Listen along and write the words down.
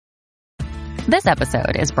This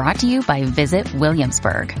episode is brought to you by Visit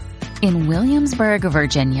Williamsburg. In Williamsburg,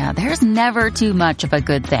 Virginia, there's never too much of a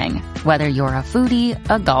good thing. Whether you're a foodie,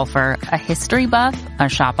 a golfer, a history buff, a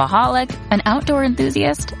shopaholic, an outdoor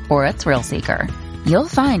enthusiast, or a thrill seeker, you'll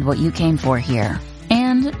find what you came for here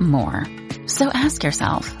and more. So ask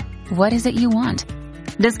yourself, what is it you want?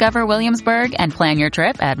 Discover Williamsburg and plan your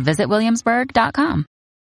trip at visitwilliamsburg.com.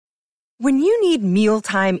 When you need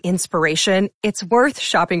mealtime inspiration, it's worth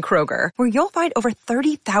shopping Kroger, where you'll find over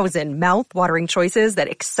 30,000 mouth-watering choices that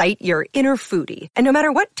excite your inner foodie. And no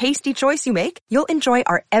matter what tasty choice you make, you'll enjoy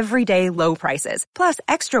our everyday low prices, plus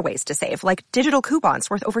extra ways to save, like digital coupons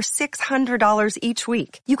worth over $600 each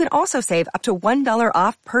week. You can also save up to $1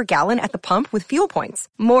 off per gallon at the pump with fuel points.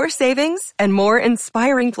 More savings and more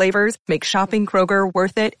inspiring flavors make shopping Kroger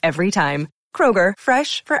worth it every time. Kroger,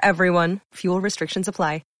 fresh for everyone. Fuel restrictions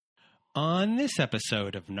apply. On this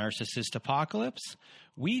episode of Narcissist Apocalypse,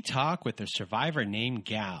 we talk with a survivor named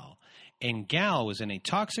Gal. And Gal was in a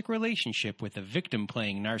toxic relationship with a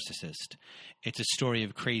victim-playing narcissist. It's a story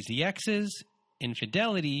of crazy exes,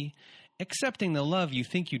 infidelity, accepting the love you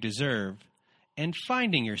think you deserve, and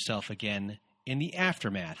finding yourself again in the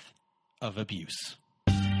aftermath of abuse.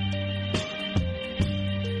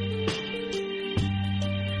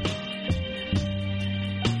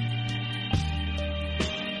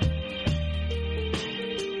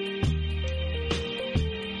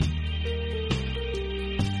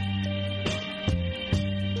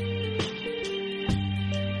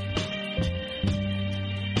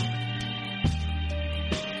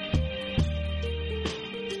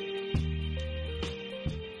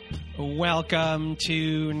 Welcome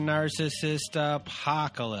to Narcissist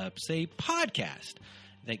Apocalypse, a podcast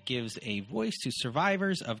that gives a voice to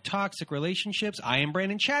survivors of toxic relationships. I am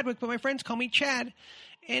Brandon Chadwick, but my friends call me Chad.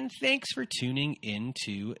 And thanks for tuning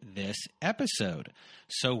into this episode.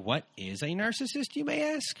 So what is a narcissist, you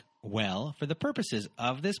may ask? Well, for the purposes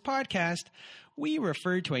of this podcast, we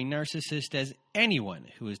refer to a narcissist as anyone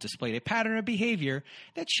who has displayed a pattern of behavior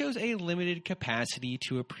that shows a limited capacity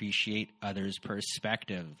to appreciate others'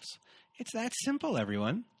 perspectives. It's that simple,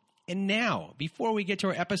 everyone. And now, before we get to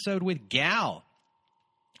our episode with Gal,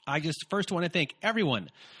 I just first want to thank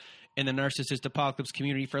everyone in the Narcissist Apocalypse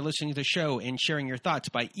community for listening to the show and sharing your thoughts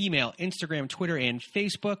by email, Instagram, Twitter, and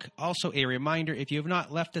Facebook. Also, a reminder, if you have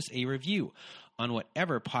not left us a review on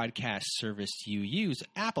whatever podcast service you use,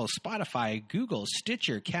 Apple, Spotify, Google,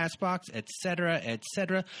 Stitcher, CastBox,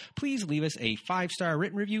 etc., please leave us a 5-star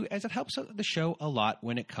written review, as it helps the show a lot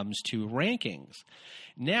when it comes to rankings.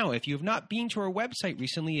 Now, if you have not been to our website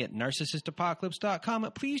recently at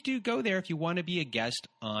narcissistapocalypse.com, please do go there if you want to be a guest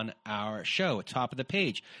on our show. At the top of the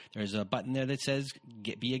page, there's a button there that says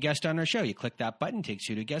be a guest on our show. You click that button, takes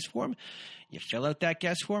you to a guest form. You fill out that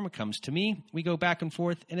guest form. It comes to me. We go back and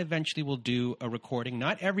forth, and eventually we'll do a recording.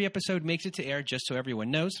 Not every episode makes it to air, just so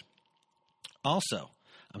everyone knows. Also,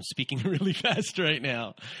 I'm speaking really fast right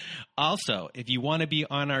now. Also, if you want to be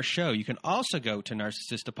on our show, you can also go to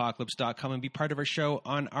narcissistapocalypse.com and be part of our show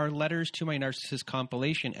on our Letters to My Narcissist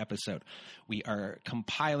compilation episode. We are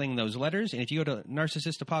compiling those letters, and if you go to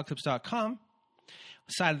narcissistapocalypse.com,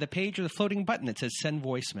 side of the page or the floating button that says send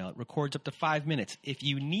voicemail. It records up to 5 minutes. If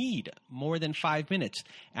you need more than 5 minutes,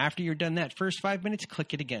 after you're done that first 5 minutes,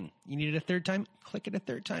 click it again. You need it a third time? Click it a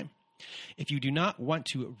third time. If you do not want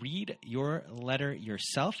to read your letter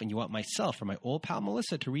yourself and you want myself or my old pal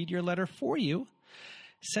Melissa to read your letter for you,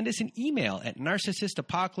 send us an email at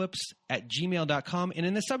narcissistapocalypse@gmail.com, and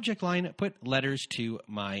in the subject line, put letters to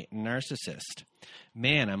my narcissist.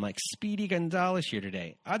 Man, I'm like Speedy Gonzalez here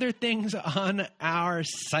today. Other things on our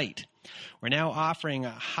site. We're now offering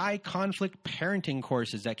high-conflict parenting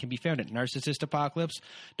courses that can be found at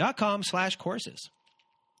narcissistapocalypse.com/courses.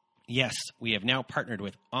 Yes, we have now partnered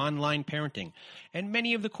with Online Parenting, and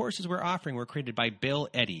many of the courses we're offering were created by Bill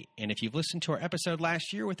Eddy. And if you've listened to our episode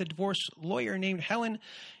last year with a divorce lawyer named Helen,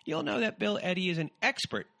 you'll know that Bill Eddy is an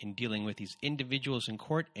expert in dealing with these individuals in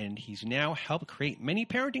court, and he's now helped create many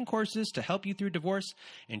parenting courses to help you through divorce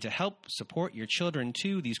and to help support your children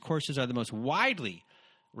too. These courses are the most widely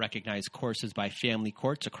recognized courses by family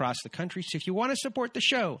courts across the country. So if you want to support the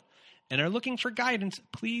show and are looking for guidance,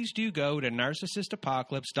 please do go to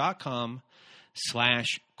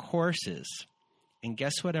narcissistapocalypse.com/courses. And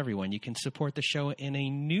guess what, everyone? You can support the show in a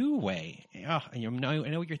new way. Oh, I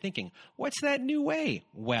know what you're thinking. What's that new way?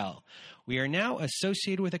 Well, we are now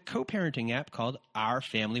associated with a co-parenting app called Our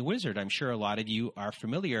Family Wizard. I'm sure a lot of you are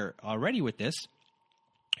familiar already with this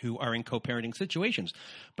who are in co-parenting situations.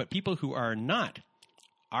 But people who are not,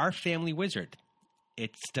 Our Family Wizard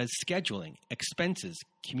It does scheduling, expenses,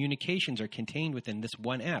 communications are contained within this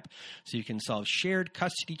one app. So you can solve shared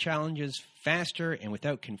custody challenges faster and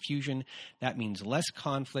without confusion. That means less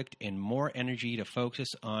conflict and more energy to focus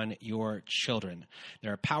on your children.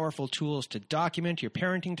 There are powerful tools to document your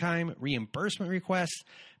parenting time, reimbursement requests,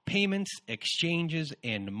 payments, exchanges,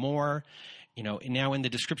 and more. You know, now in the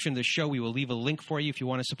description of the show, we will leave a link for you. If you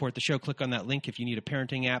want to support the show, click on that link. If you need a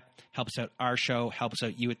parenting app, helps out our show, helps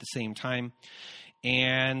out you at the same time.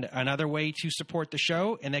 And another way to support the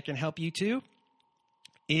show, and that can help you too,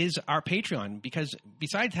 is our Patreon. Because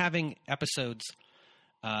besides having episodes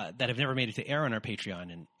that have never made it to air on our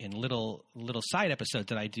Patreon and little side episodes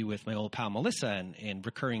that I do with my old pal Melissa and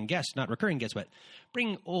recurring guests, not recurring guests, but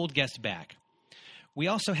bring old guests back. We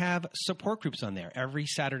also have support groups on there. Every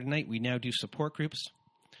Saturday night, we now do support groups.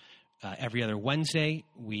 Every other Wednesday,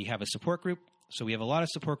 we have a support group. So we have a lot of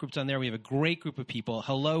support groups on there. We have a great group of people.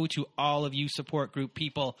 Hello to all of you support group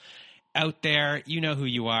people out there. You know who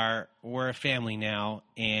you are. We're a family now,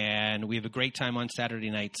 and we have a great time on Saturday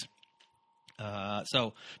nights.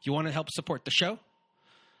 So if you want to help support the show,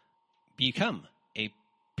 become a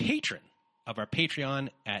patron of our Patreon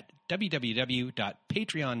at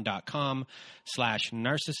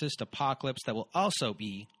www.patreon.com/narcissistapocalypse. That will also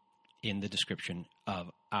be in the description of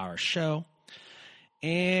our show.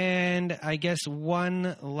 And I guess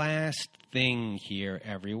one last thing here,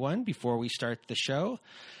 everyone, before we start the show.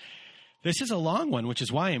 This is a long one, which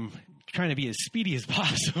is why I'm trying to be as speedy as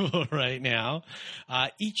possible right now.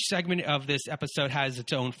 Each segment of this episode has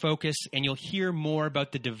its own focus, and you'll hear more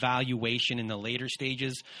about the devaluation in the later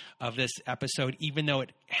stages of this episode, even though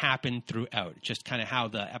it happened throughout, just kind of how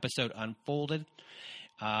the episode unfolded.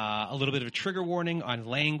 A little bit of a trigger warning on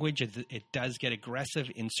language. It does get aggressive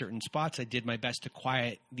in certain spots. I did my best to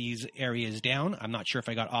quiet these areas down. I'm not sure if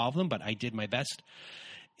I got all of them, but I did my best.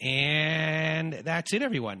 And that's it,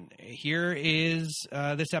 everyone. Here is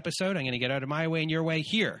this episode. I'm going to get out of my way and your way.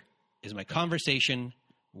 Here is my conversation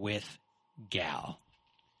with Gal.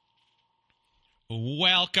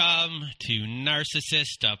 Welcome to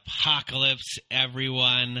Narcissist Apocalypse,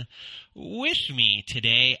 everyone. With me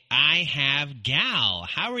today, I have Gal.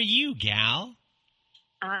 How are you, Gal?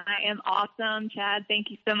 I am awesome, Chad. Thank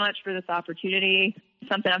you so much for this opportunity.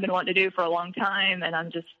 Something I've been wanting to do for a long time, and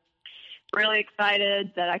I'm just really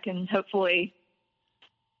excited that I can hopefully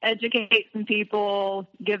educate some people,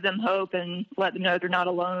 give them hope, and let them know they're not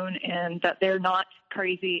alone and that they're not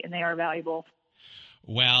crazy and they are valuable.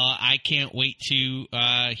 Well, I can't wait to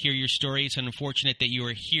hear your story. It's unfortunate that you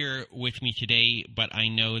are here with me today, but I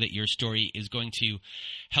know that your story is going to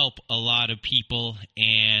help a lot of people,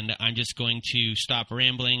 and I'm just going to stop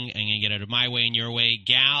rambling. I'm going to get out of my way and your way.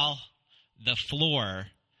 Gal, the floor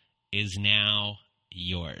is now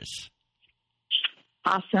yours.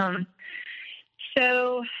 Awesome.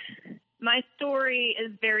 So my story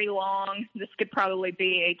is very long. This could probably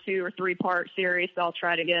be a 2 or 3 part series, so I'll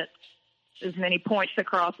try to get as many points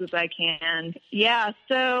across as I can. Yeah,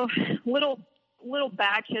 so little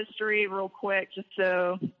back history real quick, just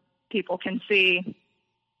so people can see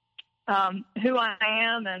who I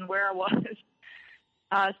am and where I was.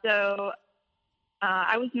 So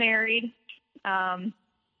I was married.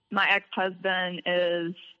 My ex-husband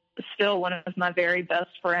is still one of my very best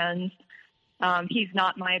friends. He's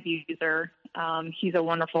not my abuser. He's a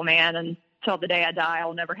wonderful man, and till the day I die,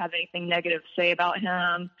 I'll never have anything negative to say about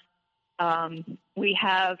him. We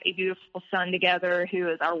have a beautiful son together who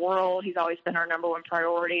is our world. He's always been our number one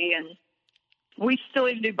priority, and we still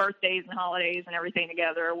even do birthdays and holidays and everything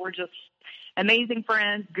together. We're just amazing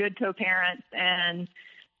friends, good co-parents, and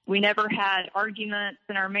we never had arguments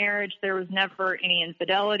in our marriage. There was never any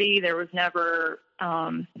infidelity. There was never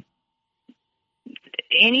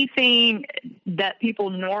anything that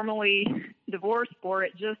people normally divorce for.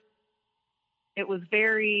 It was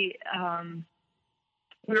very,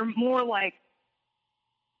 we were more like,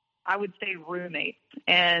 I would say, roommates,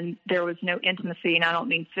 and there was no intimacy, and I don't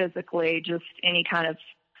mean physically, just any kind of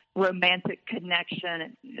romantic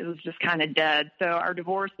connection. It was just kind of dead. So our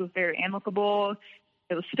divorce was very amicable.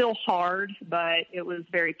 It was still hard, but it was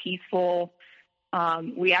very peaceful.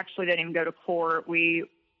 We actually didn't even go to court. We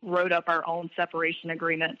wrote up our own separation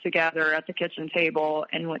agreement together at the kitchen table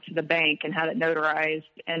and went to the bank and had it notarized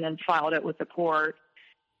and then filed it with the court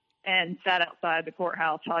and sat outside the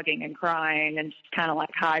courthouse hugging and crying and just kind of like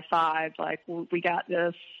high-fived, like, we got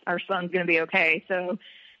this. Our son's going to be okay. So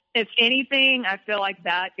if anything, I feel like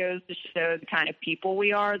that goes to show the kind of people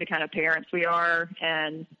we are, the kind of parents we are,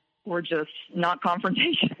 and we're just not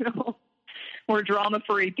confrontational. We're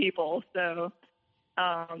drama-free people. So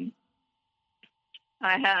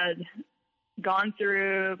I had gone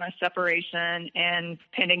through my separation and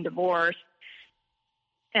pending divorce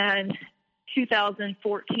in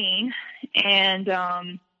 2014. And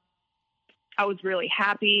I was really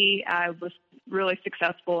happy. I was really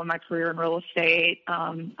successful in my career in real estate.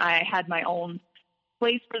 I had my own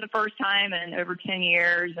place for the first time in over 10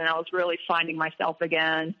 years, and I was really finding myself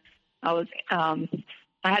again. I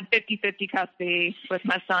had 50-50 custody with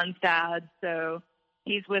my son's dad, so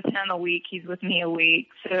he's with him a week, he's with me a week.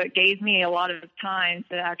 So it gave me a lot of time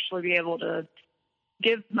to actually be able to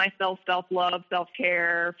give myself self-love,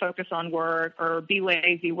 self-care, focus on work, or be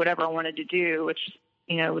lazy, whatever I wanted to do, which,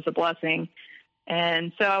 was a blessing.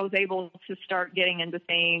 And so I was able to start getting into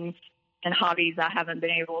things and hobbies I haven't been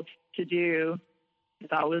able to do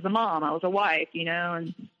because I was a mom, I was a wife,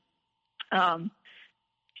 and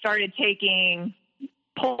started taking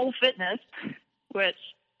pole fitness, which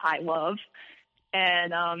I love.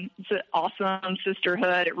 And it's an awesome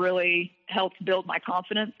sisterhood. It really helped build my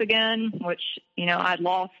confidence again, which, I'd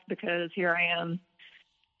lost because here I am,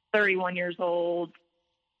 31 years old,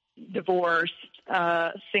 divorced,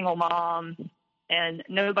 single mom, and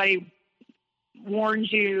nobody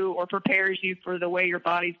warns you or prepares you for the way your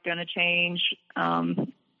body's going to change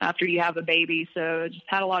after you have a baby. So I just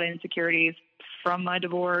had a lot of insecurities from my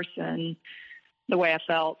divorce and the way I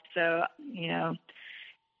felt. So,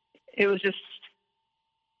 it was just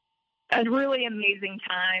a really amazing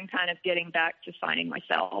time kind of getting back to finding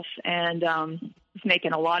myself, and was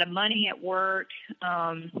making a lot of money at work.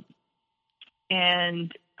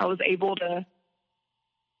 And I was able to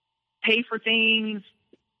pay for things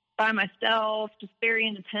by myself, just very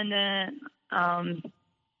independent,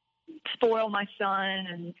 spoil my son,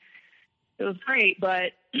 and it was great.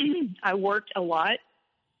 But I worked a lot,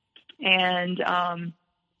 and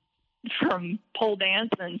from pole dance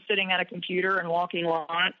and sitting at a computer and walking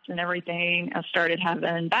lots and everything, I started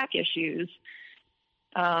having back issues,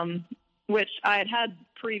 which I had had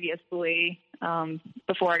previously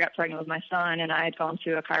before I got pregnant with my son, and I had gone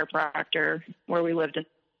to a chiropractor where we lived in,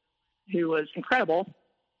 who was incredible.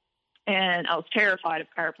 And I was terrified of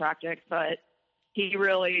chiropractic, but he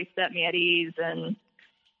really set me at ease and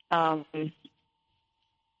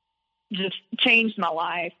just changed my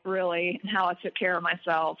life, really, and how I took care of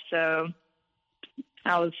myself. So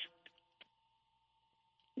I was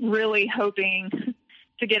really hoping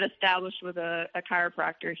to get established with a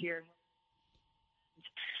chiropractor here.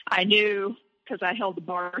 I knew, because I held the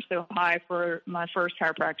bar so high for my first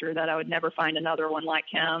chiropractor, that I would never find another one like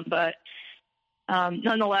him. But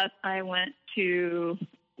nonetheless, I went to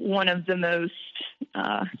one of the most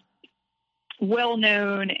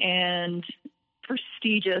well-known and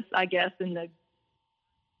prestigious, I guess, in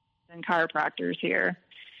chiropractors here.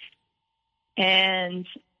 And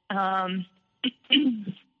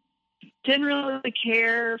didn't really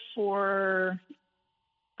care for,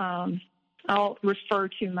 I'll refer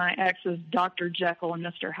to my ex as Dr. Jekyll and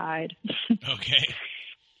Mr. Hyde. Okay.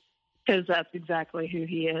 Because that's exactly who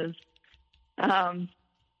he is.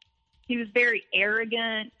 He was very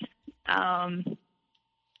arrogant.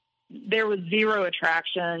 There was zero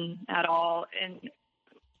attraction at all. And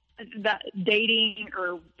that dating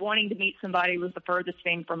or wanting to meet somebody was the furthest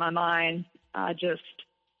thing from my mind. I just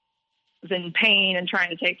was in pain and trying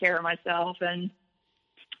to take care of myself. And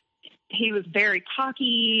he was very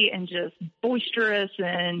cocky and just boisterous,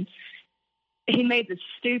 and he made the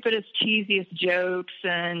stupidest, cheesiest jokes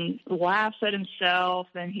and laughs at himself,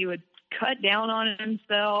 and he would cut down on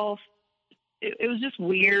himself. It was just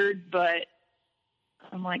weird, but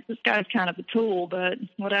I'm like, this guy's kind of a tool, but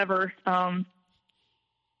whatever.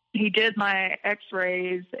 He did my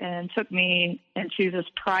x-rays and took me into this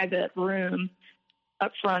private room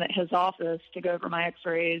up front at his office to go over my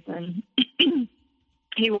x-rays. And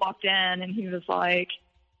he walked in and he was like,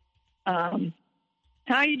 how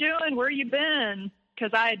you doing? Where you been?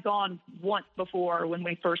 Because I had gone once before when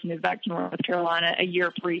we first moved back to North Carolina a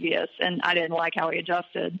year previous, and I didn't like how he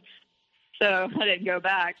adjusted. So I didn't go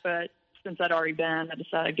back, but since I'd already been, I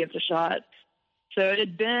decided to give it a shot. So it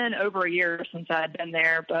had been over a year since I had been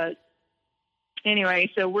there. But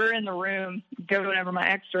anyway, so we're in the room going over my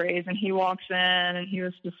x-rays, and he walks in and he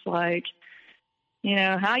was just like,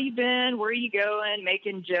 how you been? Where are you going?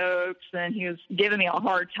 Making jokes. And he was giving me a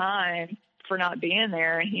hard time for not being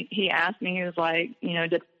there. And he asked me, he was like,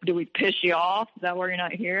 did we piss you off? Is that why you're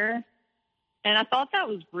not here? And I thought that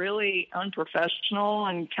was really unprofessional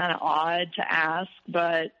and kind of odd to ask,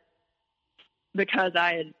 but because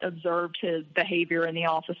I had observed his behavior in the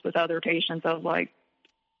office with other patients, I was like,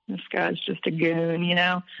 this guy's just a goon,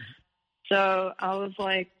 So I was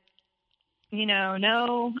like,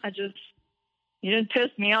 no, you didn't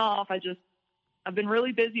piss me off. I just I've been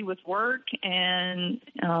really busy with work, and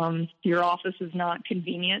your office is not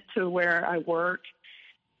convenient to where I work.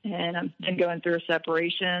 And I've been going through a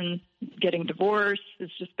separation, getting divorced.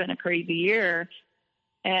 It's just been a crazy year.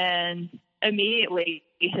 And immediately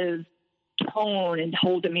his tone and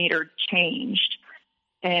whole demeanor changed.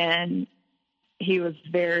 And he was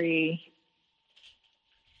very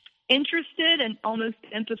interested and almost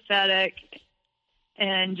empathetic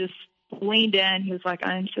and just leaned in. He was like,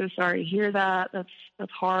 I'm so sorry to hear that.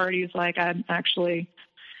 That's hard. He was like, I'm actually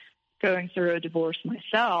going through a divorce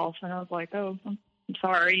myself. And I was like, oh, I'm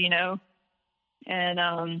sorry, you know.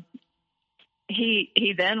 And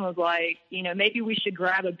he then was like, you know, maybe we should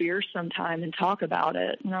grab a beer sometime and talk about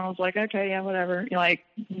it. And I was like, okay, yeah, whatever. You know, like,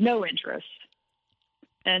 no interest.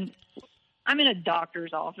 And I'm in a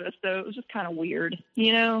doctor's office, so it was just kind of weird,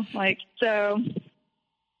 you know, like, so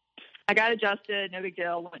I got adjusted, no big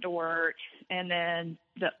deal, went to work. And then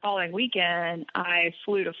the following weekend, I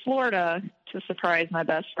flew to Florida to surprise my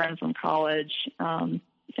best friend from college, and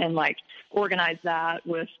like organize that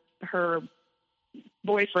with her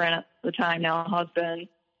boyfriend at the time, now husband.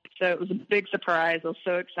 So it was a big surprise. I was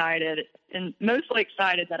so excited, and mostly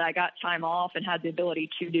excited that I got time off and had the ability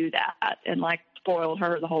to do that, and like spoiled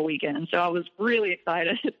her the whole weekend. So I was really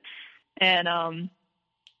excited. And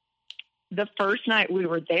the first night we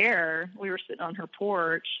were there, we were sitting on her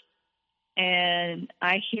porch, and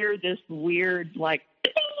I hear this weird, like,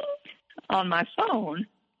 ding on my phone.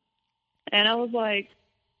 And I was like,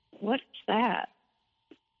 what's that?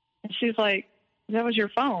 And she's like, that was your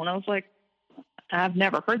phone. I was like, I've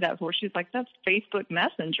never heard that before. She's like, that's Facebook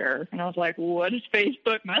Messenger. And I was like, what is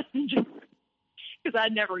Facebook Messenger? Because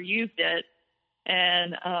I'd never used it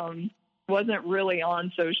and wasn't really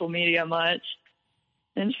on social media much.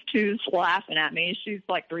 And she was laughing at me. She's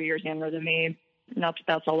like 3 years younger than me. Not that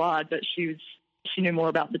that's a lot, but she knew more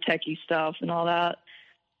about the techie stuff and all that.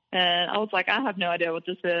 And I was like, I have no idea what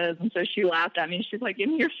this is. And so she laughed at me. She's like, give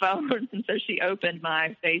me your phone. And so she opened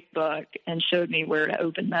my Facebook and showed me where to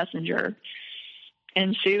open Messenger.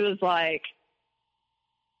 And she was like,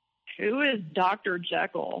 who is Dr.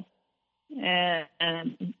 Jekyll?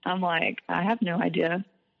 And I'm like, I have no idea.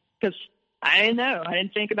 Because I didn't know. I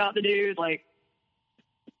didn't think about the dude. Like,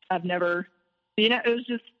 I've never, you know, it was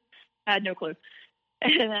just, I had no clue.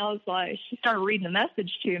 And I was like, she started reading the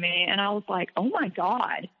message to me, and I was like, oh my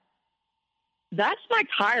God, that's my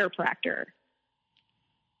chiropractor.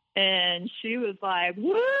 And she was like,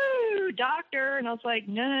 woo, doctor. And I was like,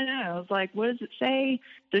 no. I was like, what does it say?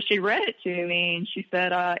 So she read it to me, and she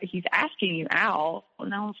said, he's asking you out.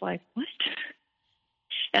 And I was like, what?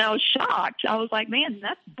 And I was shocked. I was like, man,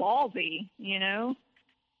 that's ballsy, you know?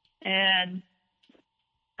 And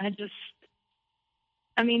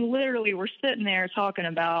I mean, literally, we're sitting there talking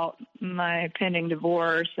about my pending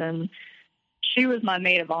divorce, and she was my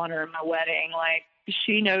maid of honor at my wedding. Like,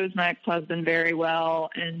 she knows my ex-husband very well,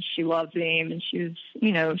 and she loves him, and she was,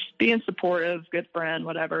 you know, being supportive, good friend,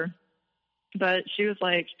 whatever. But she was,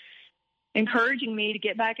 like, encouraging me to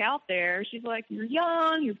get back out there. She's like, you're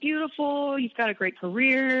young, you're beautiful, you've got a great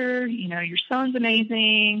career, you know, your son's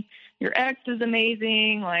amazing, your ex is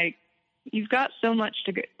amazing, like, you've got so much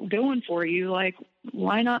going for you. Like,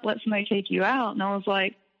 why not let somebody take you out? And I was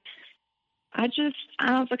like, I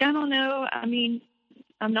don't know. I mean,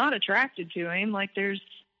 I'm not attracted to him. Like, there's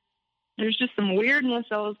just some weirdness.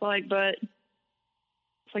 I was like, but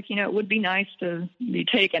it's like, you know, it would be nice to be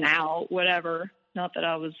taken out, whatever. Not that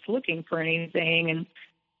I was looking for anything. And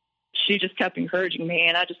she just kept encouraging me,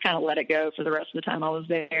 and I just kind of let it go for the rest of the time I was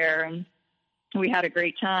there. And we had a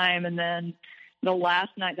great time. And then the last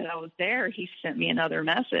night that I was there, he sent me another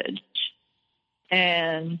message.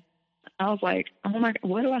 And I was like, oh my God,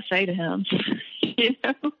 what do I say to him? You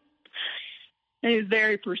know? And he was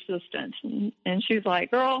very persistent. And she was like,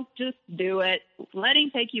 girl, just do it. Let him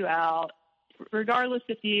take you out. Regardless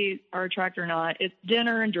if you are attracted or not, it's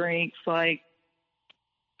dinner and drinks. Like,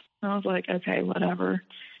 I was like, okay, whatever.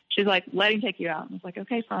 She's like, let him take you out. I was like,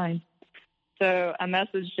 okay, fine. So I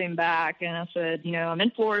messaged him back, and I said, you know, I'm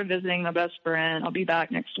in Florida visiting my best friend. I'll be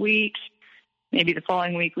back next week. Maybe the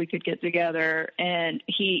following week we could get together. And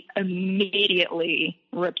he immediately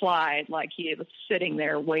replied like he was sitting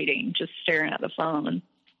there waiting, just staring at the phone.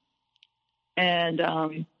 And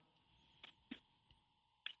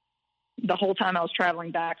the whole time I was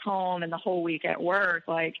traveling back home and the whole week at work,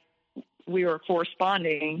 like, we were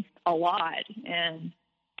corresponding a lot. And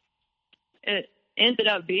it ended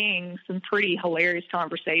up being some pretty hilarious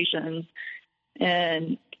conversations.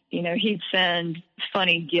 And, you know, he'd send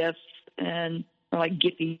funny gifts and, or like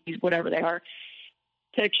Giphies, whatever they are,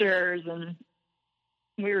 pictures. And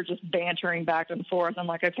we were just bantering back and forth. I'm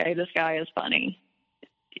like, okay, this guy is funny.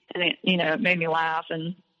 And it made me laugh.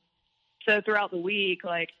 And so throughout the week,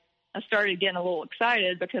 like, I started getting a little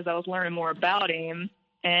excited because I was learning more about him,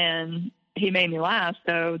 and he made me laugh.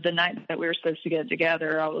 So the night that we were supposed to get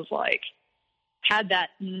together, I was like, had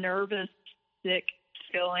that nervous, sick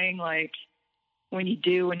feeling like when you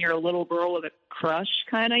do when you're a little girl with a crush,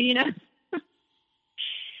 kind of,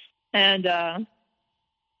 And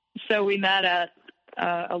so we met at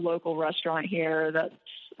a local restaurant here that's,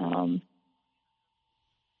 and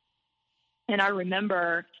I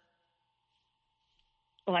remember,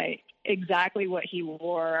 like, exactly what he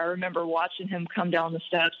wore. I remember watching him come down the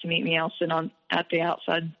steps to meet me. I was sitting at the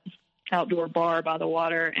outdoor bar by the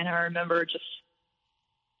water, and I remember just,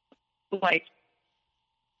 like,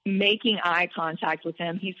 making eye contact with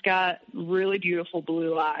him. He's got really beautiful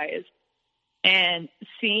blue eyes. And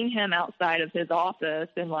seeing him outside of his office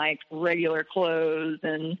in, like, regular clothes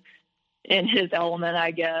and in his element,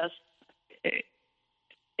 I guess,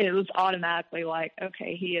 it was automatically like,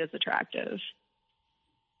 okay, he is attractive.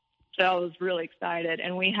 So I was really excited.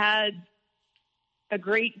 And we had a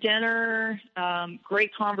great dinner,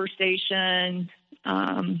 great conversation.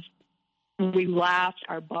 We laughed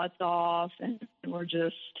our butts off, and we're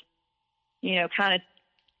just, kind of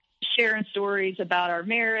sharing stories about our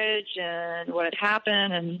marriage and what had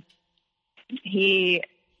happened. And he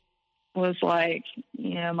was like,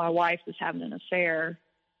 my wife is having an affair.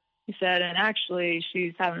 He said, and actually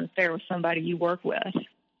she's having an affair with somebody you work with.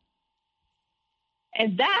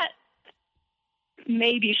 And that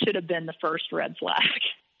maybe should have been the first red flag.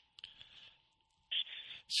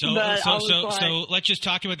 So let's just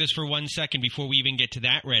talk about this for 1 second before we even get to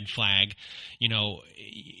that red flag.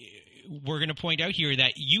 We're going to point out here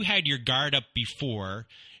that you had your guard up before.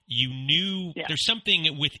 You knew there's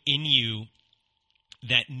something within you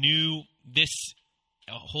that knew this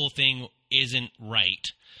whole thing isn't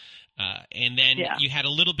right. And then you had a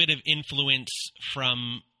little bit of influence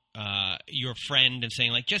from your friend and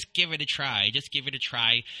saying, like, just give it a try,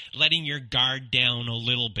 letting your guard down a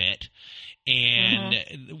little bit.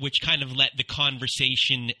 And which kind of let the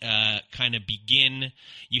conversation kind of begin.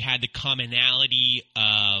 You had the commonality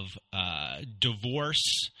of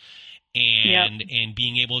divorce and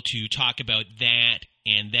being able to talk about that.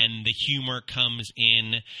 And then the humor comes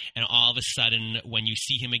in, and all of a sudden, when you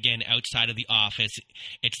see him again outside of the office,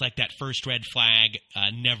 it's like that first red flag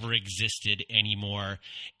never existed anymore,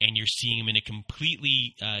 and you're seeing him in a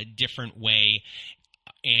completely different way.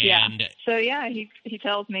 And so he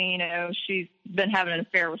tells me, she's been having an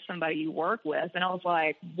affair with somebody you work with, and I was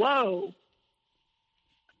like, whoa,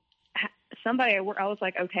 somebody I was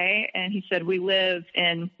like, okay. And he said, we live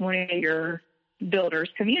in one of your builders'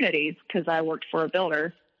 communities, because I worked for a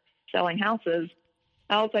builder selling houses.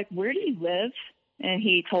 I was like, where do you live? And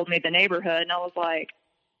he told me the neighborhood, and I was like,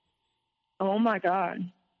 oh my God.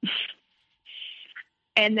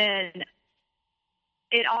 And then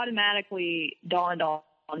it automatically dawned on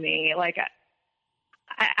me, like,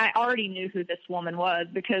 I already knew who this woman was,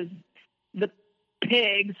 because the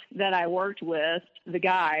pigs that I worked with, the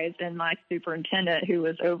guys, and my superintendent who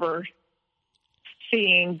was overseeing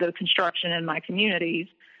the construction in my communities,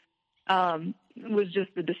 was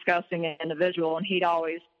just a disgusting individual. And he'd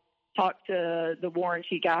always talk to the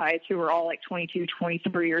warranty guys who were all like 22,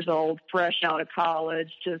 23 years old, fresh out of college,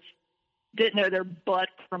 just didn't know their butt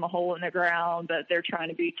from a hole in the ground, but they're trying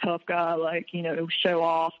to be tough guy, like, show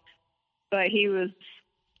off. But he was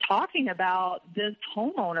talking about this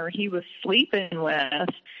homeowner he was sleeping with,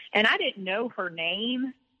 and I didn't know her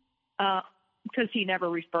name because he never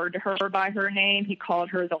referred to her by her name. He called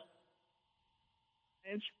her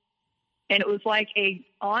and it was like a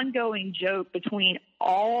ongoing joke between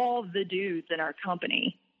all the dudes in our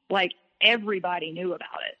company. Like, everybody knew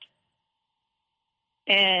about it.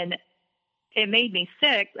 And it made me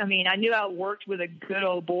sick. I mean, I knew I worked with a good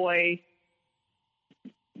old boy,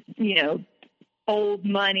 old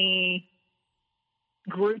money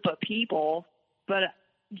group of people, but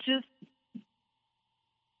just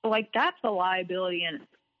like, that's a liability in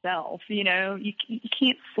itself. You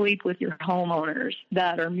can't sleep with your homeowners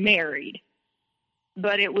that are married.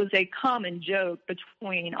 But it was a common joke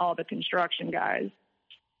between all the construction guys.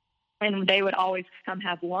 And they would always come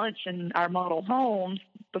have lunch in our model homes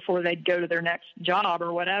before they'd go to their next job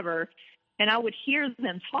or whatever. And I would hear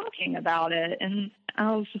them talking about it. And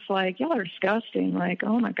I was just like, y'all are disgusting. Like,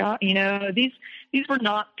 oh my God, these were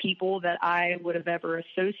not people that I would have ever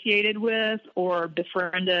associated with or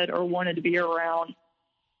befriended or wanted to be around.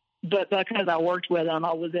 But because I worked with them,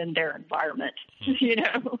 I was in their environment,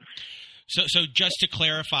 So just to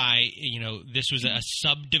clarify, this was a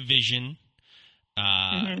subdivision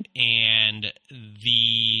and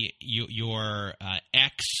your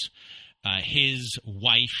ex, his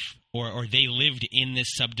wife, or they lived in this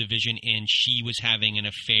subdivision, and she was having an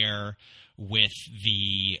affair with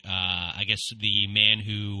the man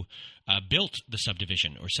who built the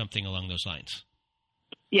subdivision, or something along those lines.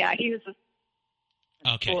 Yeah, he was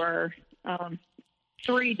okay. For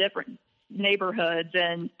 3 different neighborhoods,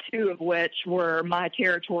 and 2 of which were my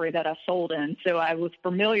territory that I sold in. So I was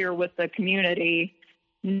familiar with the community,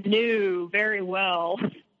 knew very well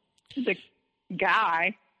the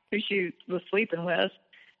guy who she was sleeping with,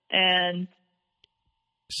 and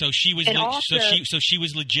so she was so she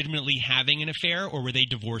was legitimately having an affair, or were they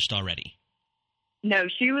divorced already? No,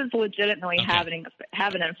 she was legitimately having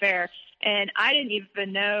an affair, and I didn't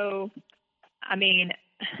even know. I mean,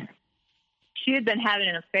 she had been having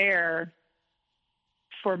an affair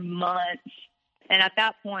for months, and at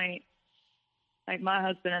that point, like, my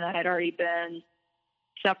husband and I had already been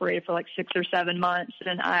separated for like 6 or 7 months,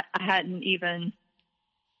 and I hadn't even,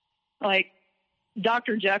 like,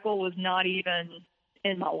 Dr. Jekyll was not even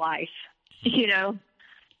in my life, you know?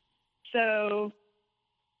 So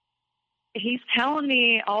he's telling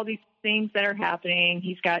me all these things that are happening.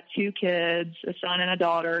 He's got 2 kids, a son and a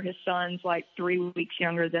daughter. His son's like 3 weeks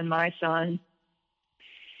younger than my son.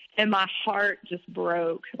 And my heart just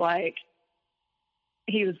broke. Like,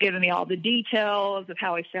 he was giving me all the details of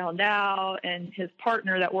how he found out, and his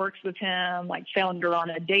partner that works with him, like, found her on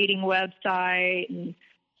a dating website, and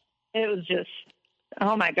it was just,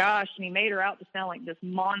 oh my gosh. And he made her out to sound like this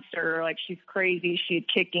monster, like she's crazy. She had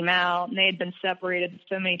kicked him out, and they had been separated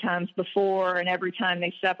so many times before, and every time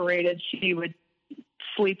they separated, she would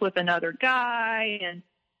sleep with another guy, and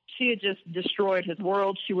she had just destroyed his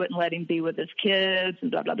world. She wouldn't let him be with his kids,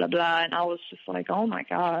 and blah, blah, blah, blah. And I was just like, oh my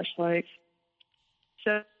gosh, like,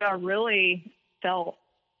 so I really felt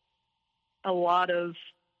a lot of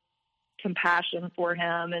compassion for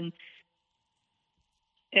him. And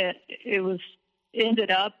it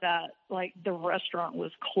ended up that, like, the restaurant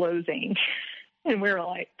was closing, and we were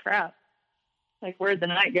like, crap, like, where'd the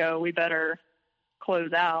night go? We better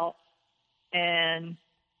close out. And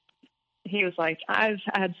he was like, I've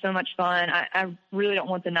had so much fun. I really don't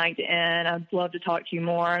want the night to end. I'd love to talk to you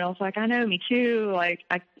more. And I was like, I know, me too. Like,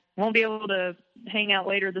 I won't be able to hang out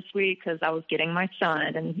later this week because I was getting my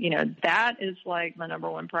son. And, you know, that is like my number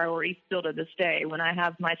one priority still to this day. When I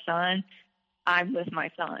have my son, I'm with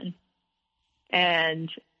my son. And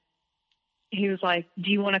he was like,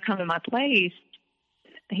 do you want to come to my place?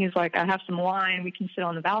 He was like, I have some wine. We can sit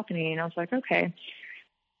on the balcony. And I was like, okay.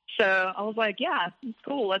 So I was like, yeah, it's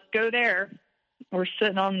cool. Let's go there. We're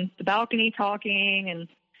sitting on the balcony talking, and,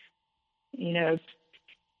 you know,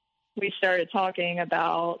 we started talking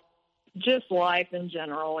about just life in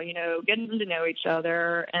general, you know, getting to know each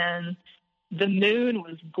other. And the moon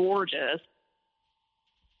was gorgeous.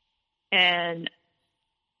 And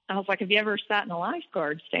I was like, have you ever sat in a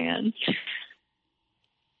lifeguard stand?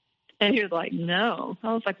 And he was like, no.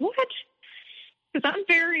 I was like, what? Because I'm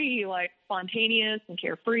very, like, spontaneous and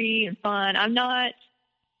carefree and fun. I'm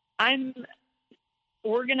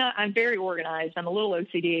very organized. I'm a little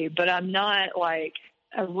OCD, but I'm not, like,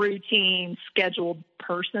 a routine, scheduled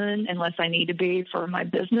person unless I need to be for my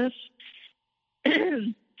business.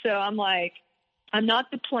 So I'm like, I'm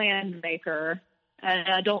not the plan maker, and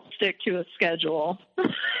I don't stick to a schedule.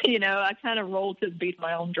 You know, I kind of roll to the beat of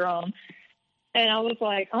my own drum. And I was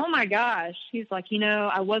like, oh my gosh. He's like, you know,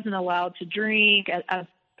 I wasn't allowed to drink.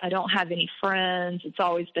 I don't have any friends. It's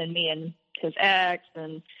always been me and his ex,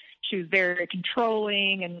 and she was very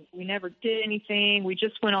controlling, and we never did anything. We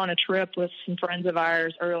just went on a trip with some friends of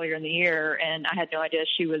ours earlier in the year, and I had no idea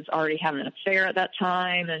she was already having an affair at that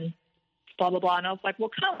time, and blah, blah, blah. And I was like,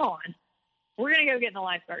 well, come on. We're going to go get in the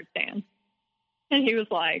lifeguard stand. And he was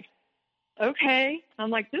like, okay. I'm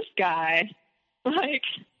like, this guy, like,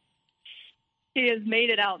 he has made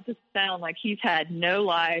it out to sound like he's had no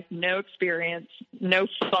life, no experience, no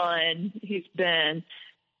fun. He's been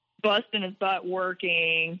busting his butt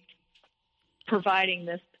working, providing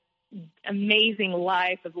this amazing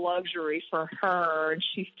life of luxury for her, and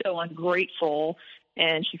she's still ungrateful,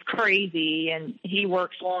 and she's crazy, and he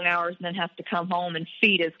works long hours and then has to come home and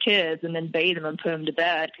feed his kids and then bathe them and put them to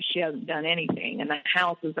bed because she hasn't done anything, and the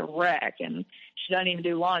house is a wreck, and she doesn't even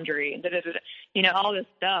do laundry, and you know, all this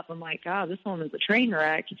stuff. I'm like, God, this woman's a train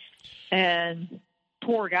wreck, and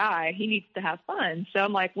poor guy, he needs to have fun. So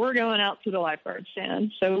I'm like, we're going out to the lifeguard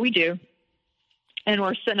stand. So we do. And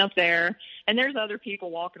we're sitting up there, and there's other people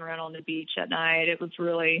walking around on the beach at night. It was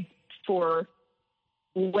really, for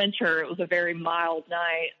winter, it was a very mild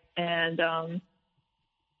night. And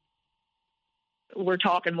we're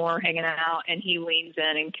talking more, hanging out, and he leans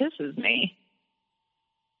in and kisses me.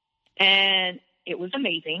 And it was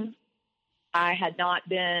amazing. I had not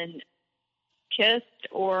been kissed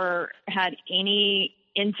or had any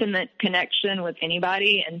intimate connection with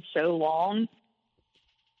anybody in so long.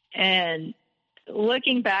 And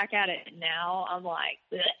looking back at it now, I'm like,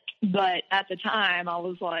 bleh. But at the time I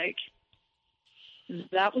was like,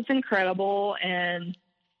 that was incredible. And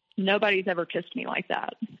nobody's ever kissed me like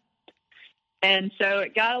that. And so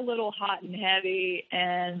it got a little hot and heavy,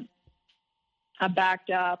 and I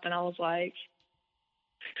backed up and I was like,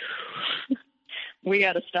 we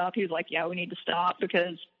got to stop. He was like, yeah, we need to stop,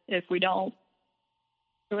 because if we don't,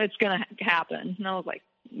 it's going to happen. And I was like,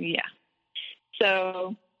 yeah.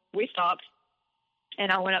 So we stopped,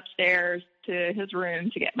 and I went upstairs to his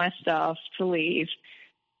room to get my stuff to leave.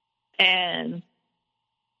 And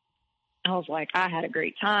I was like, I had a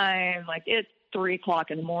great time. Like, it's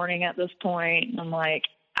 3:00 in the morning at this point. And I'm like,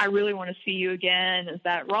 I really want to see you again. Is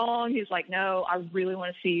that wrong? He's like, no, I really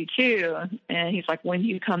want to see you too. And he's like, when do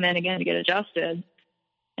you come in again to get adjusted?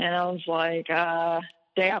 And I was like,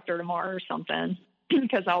 day after tomorrow or something,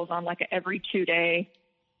 because I was on like a every 2-day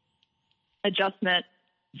adjustment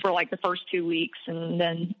for like the first 2 weeks, and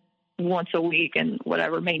then once a week and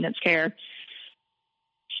whatever, maintenance care.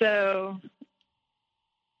 So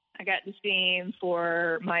I got to see him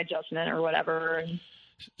for my adjustment or whatever. And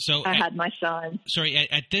so I had my son. Sorry,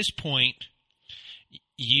 at this point,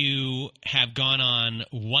 you have gone on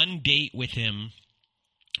one date with him.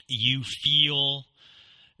 You feel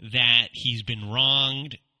that he's been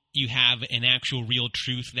wronged. You have an actual real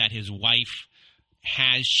truth that his wife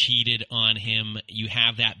has cheated on him. You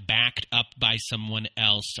have that backed up by someone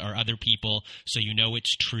else or other people, so you know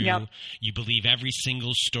it's true. Yep. You believe every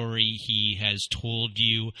single story he has told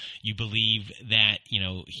you. You believe that,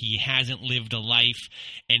 he hasn't lived a life.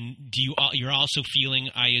 And you're also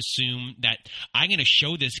feeling, I assume, that I'm going to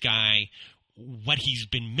show this guy what he's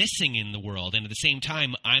been missing in the world, and at the same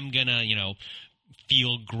time, I'm going to,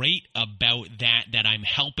 feel great about that I'm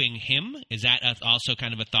helping him. Is that also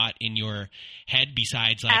kind of a thought in your head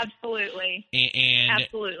besides like Absolutely.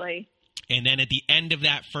 Absolutely. And then at the end of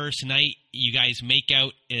that first night, you guys make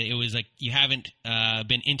out. It was like you haven't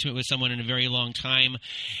been intimate with someone in a very long time.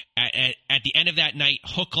 At the end of that night,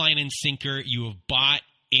 hook, line, and sinker, you have bought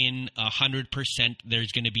in 100%.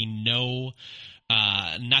 There's going to be nothing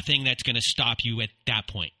that's going to stop you at that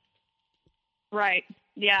point. Right.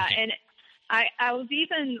 Yeah. Okay. And I was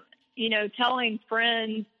even, telling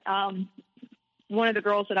friends, one of the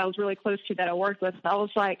girls that I was really close to that I worked with, I was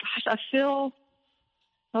like, gosh,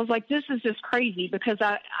 I was like, this is just crazy, because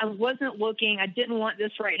I wasn't looking, I didn't want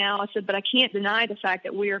this right now. I said, but I can't deny the fact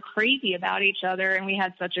that we are crazy about each other, and we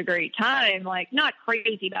had such a great time. Like, not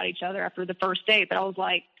crazy about each other after the first date, but I was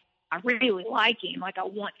like, I really like him. Like, I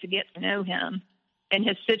want to get to know him. And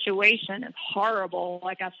his situation is horrible.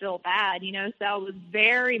 Like, I feel bad, So I was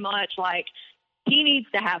very much like, he needs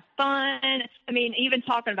to have fun. I mean, even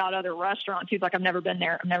talking about other restaurants, he's like, I've never been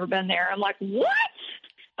there. I'm like, what?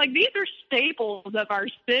 Like, these are staples of our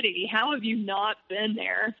city. How have you not been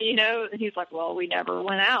there? And he's like, well, we never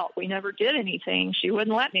went out. We never did anything. She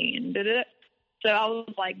wouldn't let me. And did it. So I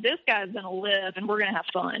was like, this guy's going to live, and we're going to have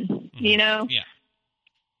fun, Yeah.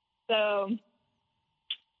 So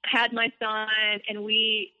had my son, and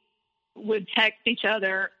we would text each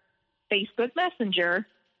other Facebook Messenger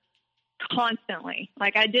constantly.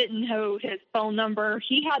 Like, I didn't know his phone number.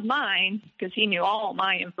 He had mine because he knew all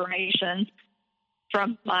my information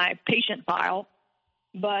from my patient file,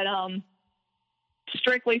 but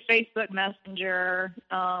strictly Facebook Messenger.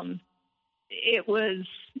 He was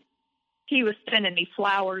sending me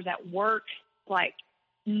flowers at work. Like,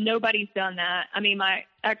 nobody's done that. I mean, my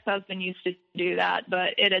ex-husband used to do that,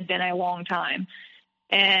 but it had been a long time.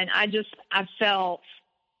 And I felt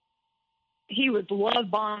he was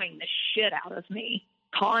love bombing the shit out of me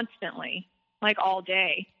constantly, like all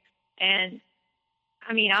day. And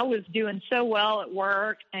I mean, I was doing so well at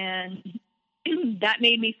work, and that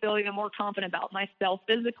made me feel even more confident about myself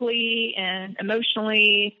physically and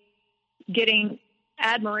emotionally, getting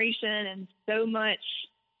admiration and so much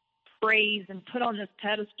praise and put on this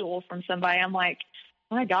pedestal from somebody. I'm like,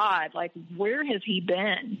 my God, like, where has he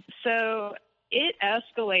been? So it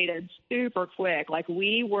escalated super quick. Like,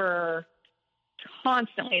 we were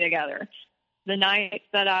constantly together. The nights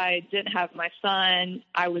that I didn't have my son,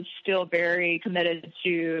 I was still very committed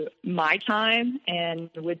to my time and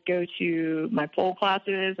would go to my pole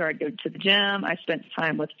classes, or I'd go to the gym. I spent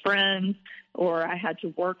time with friends, or I had to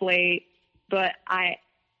work late. But I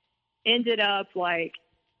ended up, like,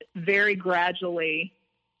 very gradually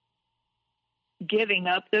giving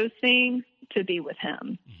up those things to be with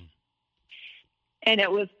him. Mm-hmm. And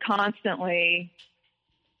it was constantly,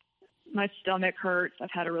 my stomach hurts.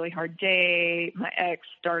 I've had a really hard day. My ex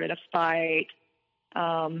started a fight.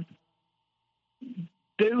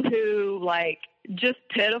 Boo-hoo, like just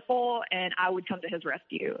pitiful. And I would come to his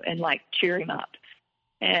rescue and like cheer him up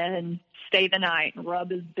and stay the night and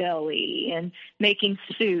rub his belly and making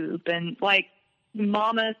soup and like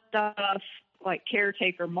mama stuff, like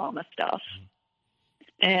caretaker mama stuff.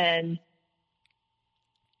 And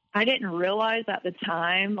I didn't realize at the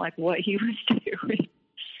time, like what he was doing.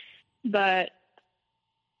 But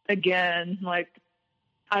again, like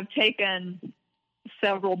I've taken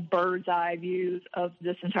several bird's eye views of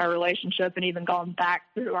this entire relationship and even gone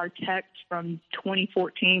back through our text from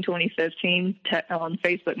 2014, 2015 on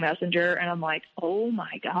Facebook Messenger. And I'm like, oh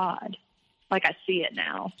my God. Like I see it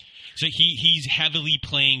now. So he's heavily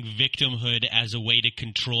playing victimhood as a way to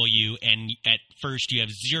control you. And at first you have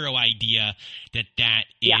zero idea that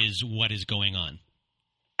is what is going on.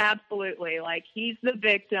 Absolutely. Like he's the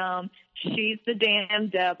victim. She's the damn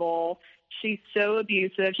devil. She's so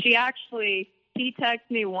abusive. He texted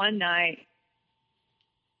me one night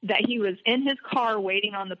that he was in his car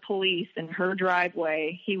waiting on the police in her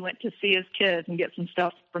driveway. He went to see his kids and get some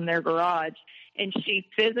stuff from their garage. And she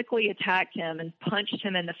physically attacked him and punched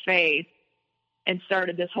him in the face and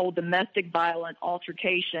started this whole domestic violent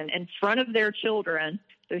altercation in front of their children.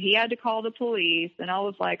 So he had to call the police. And I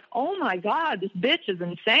was like, oh my God, this bitch is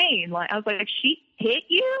insane. Like, I was like, she hit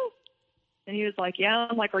you? And he was like, yeah.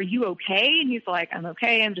 I'm like, are you okay? And he's like, I'm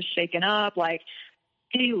okay. I'm just shaken up. Like,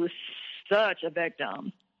 he was such a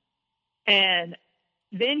victim. And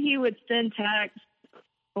then he would send texts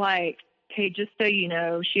like, hey, just so you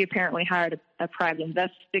know, she apparently hired a private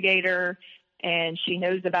investigator and she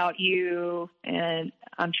knows about you and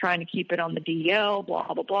I'm trying to keep it on the DL,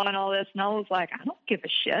 blah, blah, blah, and all this. And I was like, I don't give a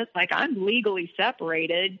shit. Like, I'm legally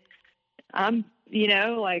separated. I'm,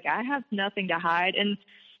 like, I have nothing to hide. And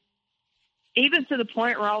even to the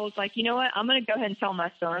point where I was like, you know what, I'm going to go ahead and tell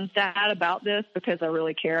my son's dad about this because I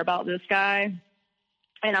really care about this guy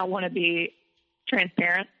and I want to be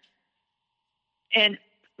transparent. And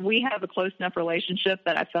we have a close enough relationship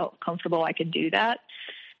that I felt comfortable I could do that.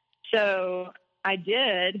 So I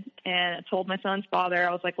did, and I told my son's father,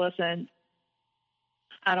 I was like, listen,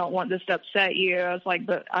 I don't want this to upset you. I was like,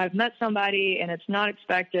 but I've met somebody, and it's not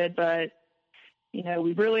expected, but,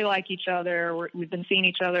 we really like each other. We've been seeing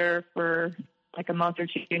each other for like a month or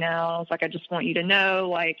two now. I was like, I just want you to know,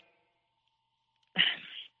 like,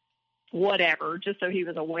 whatever, just so he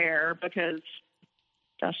was aware, because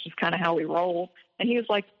that's just kind of how we roll. And he was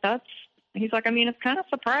like, he's like, I mean, it's kind of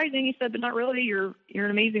surprising. He said, but not really. You're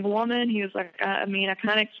an amazing woman. He was like, I mean, I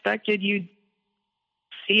kind of expected you'd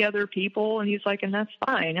see other people. And he's like, and that's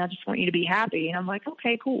fine. I just want you to be happy. And I'm like,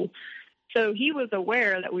 okay, cool. So he was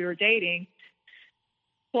aware that we were dating.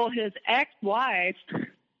 Well, his ex-wife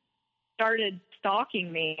started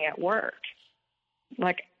stalking me at work.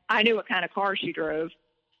 Like, I knew what kind of car she drove.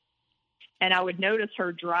 And I would notice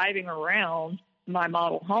her driving around my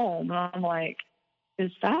model home. And I'm like,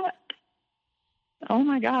 is that? Oh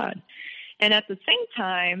my God. And at the same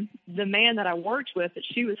time, the man that I worked with that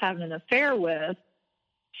she was having an affair with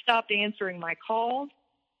stopped answering my calls,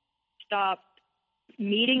 stopped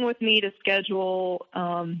meeting with me to schedule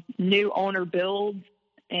new owner builds.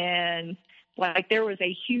 And like there was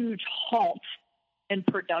a huge halt in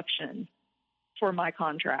production for my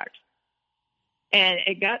contract. And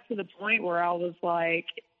it got to the point where I was like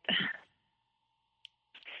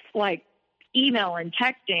email and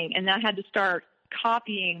texting, and I had to start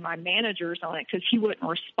copying my managers on it because he wouldn't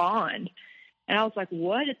respond. And I was like,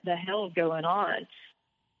 what the hell is going on?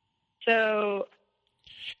 So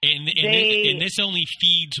this only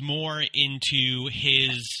feeds more into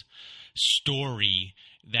his story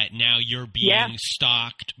that now you're being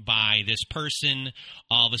stalked by this person.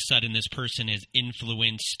 All of a sudden, this person has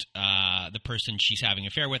influenced the person she's having an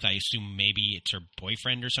affair with. I assume maybe it's her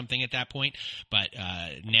boyfriend or something at that point. But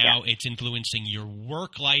now it's influencing your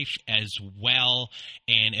work life as well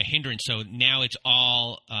and a hindrance. So now it's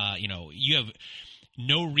all, you have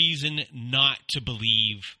no reason not to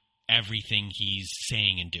believe everything he's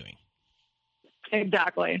saying and doing.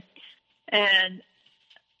 Exactly. And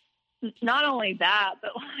not only that, but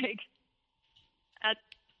like at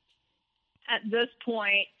this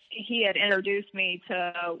point, he had introduced me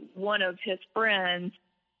to one of his friends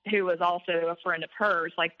who was also a friend of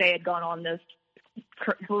hers. Like they had gone on this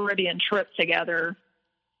Caribbean trip together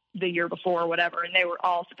the year before or whatever, and they were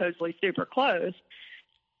all supposedly super close.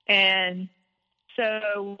 And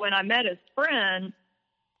so when I met his friend,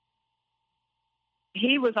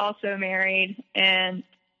 he was also married, and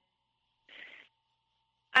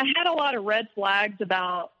I had a lot of red flags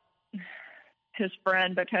about his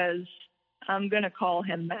friend because I'm going to call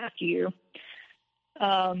him Matthew.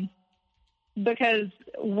 Because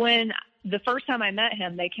when the first time I met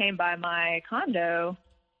him, they came by my condo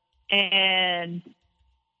and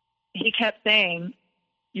he kept saying,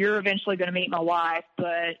 "You're eventually going to meet my wife,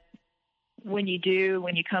 but when you do,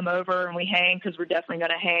 when you come over and we hang, because we're definitely going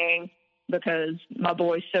to hang because my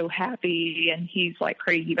boy's so happy and he's like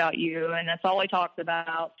crazy about you." And that's all he talks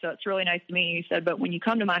about. So it's really nice to meet you. He said, "But when you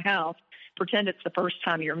come to my house, pretend it's the first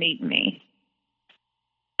time you're meeting me."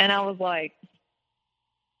 And I was like,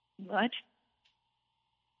 "What?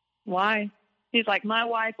 Why?" He's like, "My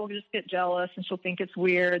wife will just get jealous and she'll think it's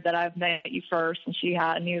weird that I've met you first and she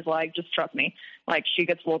had." And he was like, "Just trust me. Like, she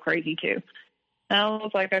gets a little crazy too." And I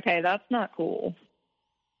was like, okay, that's not cool.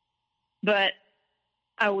 But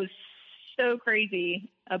I was so crazy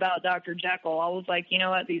about Dr. Jekyll. I was like, you know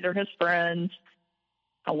what? These are his friends.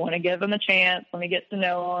 I want to give him a chance. Let me get to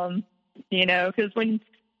know him, you know, because when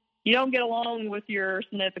you don't get along with your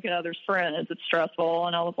significant other's friends, it's stressful.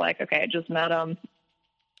 And I was like, okay, I just met him.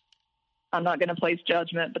 I'm not going to place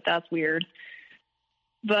judgment, but that's weird.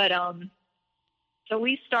 But so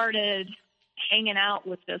we started hanging out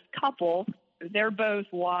with this couple. They're both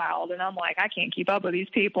wild. And I'm like, I can't keep up with these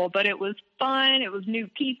people. But it was fun. It was new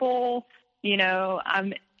people. You know,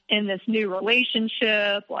 I'm in this new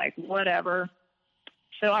relationship, like whatever.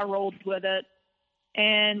 So I rolled with it.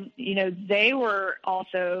 And, you know, they were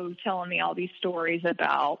also telling me all these stories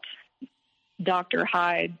about Dr.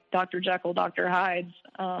 Hyde, Dr. Jekyll, Dr. Hyde's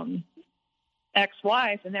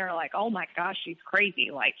ex-wife. And they were like, oh, my gosh, she's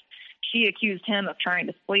crazy. Like, she accused him of trying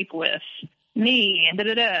to sleep with me and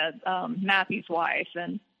Matthew's wife,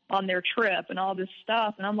 and on their trip and all this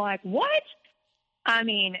stuff. And I'm like, what? I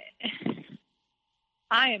mean,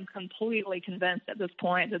 I am completely convinced at this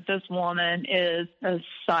point that this woman is a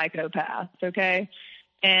psychopath, okay?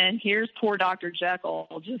 And here's poor Dr.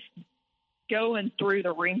 Jekyll just going through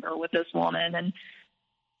the ringer with this woman. And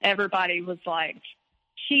everybody was like,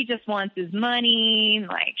 she just wants his money.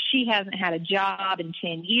 Like, she hasn't had a job in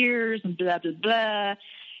 10 years and blah, blah, blah.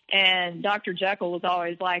 And Dr. Jekyll was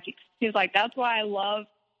always like, he was like, that's why I love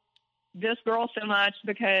this girl so much,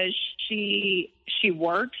 because she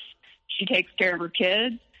works. She takes care of her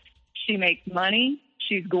kids. She makes money.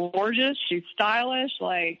 She's gorgeous. She's stylish.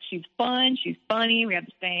 Like, she's fun. She's funny. We have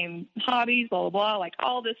the same hobbies, blah, blah, blah, like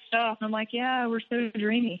all this stuff. And I'm like, yeah, we're so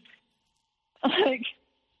dreamy. Like,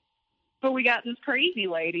 but we got this crazy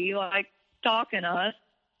lady, like, stalking us.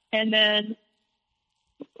 And then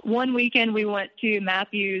one weekend we went to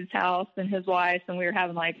Matthew's house and his wife, and we were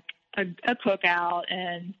having like a cookout.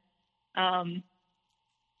 And I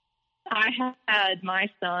had my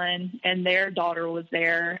son and their daughter was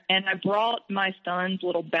there, and I brought my son's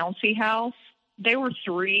little bouncy house. They were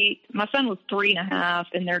 3. My son was 3.5,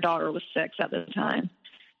 and their daughter was 6 at the time.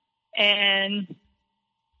 And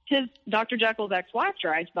his Dr. Jekyll's ex-wife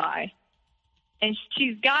drives by, and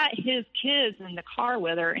she's got his kids in the car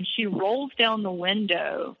with her, and she rolls down the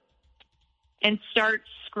window and starts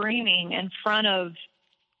screaming in front of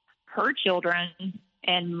her children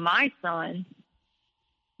and my son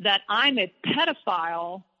that I'm a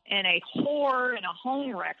pedophile and a whore and a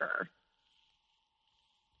home wrecker.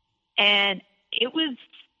 And it was,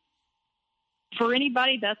 for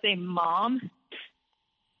anybody that's a mom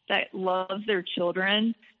that loves their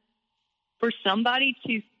children, for somebody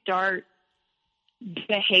to start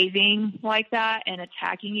behaving like that and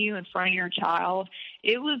attacking you in front of your child,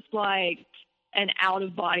 it was like an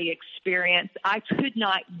out-of-body experience. I could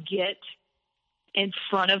not get in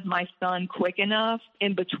front of my son quick enough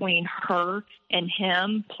in between her and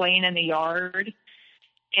him playing in the yard,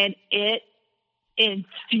 and it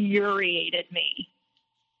infuriated me.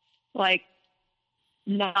 Like,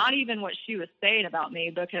 not even what she was saying about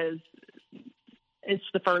me, because it's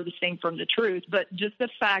the furthest thing from the truth, but just the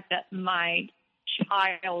fact that my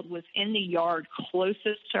child was in the yard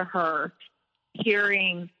closest to her,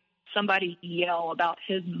 hearing somebody yell about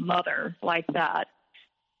his mother like that,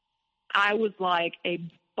 I was like a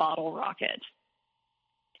bottle rocket.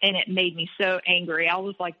 And it made me so angry. I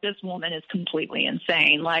was like, this woman is completely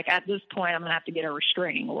insane. Like, at this point, I'm going to have to get a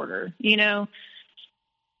restraining order, you know?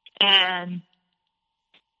 And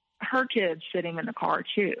her kids sitting in the car,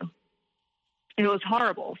 too. It was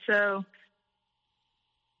horrible. So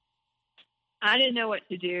I didn't know what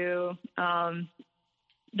to do.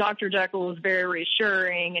 Dr. Jekyll was very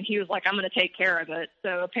reassuring, and he was like, I'm going to take care of it.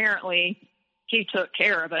 So apparently he took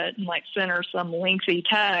care of it and like sent her some lengthy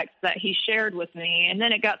text that he shared with me. And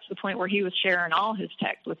then it got to the point where he was sharing all his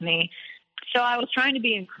texts with me. So I was trying to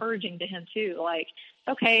be encouraging to him too. Like,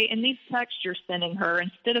 okay, in these texts you're sending her,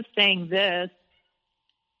 instead of saying this,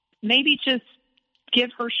 maybe just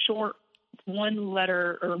give her short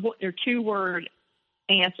one-letter or two-word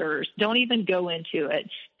answers. Don't even go into it.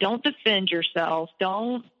 Don't defend yourself.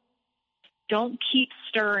 Don't keep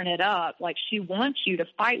stirring it up. Like, she wants you to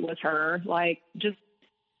fight with her. Like, just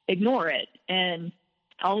ignore it and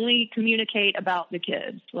only communicate about the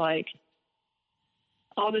kids, like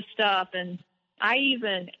all this stuff. And I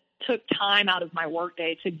even took time out of my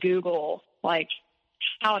workday to Google, like,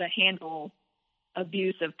 how to handle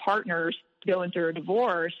abusive partners going through a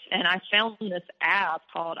divorce. And I found this app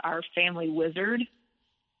called Our Family Wizard.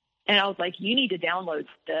 And I was like, you need to download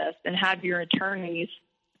this and have your attorneys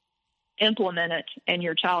implement it in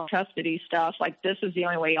your child custody stuff. Like, this is the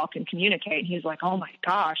only way y'all can communicate. And he's like, oh my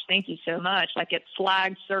gosh, thank you so much. Like, it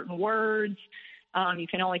flags certain words. You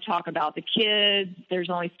can only talk about the kids.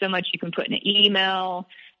 There's only so much you can put in an email.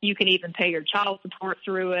 You can even pay your child support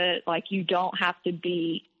through it. Like, you don't have to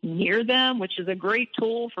be near them, which is a great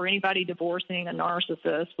tool for anybody divorcing a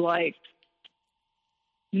narcissist. Like,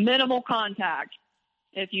 minimal contact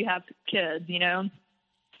if you have kids, you know?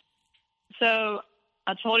 So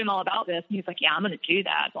I told him all about this, and he's like, yeah, I'm going to do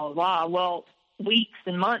that, blah, blah, blah. Well, weeks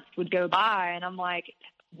and months would go by, and I'm like,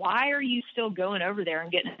 why are you still going over there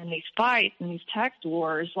and getting in these fights and these text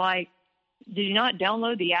wars? Like, did you not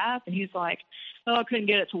download the app? And he's like, oh, I couldn't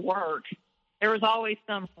get it to work. There was always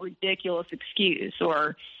some ridiculous excuse,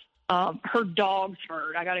 or her dog's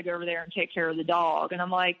hurt. I got to go over there and take care of the dog. And I'm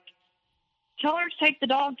like, tell her to take the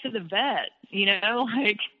dog to the vet, you know,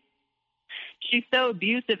 like, she's so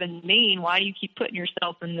abusive and mean. Why do you keep putting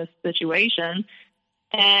yourself in this situation?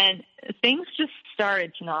 And things just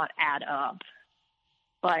started to not add up,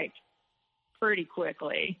 like, pretty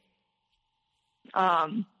quickly.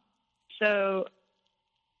 So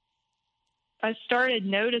I started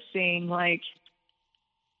noticing, like,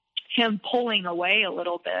 him pulling away a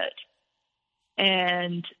little bit.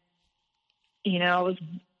 And, you know, I was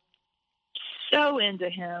so into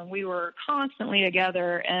him. We were constantly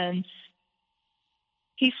together, and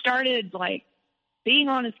he started, like, being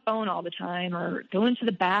on his phone all the time or going to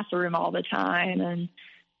the bathroom all the time.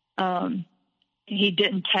 And he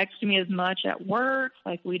didn't text me as much at work.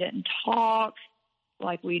 Like, we didn't talk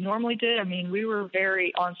like we normally did. I mean, we were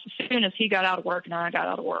very on. As soon as he got out of work and I got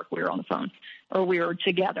out of work, we were on the phone or we were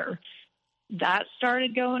together. That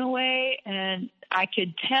started going away, and I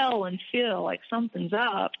could tell and feel like something's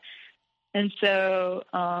up. And so,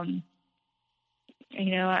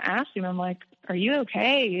 you know, I asked him, I'm like, are you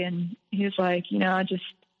okay? And he was like, you know,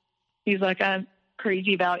 he's like, I'm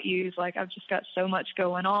crazy about you. He's like, I've just got so much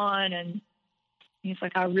going on. And he's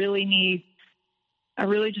like, I really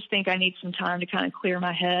just think I need some time to kind of clear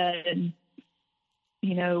my head and,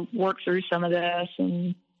 you know, work through some of this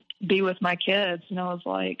and be with my kids. And I was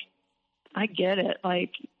like, I get it.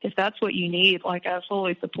 Like, if that's what you need, like, I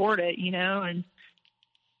fully support it, you know? And,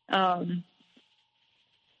 I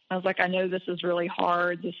was like, I know this is really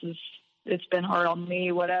hard. It's been hard on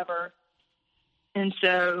me, whatever. And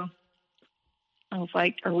so I was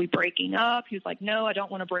like, are we breaking up? He was like, no, I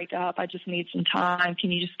don't want to break up. I just need some time.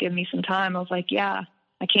 Can you just give me some time? I was like, yeah,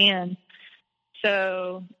 I can.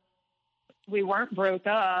 So we weren't broke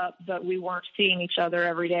up, but we weren't seeing each other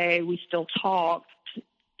every day. We still talked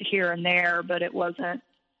here and there, but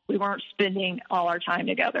we weren't spending all our time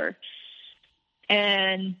together.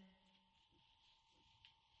 And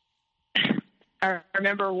I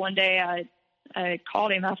remember one day I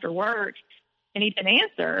called him after work, and he didn't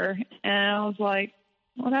answer. And I was like,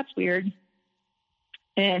 well, that's weird.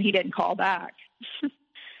 And he didn't call back.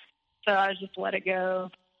 So I just let it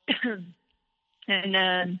go. And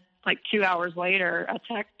then, like, 2 hours later, I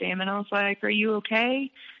texted him, and I was like, are you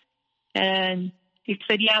okay? And he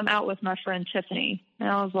said, yeah, I'm out with my friend Tiffany. And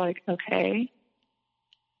I was like, okay.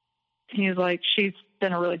 He was like, she's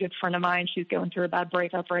been a really good friend of mine. She's going through a bad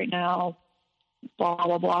breakup right now, blah,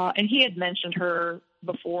 blah, blah. And he had mentioned her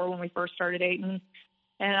before when we first started dating.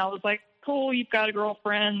 And I was like, cool, you've got a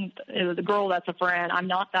girlfriend. It was a girl that's a friend. I'm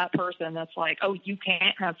not that person that's like, oh, you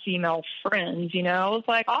can't have female friends, you know? I was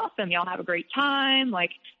like, awesome, y'all have a great time.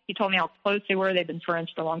 Like, he told me how close they were. They've been friends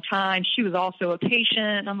for a long time. She was also a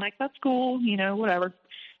patient. I'm like, that's cool, you know, whatever.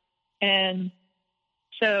 And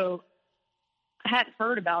so I hadn't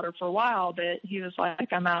heard about her for a while, but he was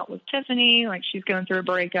like, I'm out with Tiffany. Like, she's going through a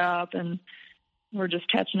breakup, and we're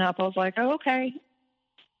just catching up. I was like, oh, okay.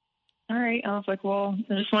 All right. I was like, well,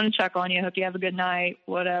 I just want to check on you. Hope you have a good night,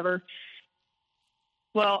 whatever.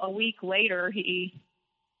 Well, a week later, he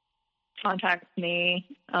contacted me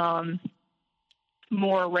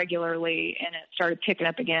more regularly, and it started picking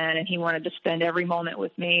up again, and he wanted to spend every moment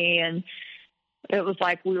with me. And it was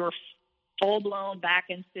like we were full blown back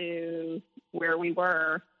into where we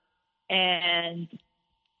were. And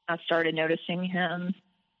I started noticing him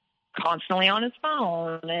constantly on his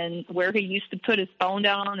phone, and where he used to put his phone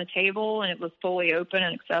down on the table and it was fully open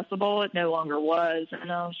and accessible, it no longer was.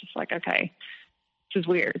 And I was just like, okay, this is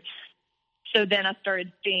weird. So then I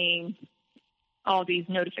started seeing all these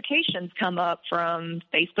notifications come up from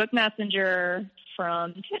Facebook Messenger,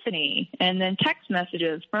 from Tiffany, and then text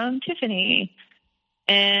messages from Tiffany.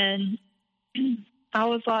 And I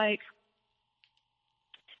was like,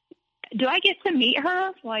 do I get to meet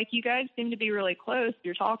her? Like, you guys seem to be really close.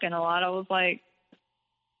 You're talking a lot. I was like,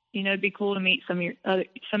 you know, it'd be cool to meet some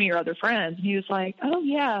of your other friends. And he was like, oh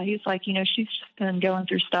yeah. He's like, you know, she's just been going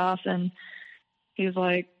through stuff. And he was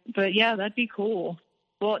like, but yeah, that'd be cool.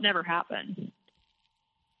 Well, it never happened.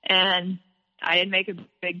 And I didn't make a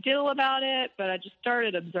big deal about it, but I just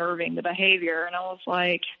started observing the behavior. And I was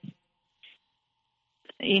like,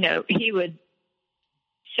 you know, he would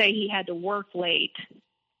say he had to work late.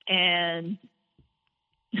 And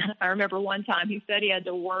I remember one time he said he had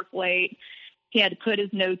to work late. He had to put his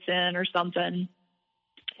notes in or something.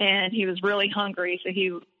 And he was really hungry. So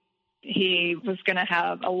he was going to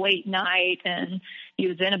have a late night, and he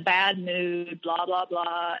was in a bad mood, blah, blah,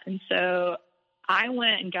 blah. And so I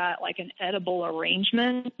went and got like an edible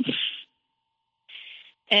arrangement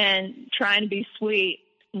and, trying to be sweet,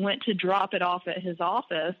 went to drop it off at his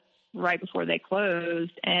office right before they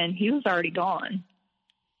closed, and he was already gone.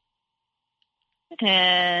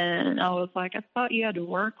 And I was like, I thought you had to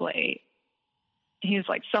work late. He was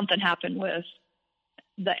like, something happened with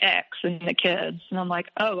the ex and the kids. And I'm like,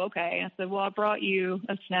 oh, okay. I said, well, I brought you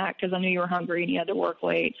a snack because I knew you were hungry and you had to work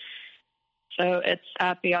late. So it's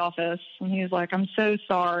at the office. And he was like, I'm so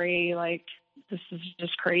sorry. Like, this is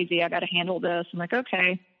just crazy. I got to handle this. I'm like,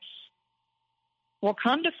 okay. Well,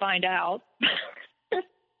 come to find out,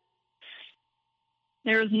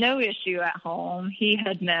 there was no issue at home. He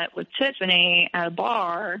had met with Tiffany at a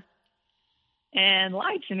bar and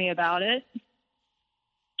lied to me about it.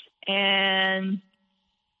 And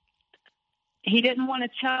he didn't want to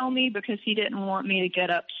tell me because he didn't want me to get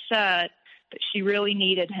upset, but she really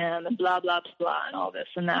needed him and blah, blah, blah, and all this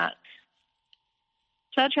and that.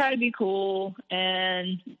 So I tried to be cool,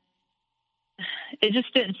 and it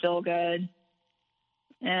just didn't feel good.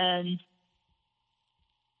 And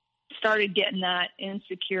started getting that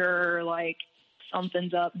insecure, like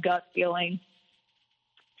something's up gut feeling.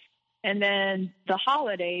 And then the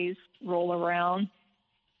holidays roll around,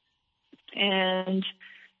 and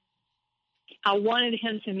I wanted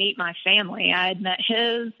him to meet my family. I had met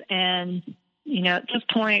his, and, you know, at this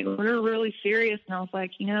point we were really serious. And I was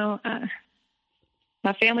like, you know,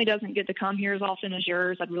 my family doesn't get to come here as often as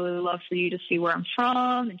yours. I'd really love for you to see where I'm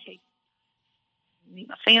from and meet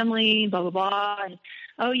my family, blah, blah, blah. And,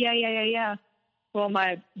 oh, yeah. Well,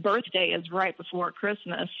 my birthday is right before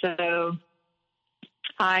Christmas. So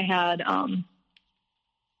I had,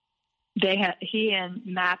 he and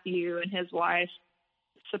Matthew and his wife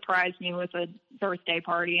surprised me with a birthday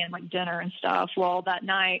party and like dinner and stuff. Well, that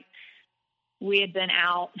night we had been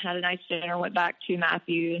out, had a nice dinner, went back to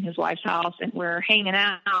Matthew and his wife's house, and we're hanging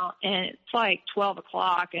out, and it's like 12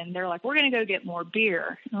 o'clock, and they're like, we're going to go get more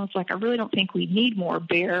beer. And I was like, I really don't think we need more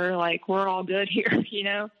beer. Like, we're all good here, you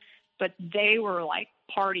know? But they were like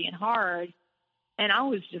partying hard, and I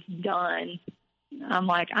was just done. I'm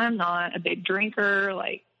like, I'm not a big drinker.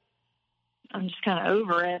 Like, I'm just kind of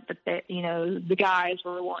over it. But they, you know, the guys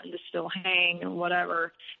were wanting to still hang and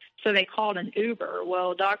whatever. So they called an Uber.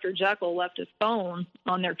 Well, Dr. Jekyll left his phone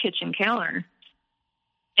on their kitchen counter.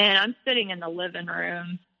 And I'm sitting in the living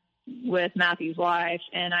room with Matthew's wife,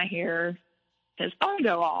 and I hear his phone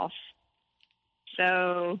go off.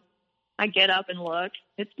 So I get up and look.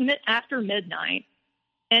 It's after midnight,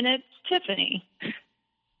 and it's Tiffany.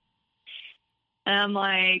 And I'm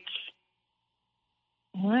like,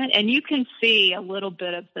 what? And you can see a little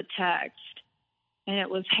bit of the text. And it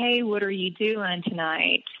was, hey, what are you doing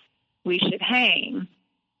tonight? We should hang.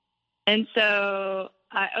 And so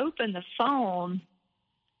I open the phone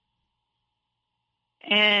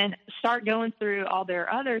and start going through all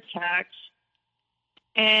their other texts.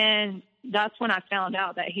 And that's when I found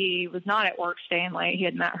out that he was not at work staying late. He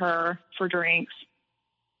had met her for drinks.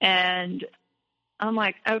 And I'm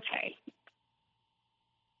like, okay,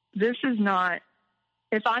 this is not,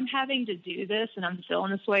 if I'm having to do this and I'm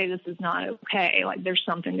feeling this way, this is not okay. Like, there's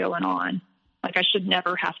something going on. Like, I should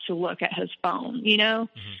never have to look at his phone, you know?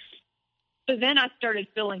 Mm-hmm. So then I started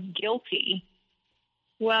feeling guilty.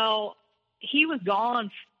 Well, he was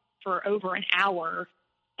gone for over an hour,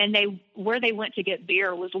 and where they went to get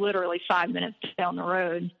beer was literally 5 minutes down the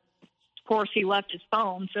road. Of course, he left his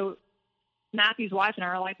phone. So Matthew's wife and I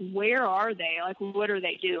are like, where are they? Like, what are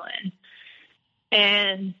they doing?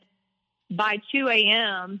 And by 2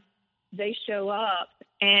 a.m., they show up,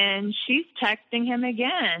 and she's texting him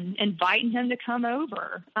again, inviting him to come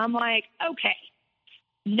over. I'm like, okay,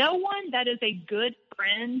 no one that is a good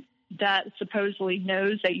friend that supposedly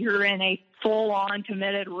knows that you're in a full-on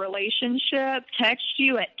committed relationship texts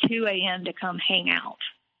you at 2 a.m. to come hang out.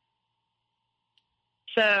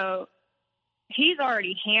 So he's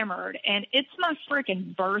already hammered, and it's my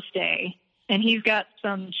freaking birthday, and he's got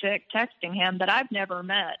some chick texting him that I've never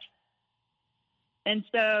met. And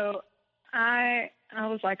so I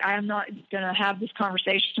was like, I'm not going to have this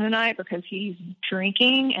conversation tonight because he's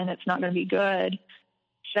drinking, and it's not going to be good.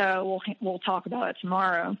 So we'll talk about it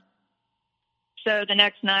tomorrow. So the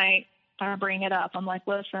next night, I bring it up. I'm like,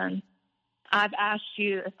 listen, I've asked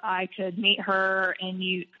you if I could meet her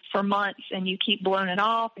for months, and you keep blowing it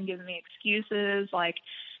off and giving me excuses. Like,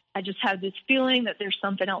 I just have this feeling that there's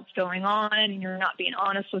something else going on, and you're not being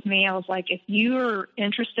honest with me. I was like, if you're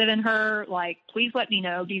interested in her, like, please let me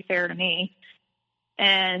know. Be fair to me.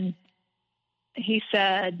 And he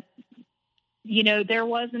said, there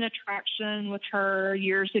was an attraction with her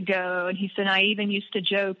years ago. And he said, I even used to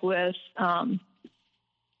joke with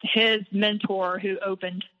his mentor who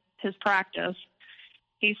opened his practice.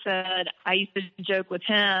 He said, I used to joke with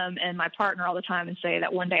him and my partner all the time and say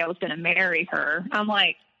that one day I was going to marry her. I'm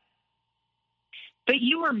like, but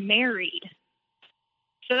you were married.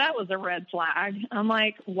 So that was a red flag. I'm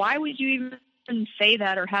like, why would you even say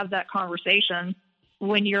that or have that conversation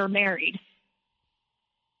when you're married?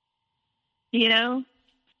 And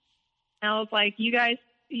I was like, you guys,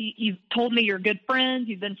 you've told me you're good friends.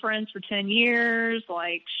 You've been friends for 10 years.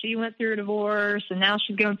 Like, she went through a divorce, and now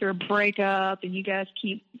she's going through a breakup, and you guys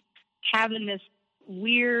keep having this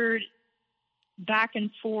weird back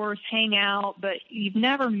and forth hangout, but you've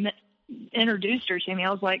never introduced her to me.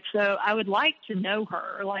 I was like, so I would like to know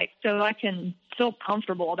her, like, so I can feel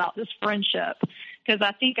comfortable about this friendship, because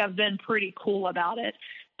I think I've been pretty cool about it.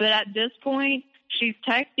 But at this point, she's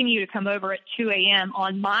texting you to come over at 2 a.m.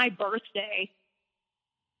 on my birthday,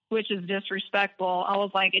 which is disrespectful. I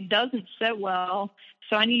was like, it doesn't sit well,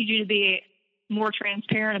 so I need you to be more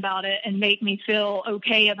transparent about it and make me feel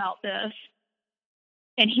okay about this.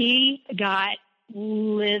 And he got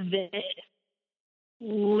livid,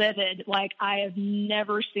 like I have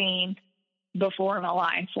never seen before in my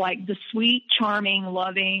life. Like, the sweet, charming,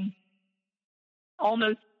 loving,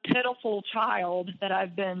 almost pitiful child that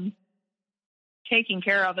I've been taking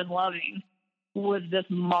care of and loving was this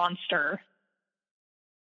monster.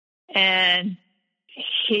 And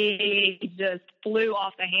he just flew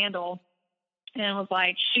off the handle and was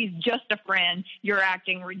like, she's just a friend. You're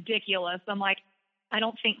acting ridiculous. I'm like, I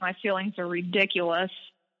don't think my feelings are ridiculous.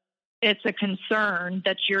 It's a concern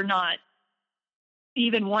that you're not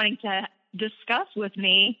even wanting to discuss with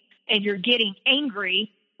me, and you're getting angry,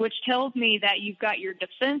 which tells me that you've got your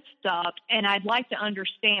defense up, and I'd like to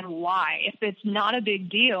understand why. If it's not a big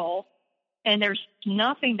deal and there's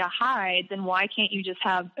nothing to hide, then why can't you just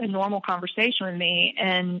have a normal conversation with me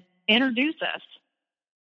and introduce us?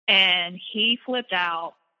 And he flipped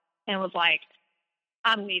out and was like,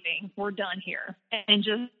 I'm leaving. We're done here. And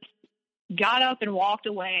just got up and walked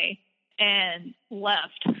away and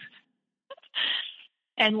left.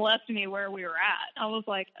 And left me where we were at. I was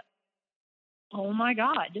like, oh my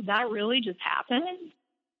God, did that really just happen?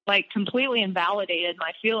 Like, completely invalidated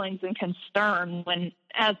my feelings and concern when,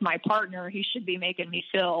 as my partner, he should be making me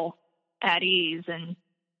feel at ease and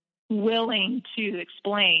willing to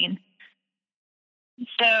explain.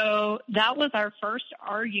 So that was our first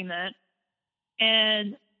argument.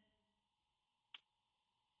 And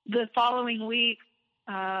the following week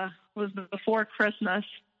was before Christmas,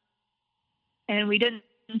 and we didn't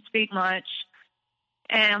speak much.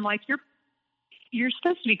 And I'm like, you're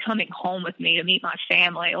supposed to be coming home with me to meet my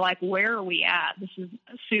family. Like, where are we at? This is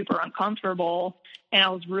super uncomfortable. And I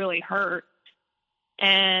was really hurt.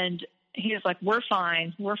 And he was like, we're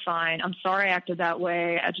fine. I'm sorry I acted that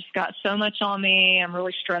way. I just got so much on me. I'm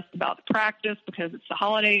really stressed about the practice because it's the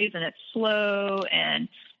holidays and it's slow. And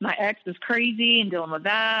my ex is crazy and dealing with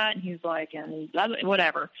that. And he's like, and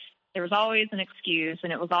whatever. There was always an excuse,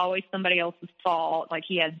 and it was always somebody else's fault. Like,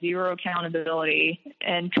 he had zero accountability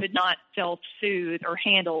and could not self-soothe or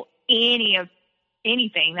handle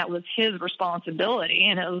anything that was his responsibility.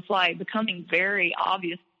 And it was like becoming very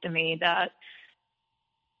obvious to me that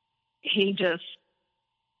he just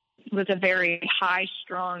was a very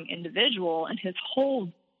high-strung individual, and his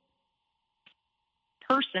whole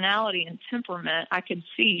personality and temperament I could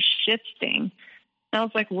see shifting. And I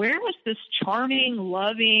was like, where was this charming,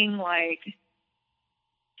 loving, like,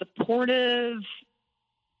 supportive,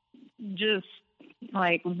 just,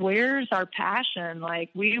 like, where's our passion? Like,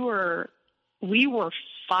 we were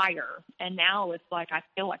fire. And now it's like, I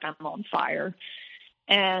feel like I'm on fire.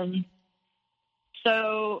 And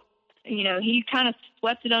so, you know, he kind of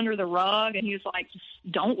swept it under the rug, and he was like, just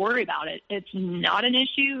don't worry about it. It's not an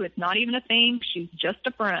issue. It's not even a thing. She's just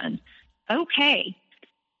a friend. Okay.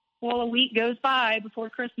 Well, a week goes by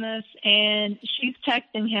before Christmas, and she's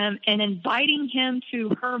texting him and inviting him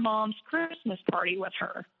to her mom's Christmas party with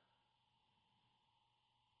her.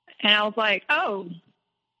 And I was like, oh,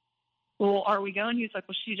 well, are we going? He was like,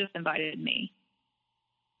 well, she just invited me.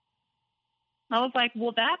 I was like,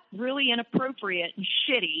 well, that's really inappropriate and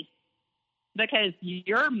shitty because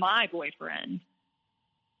you're my boyfriend.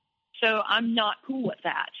 So I'm not cool with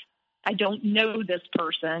that. I don't know this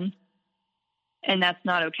person, and that's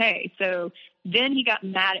not okay. So then he got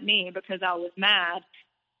mad at me because I was mad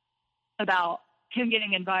about him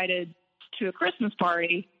getting invited to a Christmas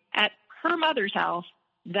party at her mother's house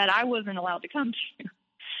that I wasn't allowed to come to.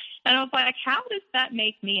 And I was like, how does that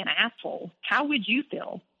make me an asshole? How would you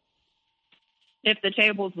feel if the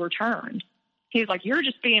tables were turned? He's like, you're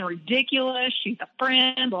just being ridiculous. She's a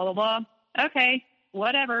friend, blah, blah, blah. Okay,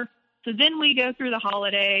 whatever. So then we go through the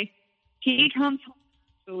holiday. He comes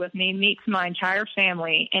home with me, meets my entire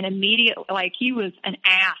family, and immediately, like, he was an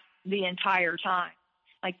ass the entire time.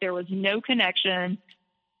 Like, there was no connection.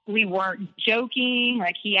 We weren't joking.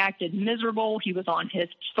 Like, he acted miserable. He was on his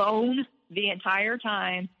phone the entire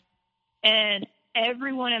time. And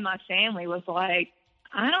everyone in my family was like,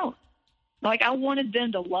 I wanted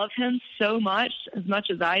them to love him so much, as much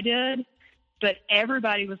as I did. But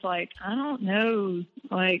everybody was like, I don't know.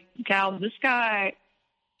 Like, Cal, this guy,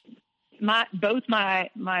 both my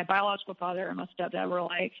biological father and my stepdad were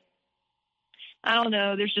like, I don't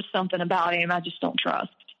know. There's just something about him I just don't trust.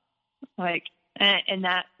 Like, and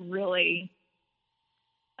that really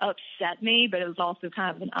upset me, but it was also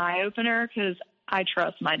kind of an eye-opener because I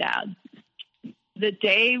trust my dad. The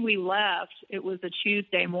day we left, it was a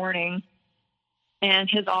Tuesday morning, and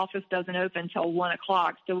his office doesn't open until 1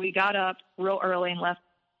 o'clock. So we got up real early and left,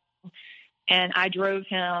 and I drove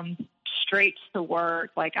him straight to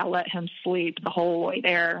work. Like, I let him sleep the whole way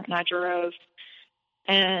there, and I drove.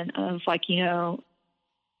 And I was like, you know,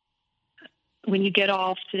 when you get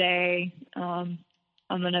off today, I'm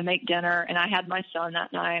going to make dinner. And I had my son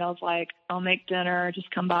that night. I was like, I'll make dinner.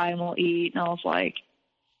 Just come by and we'll eat. And I was like,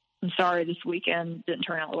 I'm sorry this weekend didn't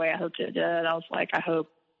turn out the way I hoped it did. I was like, I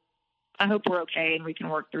hope we're okay and we can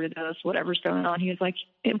work through this, whatever's going on. He was like,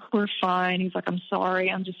 we're fine. He's like, I'm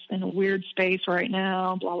sorry. I'm just in a weird space right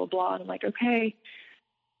now, blah, blah, blah. And I'm like, okay.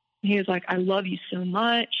 And he was like, I love you so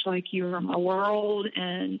much. Like, you are my world,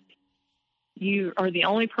 and you are the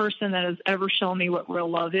only person that has ever shown me what real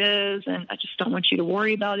love is. And I just don't want you to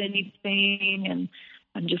worry about anything. And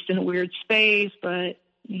I'm just in a weird space, but,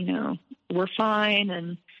 you know, we're fine.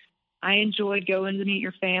 And I enjoyed going to meet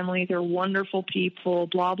your family. They're wonderful people,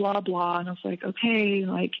 blah, blah, blah. And I was like, okay,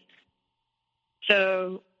 like,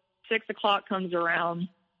 so 6 o'clock comes around,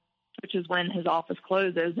 which is when his office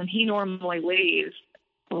closes, and he normally leaves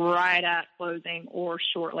right at closing or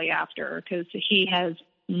shortly after, because he has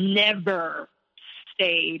never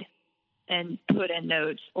stayed and put in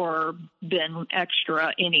notes or been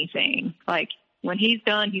extra anything. Like, when he's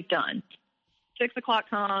done, he's done. 6 o'clock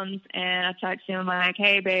comes, and I text him, like,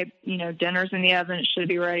 hey, babe, you know, dinner's in the oven. It should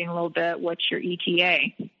be ready in a little bit. What's your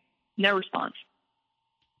ETA? No response.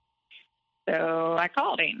 So I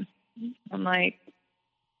called him. I'm like,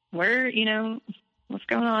 where, you know, what's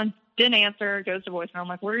going on? Didn't answer. Goes to voicemail. I'm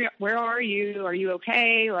like, where are you? Are you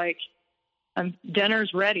okay? Like,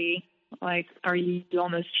 dinner's ready. Like, are you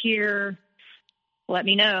almost here? Let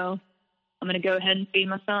me know. I'm going to go ahead and feed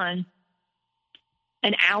my son.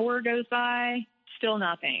 An hour goes by, still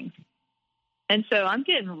nothing. And so I'm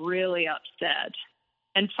getting really upset.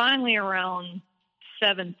 And finally, around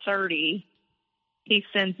 7:30, he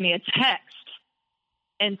sends me a text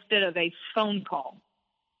instead of a phone call.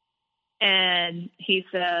 And he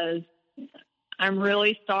says, I'm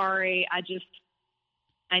really sorry.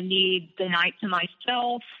 I need the night to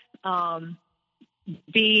myself.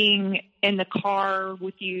 Being in the car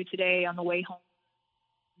with you today on the way home,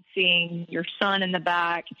 seeing your son in the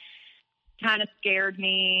back kind of scared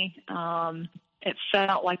me. It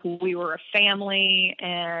felt like we were a family,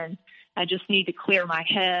 and I just need to clear my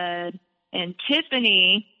head. And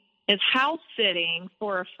Tiffany is house sitting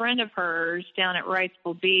for a friend of hers down at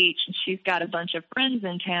Wrightsville Beach, and she's got a bunch of friends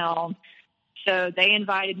in town. So they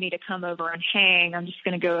invited me to come over and hang. I'm just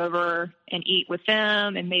going to go over and eat with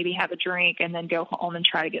them and maybe have a drink and then go home and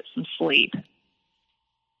try to get some sleep.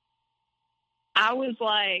 I was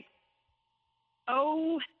like,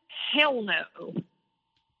 oh, hell no.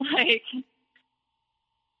 Like,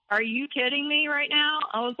 are you kidding me right now?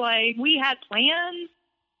 I was like, we had plans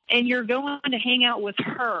and you're going to hang out with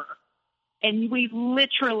her. And we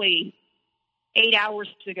literally 8 hours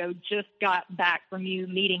ago just got back from you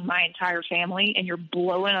meeting my entire family, and you're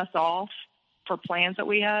blowing us off for plans that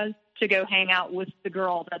we had to go hang out with the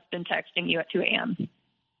girl that's been texting you at 2 a.m.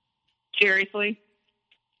 Seriously?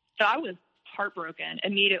 So I was heartbroken,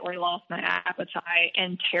 immediately lost my appetite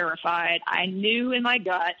and terrified. I knew in my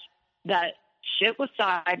gut that shit was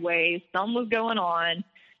sideways, something was going on,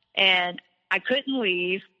 and I couldn't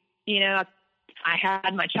leave. You know, I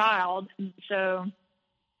had my child, so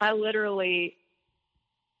I literally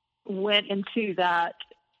went into that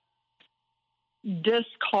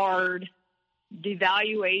discard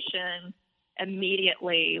devaluation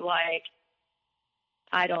immediately. Like,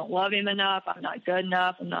 I don't love him enough. I'm not good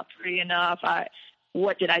enough. I'm not pretty enough.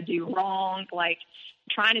 What did I do wrong? Like,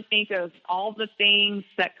 trying to think of all the things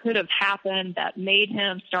that could have happened that made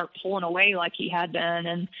him start pulling away like he had been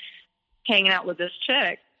and hanging out with this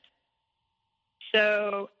chick.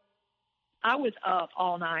 So I was up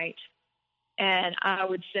all night, and I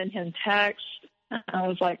would send him texts. I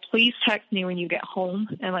was like, please text me when you get home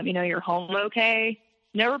and let me know you're home okay.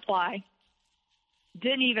 No reply.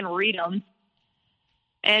 Didn't even read them.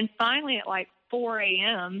 And finally at like 4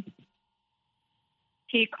 a.m.,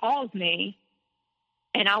 he calls me,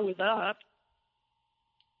 and I was up.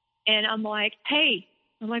 And I'm like, hey,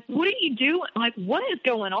 what are you doing? I'm like, what is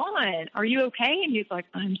going on? Are you okay? And he's like,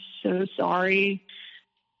 I'm so sorry.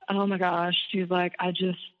 Oh my gosh. He's like, I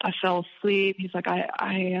fell asleep. He's like,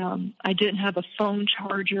 I didn't have a phone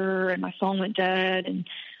charger, and my phone went dead, and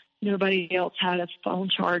nobody else had a phone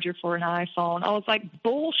charger for an iPhone. I was like,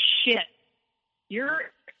 bullshit.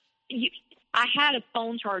 I had a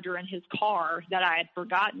phone charger in his car that I had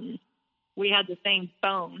forgotten. We had the same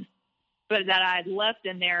phone, but that I had left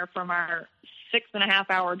in there from our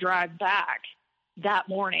 6.5-hour drive back that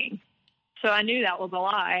morning. So I knew that was a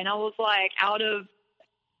lie. And I was like, out of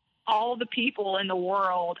all the people in the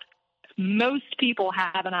world, most people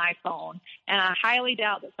have an iPhone. And I highly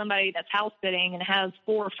doubt that somebody that's house sitting and has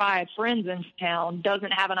 4 or 5 friends in town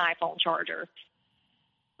doesn't have an iPhone charger.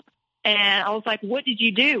 And I was like, what did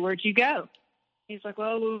you do? Where'd you go? He's like,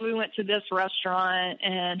 well, we went to this restaurant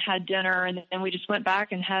and had dinner, and then we just went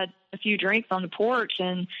back and had a few drinks on the porch,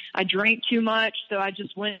 and I drank too much, so I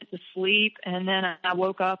just went to sleep, and then I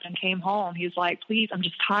woke up and came home. He was like, please, I'm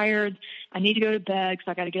just tired. I need to go to bed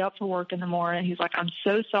because I got to get up for work in the morning. He's like, I'm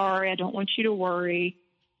so sorry. I don't want you to worry.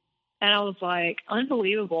 And I was like,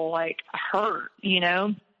 unbelievable, like hurt, you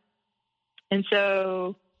know? And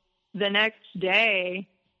so the next day,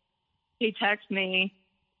 he texted me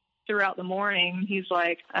throughout the morning. He's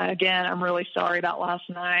like, again, I'm really sorry about last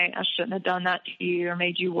night. I shouldn't have done that to you or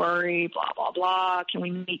made you worry, blah, blah, blah. Can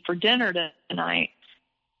we meet for dinner tonight?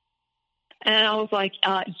 And I was like,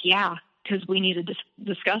 yeah, because we need to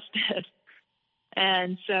discuss this.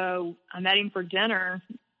 And so I met him for dinner,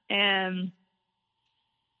 and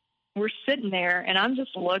we're sitting there, and I'm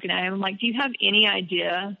just looking at him. I'm like, do you have any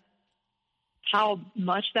idea how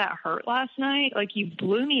much that hurt last night? Like, you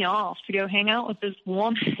blew me off to go hang out with this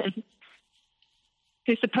woman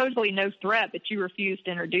who's supposedly no threat, but you refused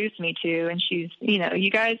to introduce me to. And she's, you know, you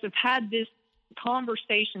guys have had this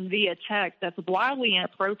conversation via text that's wildly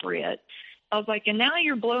inappropriate. I was like, and now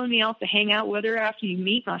you're blowing me off to hang out with her after you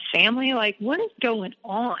meet my family? Like, what is going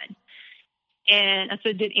on? And I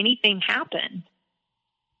said, did anything happen?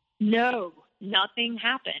 No. Nothing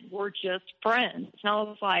happened. We're just friends. And I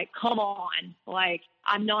was like, come on. Like,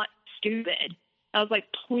 I'm not stupid. I was like,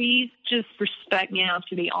 please just respect me enough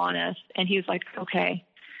to be honest. And he was like, okay.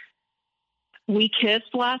 We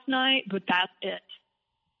kissed last night, but that's it.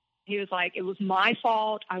 He was like, it was my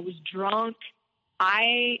fault. I was drunk.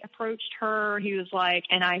 I approached her. He was like,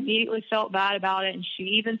 and I immediately felt bad about it. And she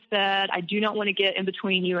even said, I do not want to get in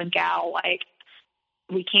between you and Gal. Like,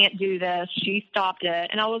 we can't do this. She stopped it.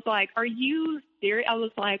 And I was like, are you serious? I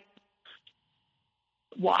was like,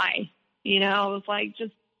 why? You know, I was like,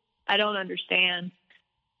 just, I don't understand.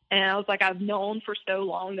 And I was like, I've known for so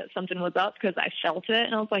long that something was up because I felt it.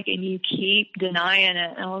 And I was like, and you keep denying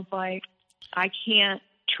it. And I was like, I can't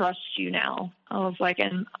trust you now. I was like,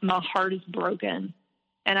 and my heart is broken.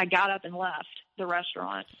 And I got up and left the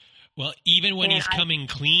restaurant. Well, even when he's coming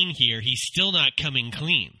clean here, he's still not coming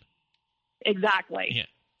clean. Exactly. Yeah.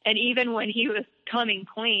 And even when he was coming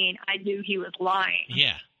clean, I knew he was lying.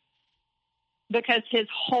 Yeah. because his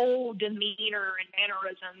whole demeanor and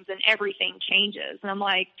mannerisms and everything changes. And I'm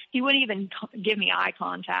like, he wouldn't even give me eye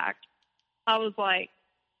contact. I was like,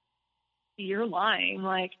 you're lying.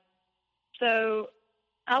 Like, so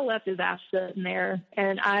I left his ass sitting there.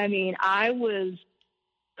 And I mean, I was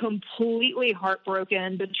completely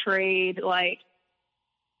heartbroken, betrayed, like,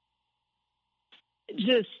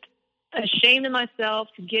 just ashamed of myself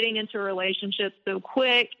for getting into a relationship so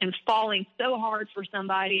quick and falling so hard for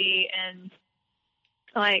somebody. And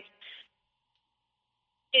like,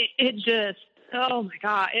 it just, oh my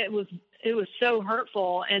God, it was so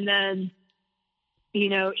hurtful. And then, you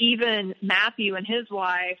know, even Matthew and his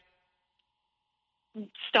wife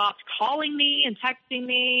stopped calling me and texting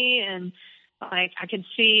me. And like, I could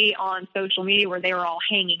see on social media where they were all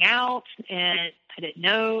hanging out, and I didn't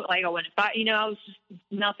know, like, I went, you know, I was just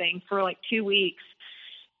nothing for like 2 weeks.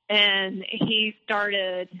 And he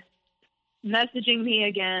started messaging me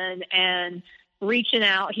again and reaching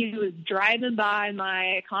out. He was driving by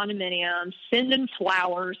my condominium, sending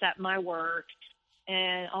flowers at my work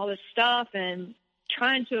and all this stuff, and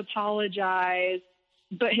trying to apologize.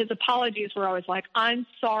 But his apologies were always like, I'm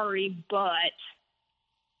sorry, but,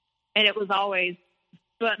 and it was always,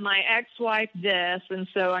 but my ex-wife this, and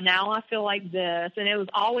so now I feel like this. And it was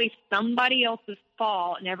always somebody else's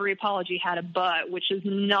fault, and every apology had a but, which is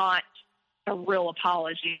not a real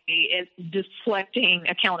apology. It's deflecting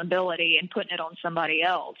accountability and putting it on somebody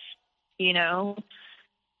else, you know?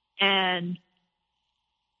 And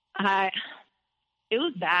it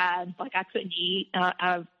was bad. Like, I couldn't eat.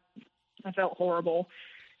 I felt horrible.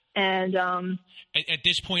 And at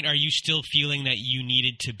this point, are you still feeling that you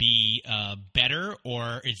needed to be better,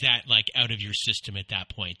 or is that like out of your system at that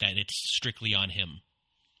point, that it's strictly on him?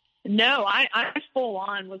 No, I full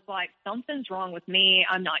on was like, something's wrong with me.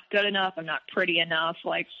 I'm not good enough. I'm not pretty enough.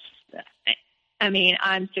 Like, I mean,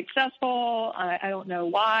 I'm successful. I don't know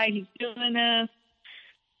why he's doing this.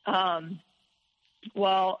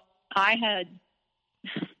 Well, I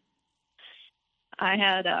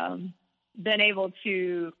had been able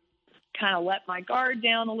to kind of let my guard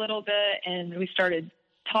down a little bit, and we started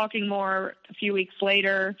talking more a few weeks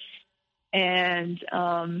later. And,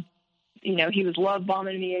 you know, he was love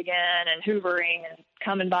bombing me again and hoovering and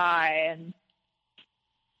coming by and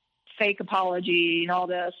fake apology and all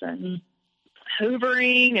this and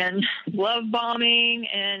hoovering and love bombing.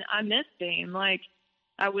 And I missed him. Like,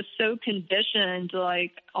 I was so conditioned,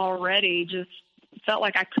 like, already, just felt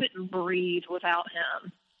like I couldn't breathe without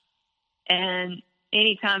him. And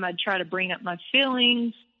anytime I'd try to bring up my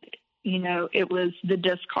feelings, you know, it was the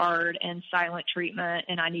discard and silent treatment,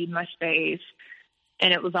 and I need my space.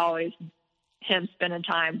 And it was always him spending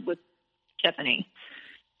time with Tiffany.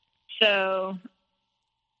 So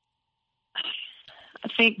I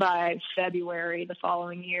think by February the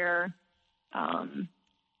following year,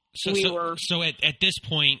 So at this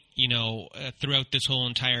point, you know, throughout this whole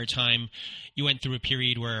entire time, you went through a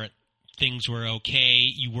period where things were okay.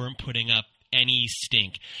 You weren't putting up any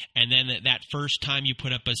stink. And then that first time you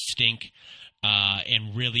put up a stink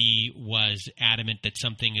and really was adamant that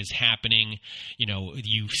something is happening, you know,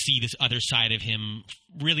 you see this other side of him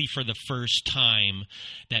really for the first time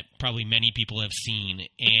that probably many people have seen.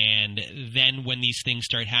 And then when these things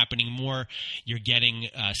start happening more, you're getting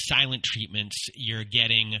silent treatments. You're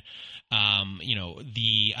getting, you know,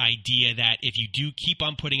 the idea that if you do keep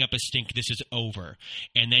on putting up a stink, this is over.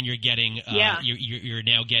 And then you're getting, you're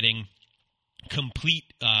now getting complete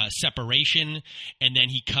separation, and then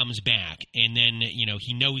he comes back, and then, you know,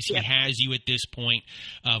 he knows he has you at this point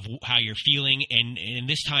of how you're feeling, and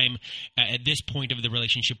this time at this point of the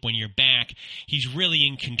relationship when you're back, he's really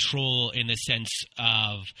in control in the sense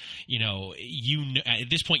of, you know, at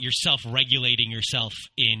this point you're self-regulating yourself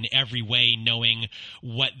in every way, knowing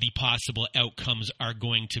what the possible outcomes are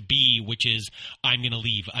going to be, which is I'm going to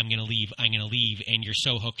leave, and you're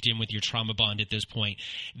so hooked in with your trauma bond at this point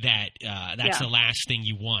that that's the last thing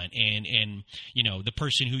you want. And you know, the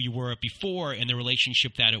person who you were before and the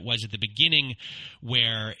relationship that it was at the beginning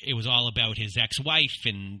where it was all about his ex-wife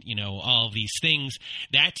and, you know, all of these things,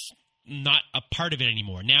 that's not a part of it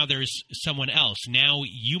anymore. Now there's someone else. Now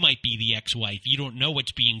you might be the ex-wife. You don't know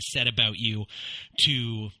what's being said about you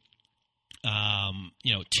to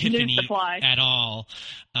you know, Tiffany at all.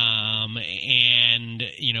 And,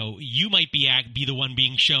 you know, you might be the one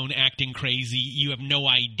being shown acting crazy. You have no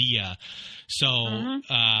idea. So,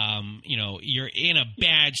 you know, you're in a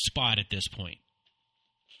bad spot at this point.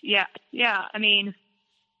 Yeah. Yeah. I mean,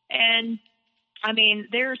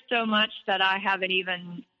 there's so much that I haven't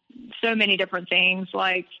even, so many different things.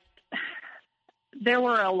 Like, there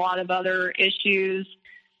were a lot of other issues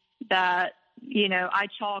that I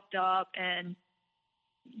chalked up and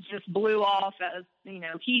just blew off as,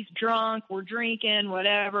 he's drunk, we're drinking,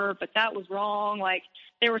 whatever, but that was wrong. Like,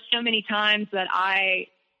 there were so many times that I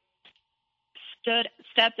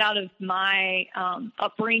stepped out of my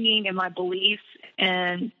upbringing and my beliefs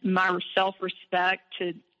and my self-respect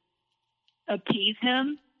to appease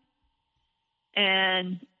him.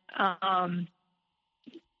 And, and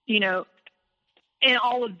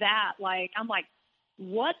all of that, like, I'm like,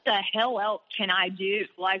 what the hell else can I do?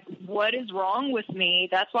 Like, what is wrong with me?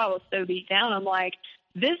 That's why I was so beat down. I'm like,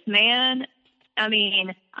 this man, I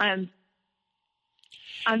mean, I'm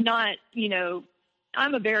not,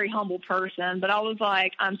 I'm a very humble person, but I was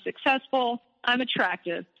like, I'm successful. I'm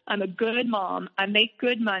attractive. I'm a good mom. I make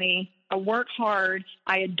good money. I work hard.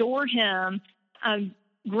 I adore him. I'm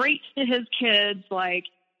great to his kids. Like,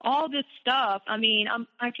 all this stuff. I mean,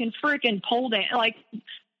 I can freaking pole dance. Like,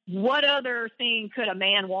 what other thing could a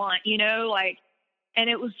man want, like, and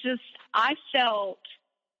it was just, I felt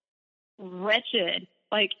wretched.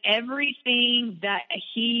 Like, everything that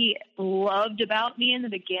he loved about me in the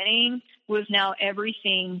beginning was now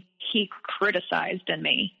everything he criticized in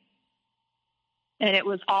me. And it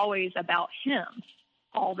was always about him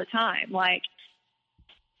all the time. Like,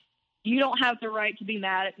 you don't have the right to be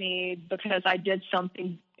mad at me because I did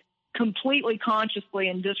something completely consciously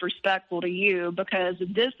and disrespectful to you, because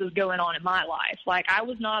this is going on in my life. Like, I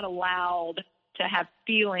was not allowed to have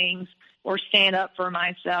feelings or stand up for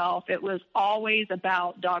myself. It was always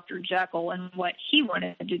about Dr. Jekyll and what he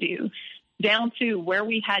wanted to do, down to where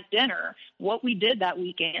we had dinner, what we did that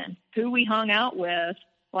weekend, who we hung out with.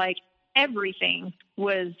 Like, everything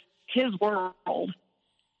was his world.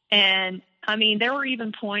 And I mean, there were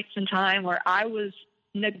even points in time where I was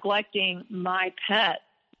neglecting my pet,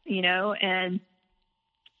 and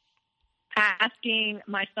asking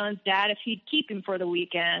my son's dad if he'd keep him for the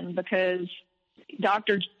weekend because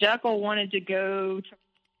Dr. Jekyll wanted to go to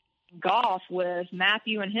golf with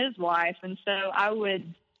Matthew and his wife. And so I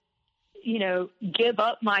would, give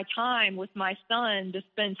up my time with my son to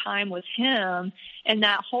spend time with him. And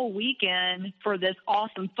that whole weekend for this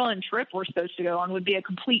awesome, fun trip we're supposed to go on would be a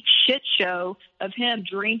complete shit show of him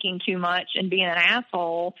drinking too much and being an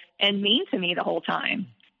asshole and mean to me the whole time.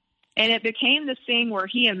 And it became this thing where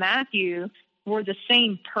he and Matthew were the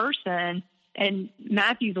same person. And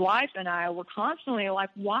Matthew's wife and I were constantly like,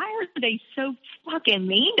 why are they so fucking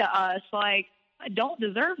mean to us? Like, I don't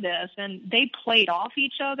deserve this. And they played off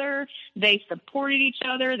each other. They supported each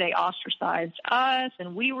other. They ostracized us.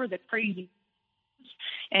 And we were the crazy.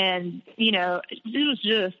 And, it was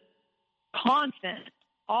just constant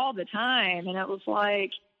all the time. And it was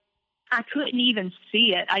like, I couldn't even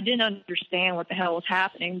see it. I didn't understand what the hell was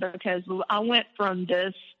happening, because I went from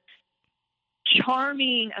this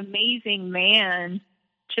charming, amazing man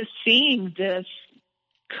to seeing this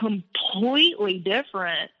completely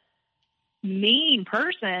different, mean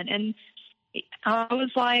person. And I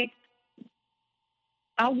was like,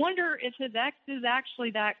 I wonder if his ex is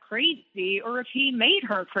actually that crazy or if he made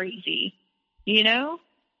her crazy,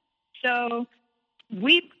 So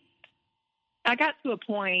I got to a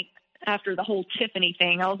point after the whole Tiffany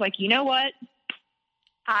thing. I was like, you know what?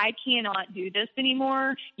 I cannot do this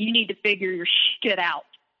anymore. You need to figure your shit out.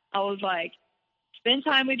 I was like, spend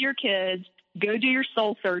time with your kids, go do your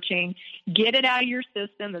soul searching, get it out of your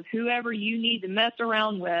system of whoever you need to mess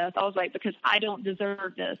around with. I was like, because I don't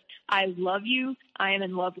deserve this. I love you. I am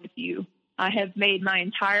in love with you. I have made my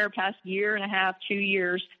entire past year and a half, 2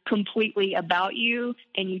 years completely about you,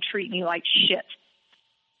 and you treat me like shit.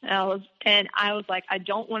 And I was like, I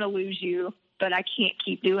don't want to lose you, but I can't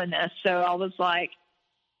keep doing this. So I was like,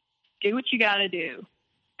 do what you got to do.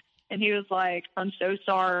 And he was like, I'm so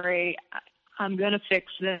sorry. I'm going to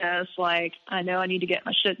fix this. Like, I know I need to get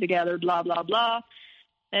my shit together, blah, blah, blah.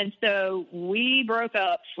 And so we broke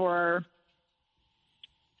up for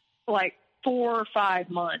like 4 or 5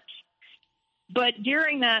 months. But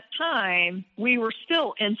during that time, we were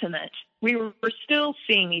still intimate. We were still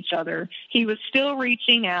seeing each other. He was still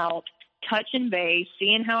reaching out, touching base,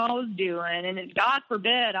 seeing how I was doing. And God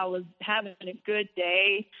forbid I was having a good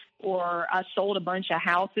day or I sold a bunch of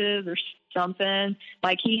houses or something.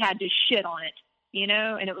 Like, he had to shit on it,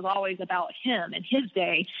 and it was always about him and his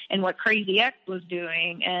day and what Crazy X was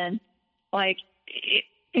doing. And, like,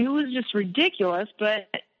 it was just ridiculous. But,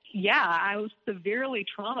 yeah, I was severely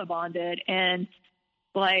trauma bonded. And,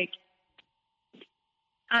 like,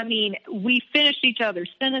 I mean, we finished each other's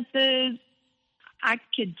sentences. I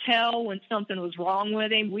could tell when something was wrong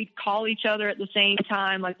with him. We'd call each other at the same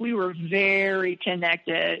time. Like, we were very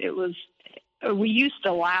connected. We used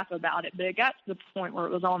to laugh about it, but it got to the point where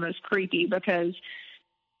it was almost creepy because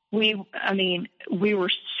we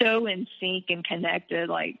were so in sync and connected.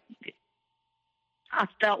 Like, I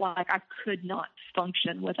felt like I could not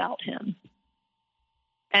function without him.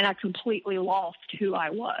 And I completely lost who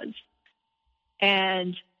I was.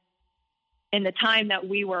 And in the time that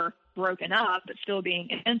we were broken up, but still being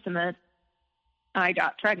intimate, I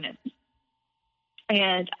got pregnant.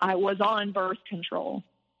 And I was on birth control.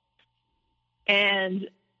 And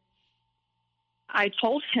I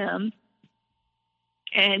told him,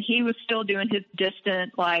 and he was still doing his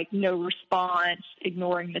distant, like, no response,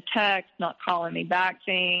 ignoring the text, not calling me back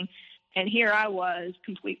thing. And here I was,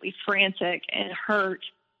 completely frantic and hurt.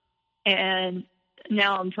 And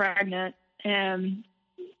now I'm pregnant, and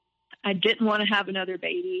I didn't want to have another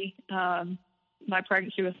baby. My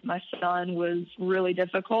pregnancy with my son was really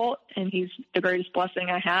difficult, and he's the greatest blessing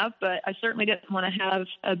I have. But I certainly didn't want to have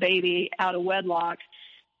a baby out of wedlock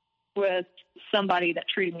with somebody that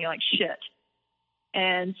treated me like shit.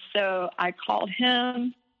 And so I called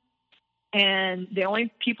him, and the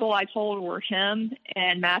only people I told were him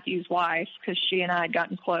and Matthew's wife, because she and I had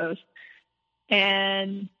gotten close.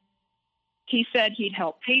 And he said he'd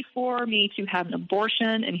help pay for me to have an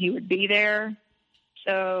abortion, and he would be there.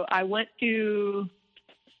 So I went to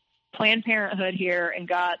Planned Parenthood here and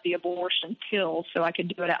got the abortion pill so I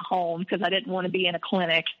could do it at home, because I didn't want to be in a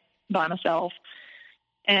clinic by myself.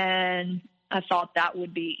 And I thought that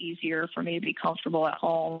would be easier for me to be comfortable at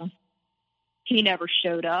home. He never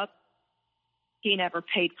showed up. He never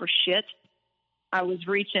paid for shit. I was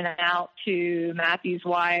reaching out to Matthew's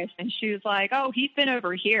wife, and she was like, oh, he's been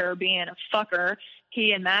over here being a fucker.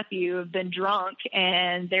 He and Matthew have been drunk,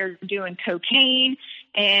 and they're doing cocaine,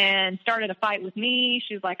 and started a fight with me.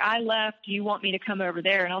 She was like, I left. Do you want me to come over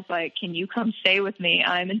there? And I was like, can you come stay with me?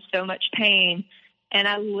 I'm in so much pain. And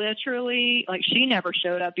I literally, like, she never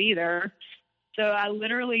showed up either. So I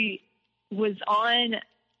literally was on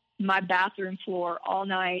my bathroom floor all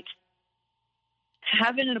night,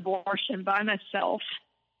 having an abortion by myself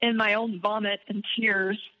in my own vomit and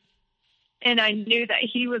tears. And I knew that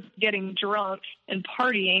he was getting drunk and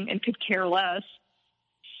partying and could care less.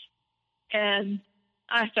 And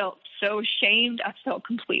I felt so ashamed. I felt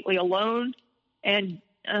completely alone. And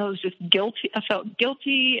I was just guilty. I felt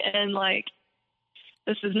guilty, and like,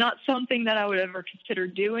 this is not something that I would ever consider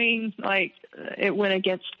doing. Like, it went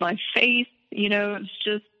against my faith. You know, it's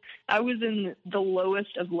just, I was in the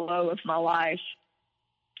lowest of low of my life.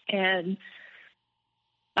 And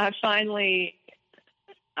I finally,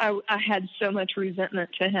 I had so much resentment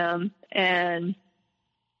to him. And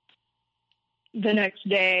the next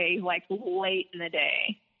day, like late in the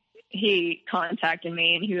day, he contacted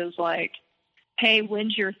me, and he was like, hey,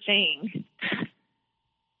 when's your thing?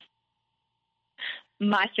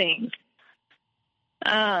 My thing.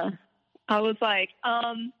 I was like,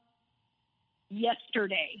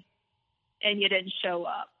 yesterday, and you didn't show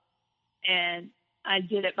up. And I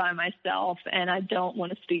did it by myself, and I don't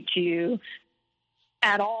want to speak to you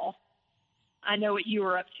at all. I know what you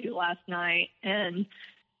were up to last night. And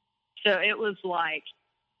so it was like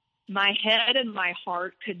my head and my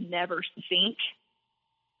heart could never sync.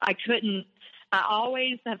 I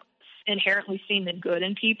always have inherently seen the good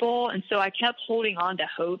in people, and so I kept holding on to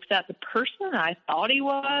hope that the person I thought he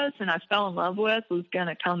was and I fell in love with was going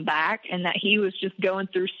to come back, and that he was just going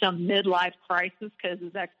through some midlife crisis because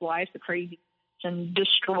his ex-wife's a crazy and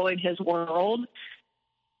destroyed his world.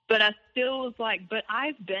 But I still was like, but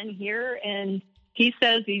I've been here, and he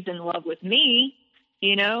says he's in love with me,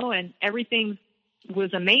 you know, and everything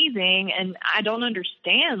was amazing, and I don't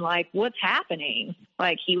understand, like, what's happening.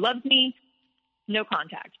 Like, he loves me, no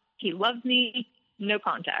contact. He loves me, no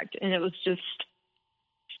contact. And it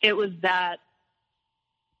was that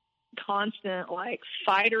constant, like,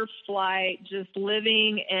 fight or flight, just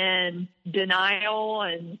living in denial.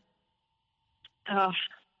 And, I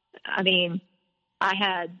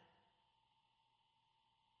had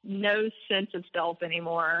no sense of self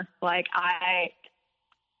anymore. Like, I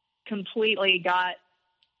completely got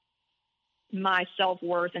my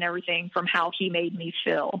self-worth and everything from how he made me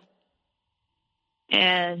feel.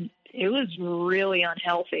 And it was really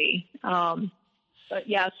unhealthy. But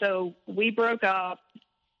yeah, so we broke up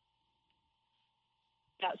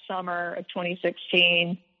that summer of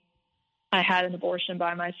 2016. I had an abortion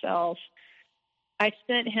by myself. I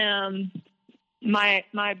sent him, my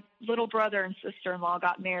little brother and sister-in-law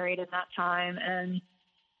got married at that time. And,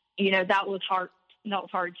 you know, that was hard. That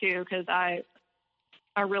was hard too, because I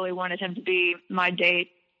really wanted him to be my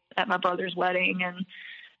date at my brother's wedding.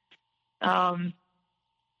 And,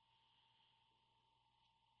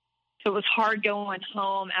 so it was hard going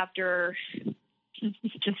home after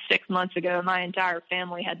just 6 months ago. My entire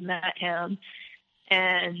family had met him,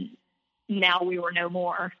 and now we were no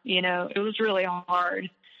more. You know, it was really hard.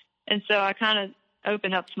 And so I kind of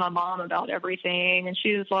opened up to my mom about everything, and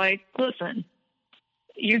she was like, listen,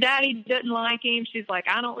 your daddy didn't like him. She's like,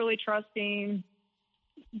 I don't really trust him.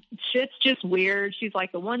 Shit's just weird. She's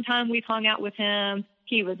like, the one time we've hung out with him,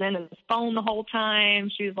 he was in his phone the whole time.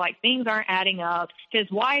 She was like, things aren't adding up. His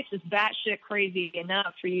wife is batshit crazy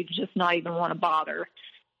enough for you to just not even want to bother.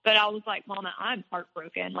 But I was like, Mama, I'm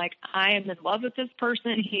heartbroken. Like, I am in love with this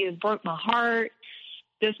person. He has broke my heart.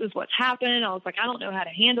 This is what's happened. I was like, I don't know how to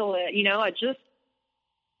handle it. You know, I just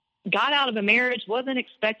got out of a marriage, wasn't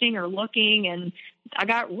expecting or looking, and I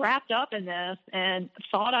got wrapped up in this and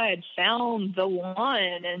thought I had found the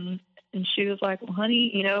one. And she was like, well,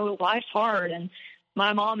 honey, you know, life's hard. And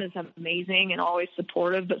my mom is amazing and always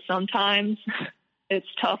supportive, but sometimes it's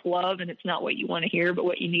tough love and it's not what you want to hear, but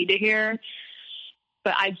what you need to hear.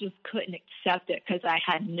 But I just couldn't accept it because I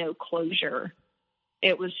had no closure.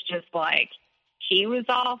 It was just like he was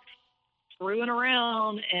off screwing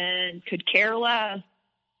around and could care less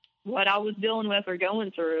what I was dealing with or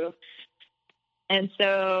going through. And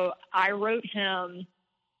so I wrote him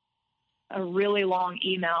a really long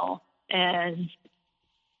email, and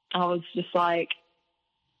I was just like,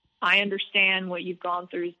 I understand what you've gone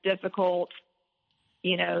through is difficult.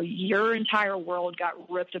 You know, your entire world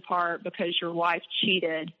got ripped apart because your wife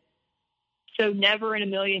cheated. So never in a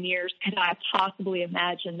million years could I possibly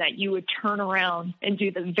imagine that you would turn around and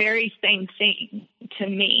do the very same thing to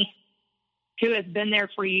me, who has been there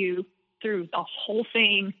for you through the whole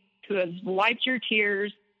thing, who has wiped your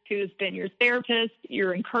tears, who has been your therapist,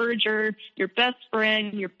 your encourager, your best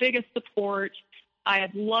friend, your biggest support. I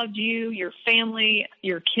have loved you, your family,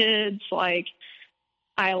 your kids. Like,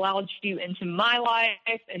 I allowed you into my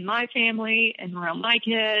life and my family and around my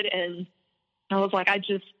kid. And I was like,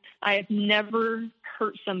 I have never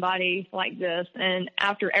hurt somebody like this. And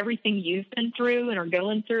after everything you've been through and are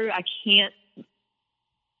going through, I can't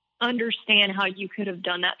understand how you could have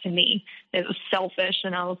done that to me. It was selfish.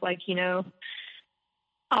 And I was like, you know,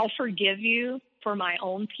 I'll forgive you for my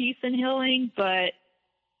own peace and healing, but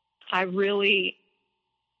I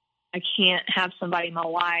can't have somebody in my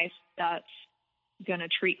life that's going to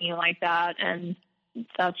treat me like that. And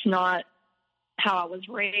that's not how I was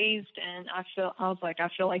raised. And I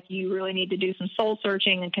feel like you really need to do some soul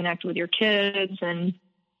searching and connect with your kids. And,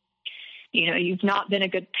 you know, you've not been a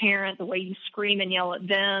good parent. The way you scream and yell at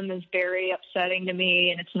them is very upsetting to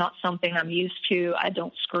me. And it's not something I'm used to. I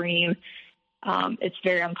don't scream. It's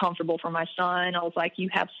very uncomfortable for my son. I was like, you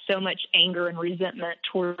have so much anger and resentment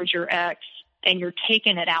towards your ex, and you're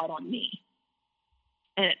taking it out on me.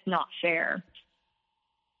 And it's not fair.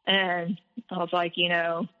 And I was like, you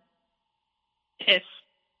know, if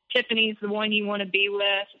Tiffany's the one you want to be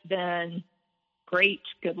with, then great.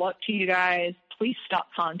 Good luck to you guys. Please stop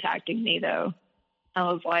contacting me, though. I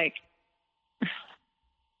was like,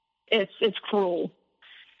 it's cruel.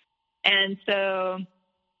 And so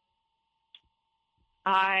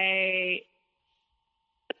I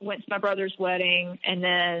went to my brother's wedding and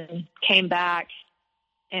then came back.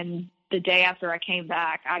 And the day after I came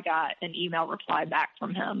back, I got an email reply back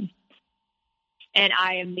from him. And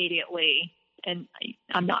I immediately, and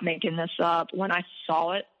I'm not making this up, when I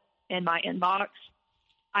saw it in my inbox,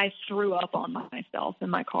 I threw up on myself in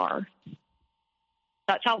my car.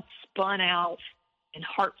 That's how spun out and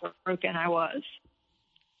heartbroken I was.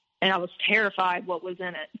 And I was terrified what was in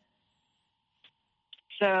it.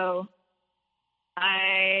 So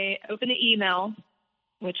I opened the email,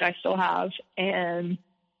 which I still have, and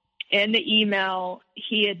in the email,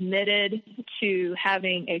 he admitted to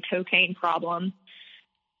having a cocaine problem.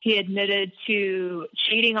 He admitted to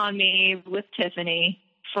cheating on me with Tiffany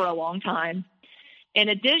for a long time. In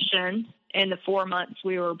addition, in the 4 months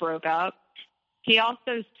we were broke up, he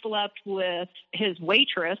also slept with his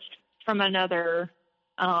waitress from another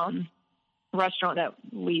restaurant that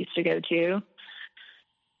we used to go to,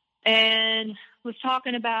 and was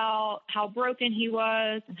talking about how broken he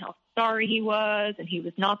was and how sorry he was, and he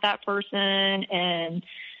was not that person, and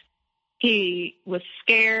he was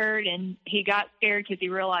scared, and he got scared because he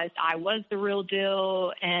realized I was the real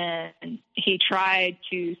deal, and he tried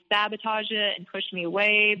to sabotage it and push me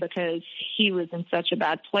away because he was in such a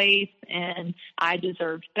bad place, and I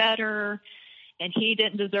deserved better, and he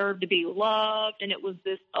didn't deserve to be loved, and it was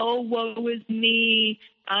this, oh, woe is me,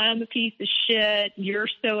 I'm a piece of shit, you're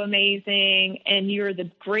so amazing, and you're the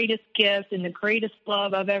greatest gift and the greatest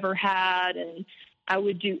love I've ever had, and I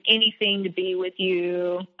would do anything to be with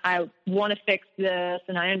you. I want to fix this,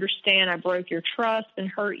 and I understand I broke your trust and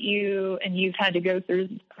hurt you, and you've had to go through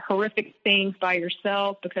horrific things by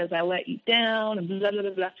yourself because I let you down, and blah, blah,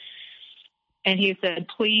 blah, blah. And he said,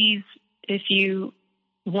 please, if you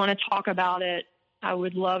want to talk about it, I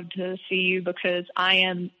would love to see you because I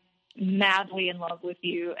am madly in love with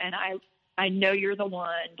you. And I know you're the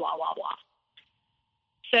one, blah, blah, blah.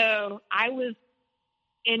 So I was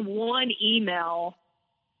in one email,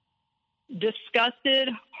 disgusted,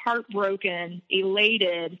 heartbroken,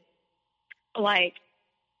 elated, like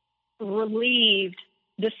relieved,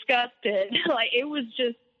 disgusted. Like it was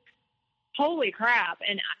just, holy crap.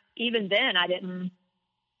 And even then I didn't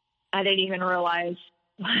even realize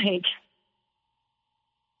like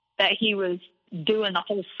that he was doing the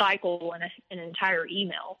whole cycle in an entire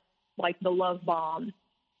email, like the love bomb,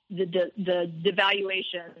 the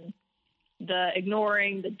devaluation, the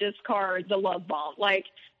ignoring, the discard, the love bomb. Like,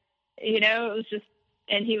 you know, it was just,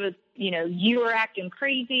 and he was, you know, you were acting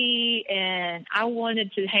crazy and I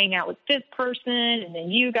wanted to hang out with this person and then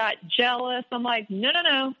you got jealous. I'm like,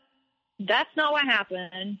 no, that's not what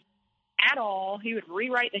happened at all. He would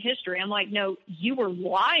rewrite the history. I'm like, no, you were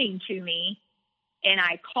lying to me and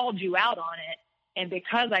I called you out on it. And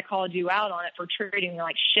because I called you out on it for treating me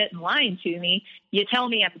like shit and lying to me, you tell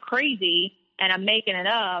me I'm crazy and I'm making it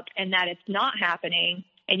up and that it's not happening.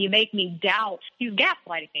 And you make me doubt. He's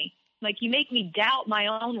gaslighting me. Like, you make me doubt my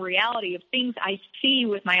own reality of things I see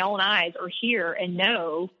with my own eyes or hear and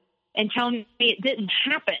know and tell me it didn't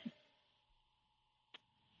happen.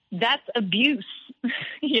 That's abuse,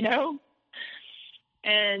 you know?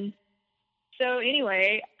 And so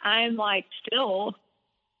anyway, I'm like still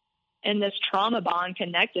in this trauma bond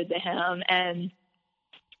connected to him. And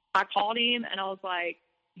I called him and I was like,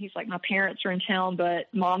 he's like, my parents are in town, but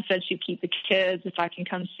Mom said she'd keep the kids if I can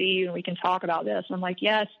come see you and we can talk about this. And I'm like,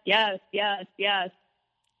 yes.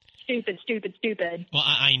 Stupid. Well,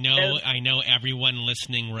 I know everyone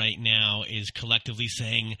listening right now is collectively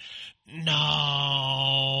saying, no.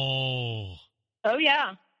 Oh,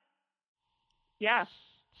 yeah. Yeah.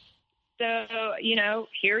 So, you know,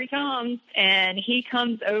 here he comes, and he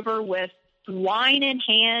comes over with wine in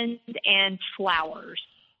hand and flowers.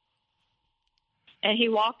 And he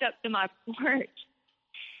walked up to my porch,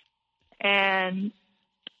 and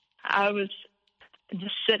I was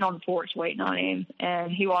just sitting on the porch waiting on him,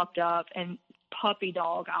 and he walked up, and puppy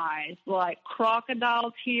dog eyes, like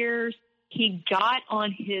crocodile tears. He got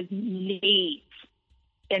on his knees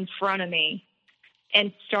in front of me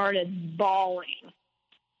and started bawling.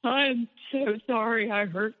 I'm so sorry I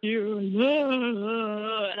hurt you.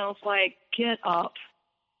 And I was like, get up.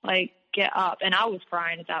 Like, get up. And I was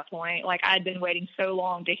crying at that point. Like, I'd been waiting so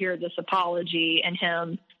long to hear this apology and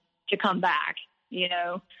him to come back, you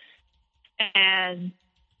know? And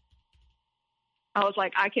I was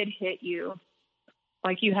like, I could hit you.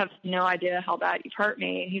 Like, you have no idea how bad you've hurt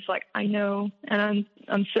me. And he's like, I know. And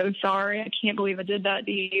I'm so sorry. I can't believe I did that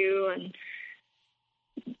to you. And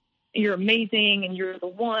you're amazing and you're the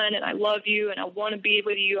one and I love you and I want to be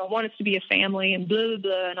with you. I want us to be a family and blah, blah,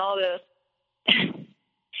 blah and all this. And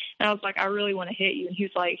I was like, I really want to hit you. And he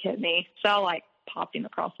was like, hit me. So I like popped him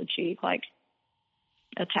across the cheek, like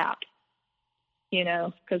a tap, you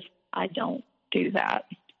know, because I don't do that.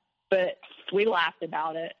 But we laughed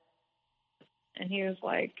about it. And he was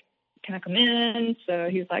like, can I come in? So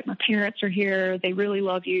he was like, my parents are here. They really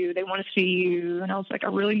love you. They want to see you. And I was like, I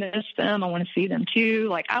really miss them. I want to see them too.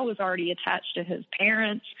 Like, I was already attached to his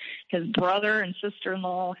parents, his brother and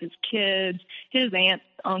sister-in-law, his kids, his aunt,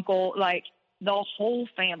 uncle, like the whole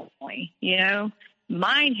family, you know.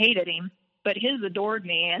 Mine hated him, but his adored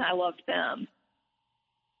me and I loved them.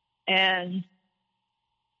 And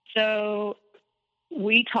so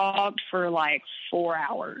we talked for like 4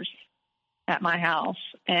 hours at my house,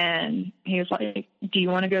 and he was like, do you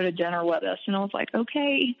want to go to dinner with us? And I was like,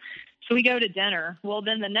 okay. So we go to dinner. Well,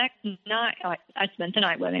 then the next night, I spent the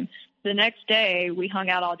night with him. The next day, we hung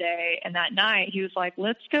out all day, and that night, he was like,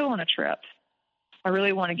 let's go on a trip. I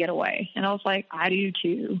really want to get away. And I was like, I do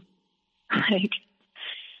too. Like,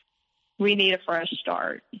 we need a fresh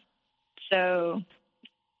start. So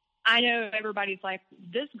I know everybody's like,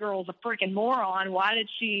 this girl's a freaking moron. Why did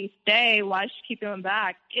she stay? Why did she keep going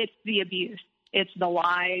back? It's the abuse. It's the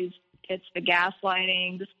lies. It's the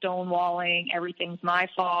gaslighting, the stonewalling. Everything's my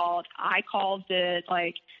fault. I caused it.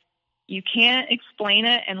 Like, you can't explain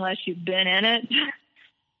it unless you've been in it.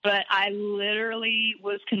 But I literally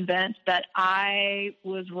was convinced that I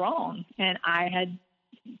was wrong and I had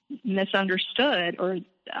misunderstood, or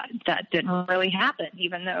that didn't really happen,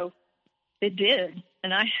 even though it did.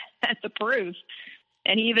 And I had the proof.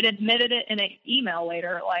 And he even admitted it in an email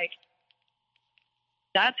later. Like,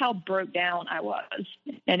 that's how broke down I was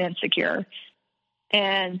and insecure.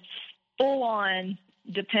 And full on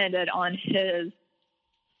depended on his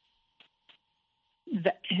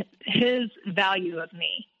his value of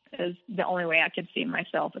me is the only way I could see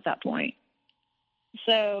myself at that point.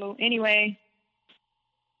 So anyway,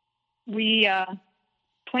 we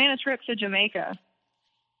planned a trip to Jamaica,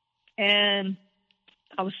 and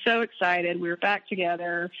I was so excited. We were back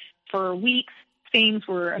together for weeks. Things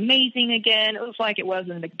were amazing again. It was like it was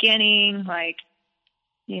in the beginning, like,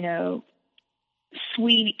 you know,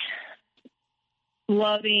 sweet,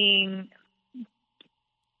 loving,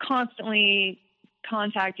 constantly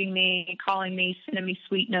contacting me, calling me, sending me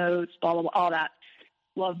sweet notes, blah, blah, blah, all that.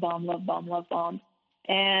 Love bomb, love bomb, love bomb.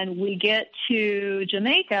 And we get to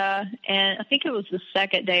Jamaica, and I think it was the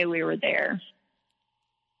second day we were there.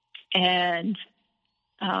 And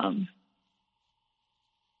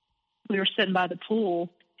we were sitting by the pool,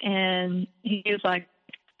 and he was like,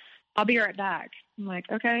 I'll be right back. I'm like,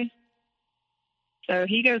 okay. So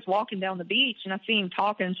he goes walking down the beach, and I see him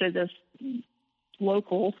talking to this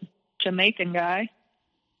local Jamaican guy.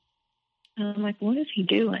 And I'm like, what is he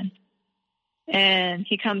doing? And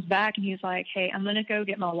he comes back, and he's like, hey, I'm going to go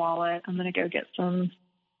get my wallet. I'm going to go get some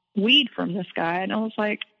weed from this guy. And I was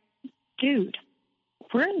like, dude,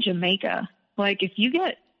 we're in Jamaica. Like, if you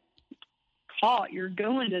get caught, you're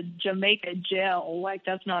going to Jamaica jail. Like,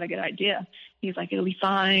 that's not a good idea. He's like, it'll be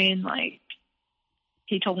fine. Like,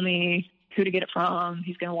 he told me who to get it from.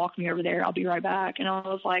 He's going to walk me over there. I'll be right back. And I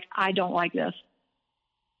was like, I don't like this.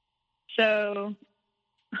 So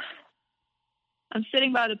I'm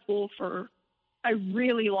sitting by the pool for a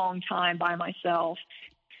really long time by myself,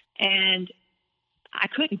 and I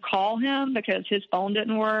couldn't call him because his phone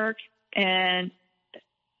didn't work, and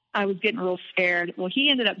I was getting real scared. Well, he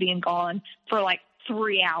ended up being gone for like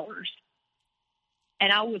 3 hours,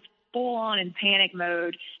 and I was full on in panic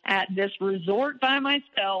mode at this resort by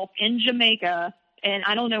myself in Jamaica, and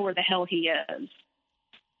I don't know where the hell he is.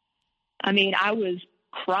 I mean, I was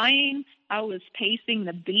crying. I was pacing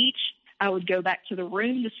the beach. I would go back to the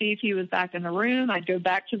room to see if he was back in the room. I'd go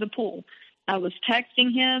back to the pool. I was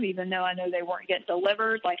texting him, even though I know they weren't getting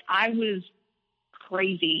delivered. Like, I was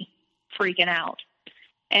crazy, freaking out.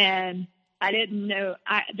 And I didn't know,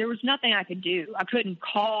 there was nothing I could do. I couldn't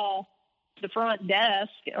call the front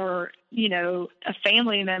desk or, you know, a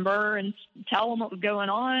family member and tell them what was going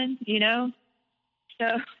on, you know?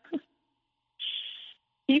 So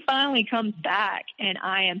he finally comes back, and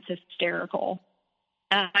I am hysterical.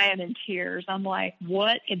 I am in tears. I'm like,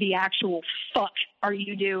 what the actual fuck are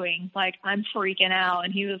you doing? Like, I'm freaking out.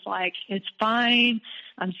 And he was like, it's fine.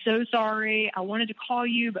 I'm so sorry. I wanted to call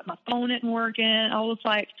you, but my phone isn't working. I was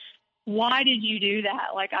like, why did you do that?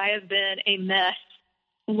 Like, I have been a mess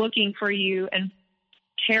looking for you and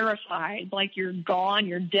terrified, like you're gone,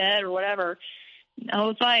 you're dead or whatever. I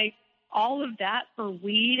was like, all of that for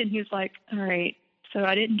weed? And he was like, all right, so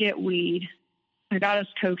I didn't get weed. I got us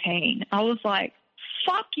cocaine. I was like,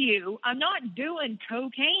 fuck you. I'm not doing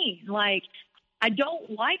cocaine. Like, I don't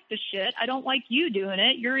like the shit. I don't like you doing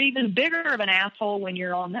it. You're even bigger of an asshole when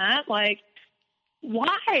you're on that. Like,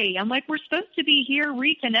 why? I'm like, we're supposed to be here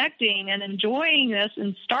reconnecting and enjoying this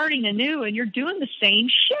and starting anew, and you're doing the same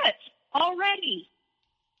shit already.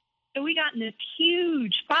 So we got in this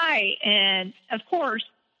huge fight, and of course,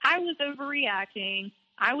 I was overreacting.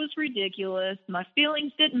 I was ridiculous. My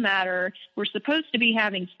feelings didn't matter. We're supposed to be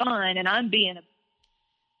having fun, and I'm being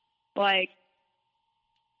like,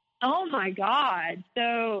 oh my God.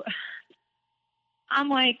 So I'm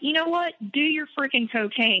like, you know what? Do your freaking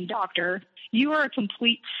cocaine, doctor. You are a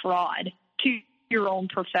complete fraud to your own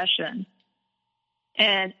profession.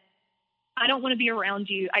 And I don't want to be around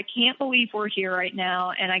you. I can't believe we're here right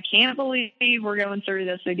now. And I can't believe we're going through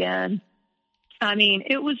this again. I mean,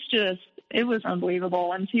 it was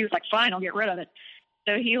unbelievable. And he was like, fine, I'll get rid of it.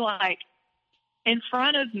 So he, like, in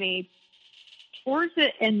front of me, pours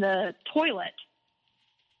it in the toilet.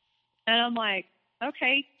 And I'm like,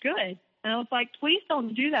 okay, good. And I was like, please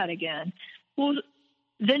don't do that again. Well,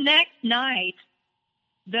 the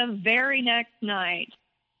very next night,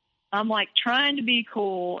 I'm like trying to be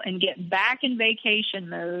cool and get back in vacation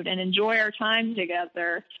mode and enjoy our time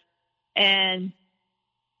together. And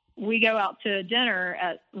we go out to dinner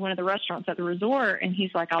at one of the restaurants at the resort, and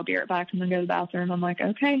he's like, I'll be right back. I'm going to go to the bathroom. I'm like,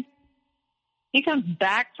 okay. He comes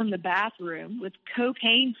back from the bathroom with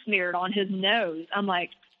cocaine smeared on his nose. I'm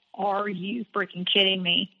like, are you freaking kidding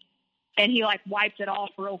me? And he, like, wiped it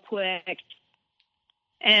off real quick.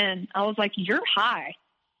 And I was like, you're high.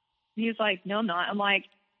 He was like, no, I'm not. I'm like,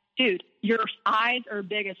 dude, your eyes are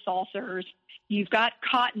big as saucers. You've got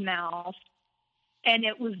cotton mouth. And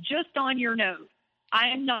it was just on your nose. I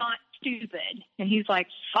am not stupid. And he's like,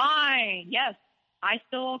 fine. Yes, I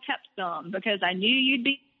still kept some because I knew you'd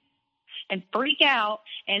be and freak out.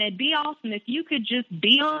 And it'd be awesome if you could just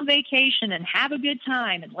be on vacation and have a good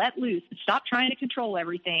time and let loose and stop trying to control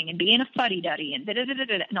everything and be in a fuddy-duddy and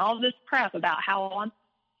da-da-da-da-da and all this crap about how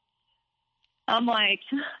I'm like,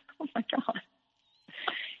 oh, my God.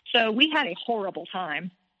 So we had a horrible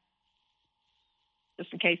time,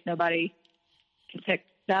 just in case nobody can pick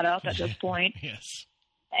that up at this point. Yes.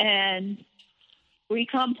 And we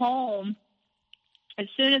come home. As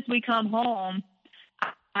soon as we come home,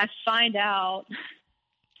 I find out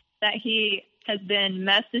that he has been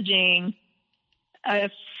messaging a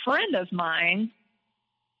friend of mine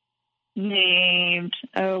named,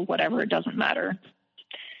 whatever, it doesn't matter,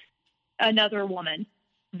 another woman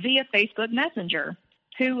via Facebook Messenger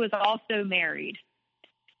who was also married.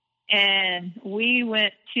 And we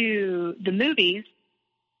went to the movies,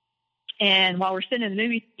 and while we're sitting in the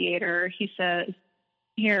movie theater, he says,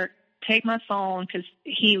 here, take my phone, because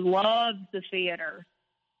he loves the theater.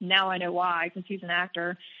 Now I know why, because he's an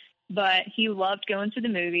actor. But he loved going to the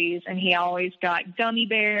movies, and he always got gummy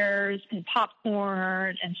bears and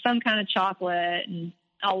popcorn and some kind of chocolate and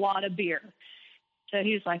a lot of beer. So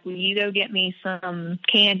he was like, will you go get me some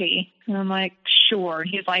candy? And I'm like, sure.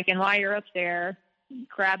 He's like, and while you're up there,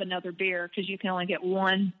 grab another beer, because you can only get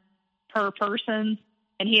one per person.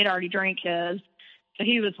 And he had already drank his. So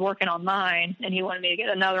he was working on mine, and he wanted me to get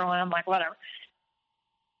another one. I'm like, whatever.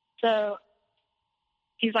 So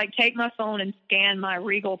he's like, take my phone and scan my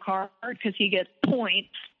Regal card, because he gets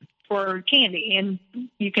points for candy, and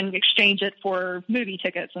you can exchange it for movie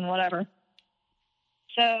tickets and whatever.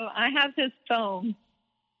 So I have his phone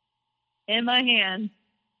in my hand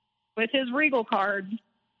with his Regal card,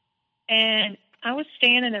 and I was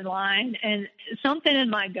standing in line, and something in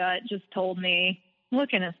my gut just told me,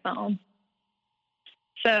 look at his phone.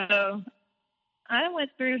 So I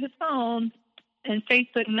went through his phone and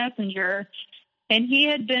Facebook Messenger, and he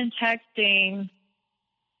had been texting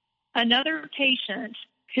another patient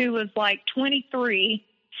who was like 23,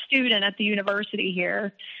 student at the university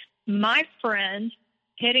here, my friend,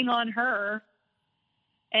 hitting on her.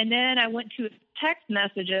 And then I went to his text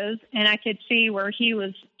messages, and I could see where he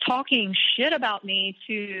was talking shit about me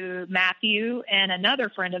to Matthew and another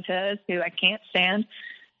friend of his who I can't stand,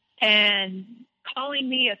 and calling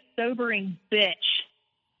me a sobering bitch,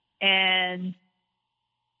 and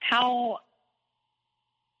how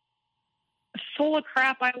full of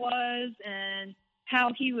crap I was, and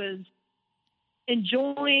how he was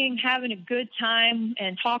enjoying having a good time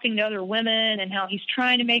and talking to other women, and how he's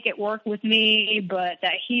trying to make it work with me, but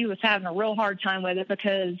that he was having a real hard time with it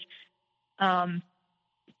because I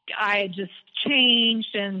had just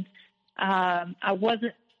changed, and I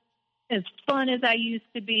wasn't as fun as I used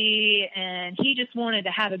to be, and he just wanted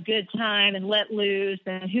to have a good time and let loose,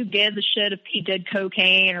 and who gives a shit if he did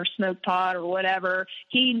cocaine or smoked pot or whatever.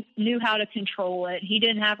 He knew how to control it. He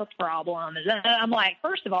didn't have a problem. And I'm like,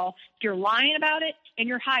 first of all, if you're lying about it and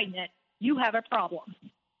you're hiding it, you have a problem,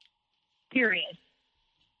 period.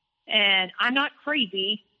 And I'm not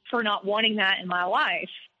crazy for not wanting that in my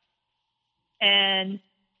life. And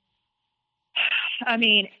I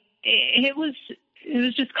mean, it was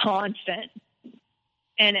just constant,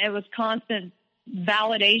 and it was constant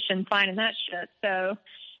validation finding that shit. So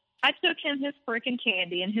I took him his frickin'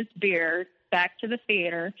 candy and his beer back to the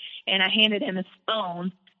theater, and I handed him his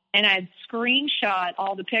phone, and I had screenshot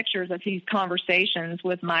all the pictures of these conversations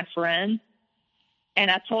with my friend,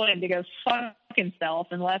 and I told him to go fuck himself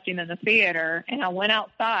and left him in the theater. And I went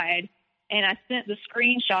outside, and I sent the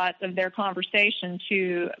screenshots of their conversation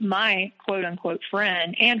to my quote-unquote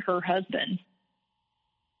friend and her husband.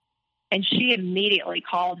 And she immediately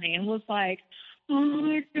called me and was like, oh,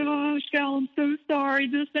 my gosh, Gal, I'm so sorry,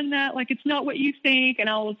 this and that. Like, it's not what you think. And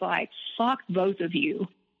I was like, fuck both of you.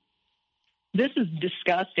 This is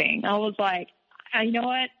disgusting. I was like, you know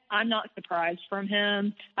what? I'm not surprised from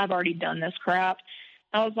him. I've already done this crap.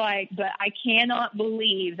 I was like, but I cannot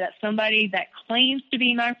believe that somebody that claims to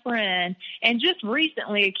be my friend and just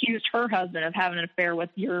recently accused her husband of having an affair with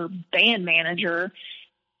your band manager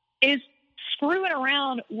is screwing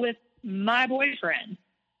around with my boyfriend.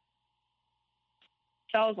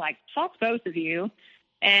 So I was like, fuck both of you.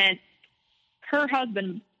 And her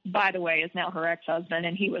husband, by the way, is now her ex-husband,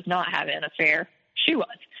 and he was not having an affair. She was.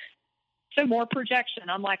 So more projection.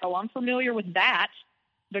 I'm like, oh, I'm familiar with that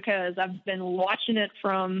because I've been watching it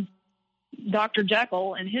from Dr.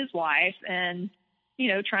 Jekyll and his wife, and, you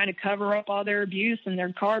know, trying to cover up all their abuse and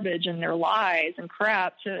their garbage and their lies and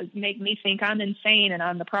crap to make me think I'm insane and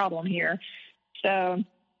I'm the problem here. So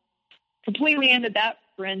completely ended that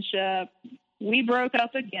friendship. We broke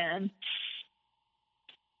up again.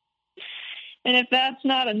 And if that's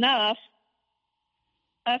not enough,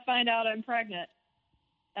 I find out I'm pregnant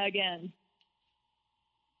again.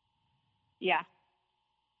 Yeah.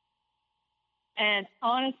 And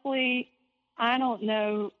honestly, I don't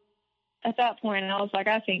know. At that point, I was like,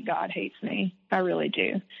 I think God hates me. I really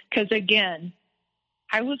do. Because, again,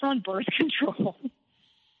 I was on birth control.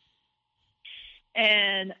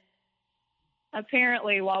 And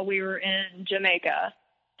apparently, while we were in Jamaica,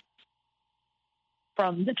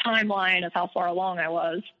 from the timeline of how far along I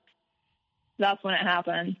was, that's when it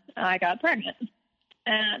happened. I got pregnant.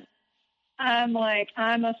 And I'm like,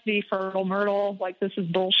 I must be fertile myrtle. Like, this is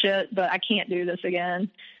bullshit, but I can't do this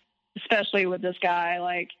again, especially with this guy.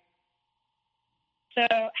 Like, so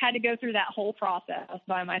had to go through that whole process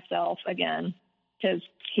by myself again, because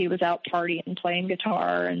he was out partying, playing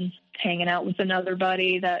guitar, and hanging out with another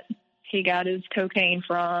buddy that he got his cocaine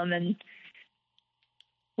from, and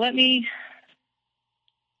let me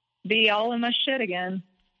be all in my shit again.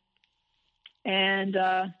 And,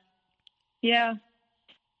 yeah,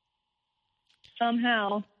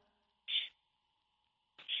 somehow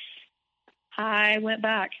I went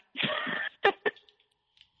back.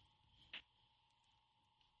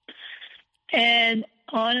 And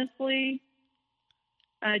honestly,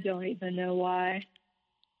 I don't even know why.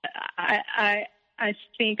 I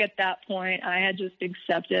think at that point I had just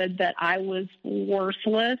accepted that I was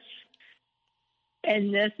worthless,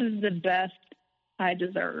 and this is the best I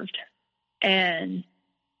deserved. And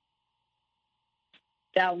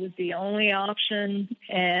that was the only option,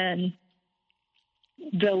 and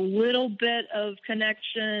the little bit of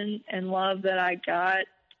connection and love that I got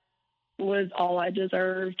was all I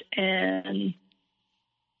deserved. And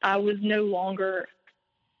I was no longer,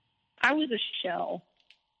 I was a shell.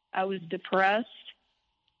 I was depressed.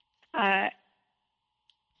 I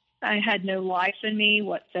had no life in me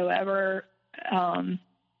whatsoever.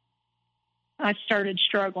 I started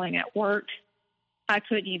struggling at work. I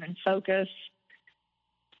couldn't even focus.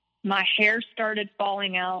 My hair started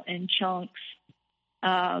falling out in chunks.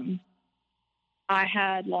 I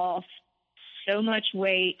had lost so much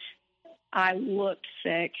weight. I looked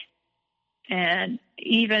sick. And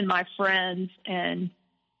even my friends and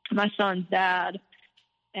my son's dad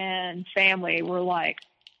and family were like,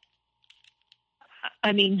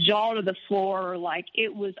 I mean, jaw to the floor, like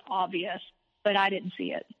it was obvious, but I didn't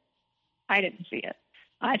see it.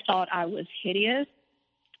 I thought I was hideous.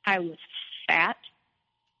 I was fat.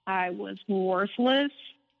 I was worthless.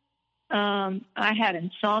 I had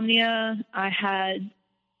insomnia. I had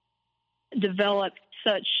developed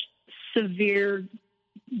such severe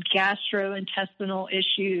gastrointestinal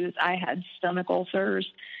issues. I had stomach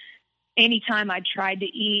ulcers. Anytime I tried to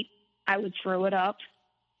eat, I would throw it up.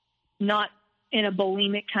 Not in a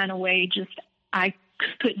bulimic kind of way, just I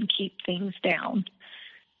couldn't keep things down.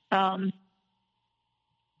 I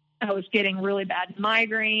was getting really bad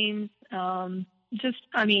migraines.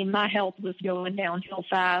 My health was going downhill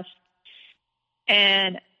fast.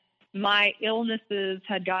 And my illnesses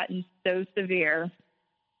had gotten so severe.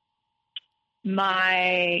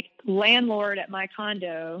 My landlord at my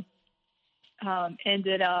condo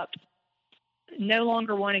ended up no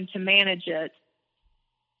longer wanting to manage it.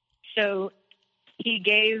 So he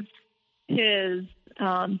gave his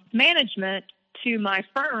management to my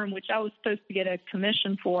firm, which I was supposed to get a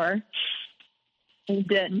commission for, and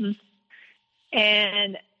didn't.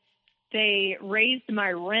 And they raised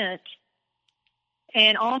my rent.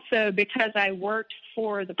 And also, because I worked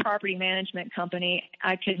for the property management company,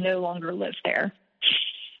 I could no longer live there.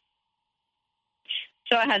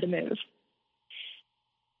 So I had to move.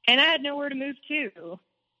 And I had nowhere to move to.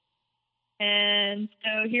 And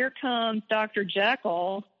so here comes Dr.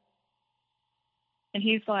 Jekyll, and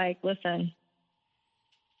he's like, listen,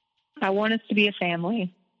 I want us to be a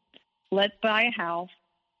family. Let's buy a house.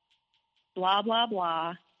 Blah, blah,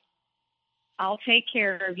 blah. I'll take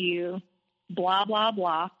care of you. Blah, blah,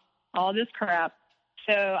 blah. All this crap.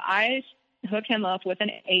 So I hook him up with an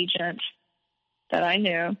agent that I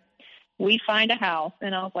knew. We find a house,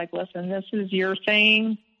 and I was like, listen, this is your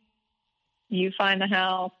thing. You find the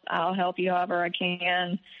house. I'll help you however I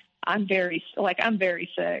can. I'm very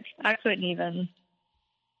sick. I couldn't even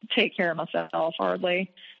take care of myself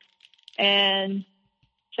hardly. And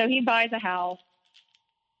so he buys a house,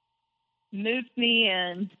 moves me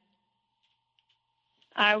in.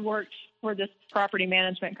 I worked for this property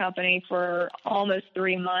management company for almost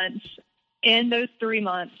 3 months. In those 3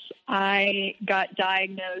 months, I got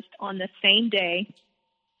diagnosed on the same day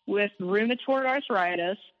with rheumatoid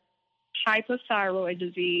arthritis, hypothyroid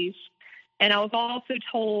disease, and I was also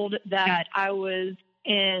told that I was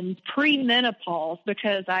in premenopause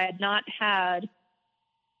because I had not had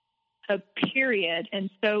a period in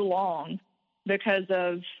so long because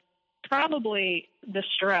of probably the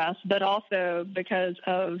stress, but also because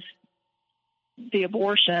of the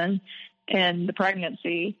abortion and the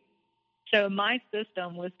pregnancy. So my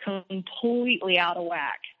system was completely out of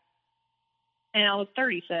whack. And I was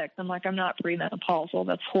 36. I'm like, I'm not premenopausal.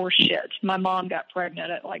 That's horse shit. My mom got pregnant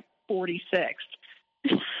at like 46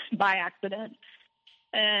 by accident.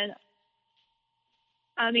 And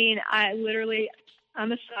I mean,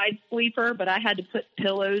 I'm a side sleeper, but I had to put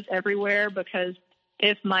pillows everywhere because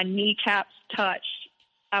if my kneecaps touched,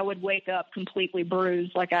 I would wake up completely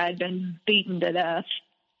bruised, like I had been beaten to death.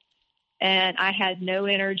 And I had no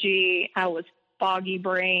energy. I was foggy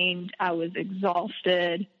brained. I was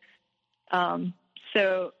exhausted.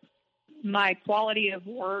 So my quality of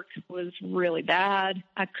work was really bad.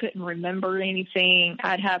 I couldn't remember anything.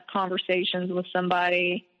 I'd have conversations with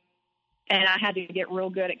somebody, and I had to get real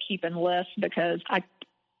good at keeping lists because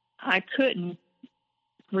I couldn't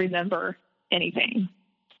remember anything.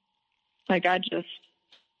 Like I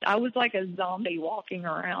was like a zombie walking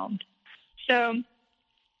around. So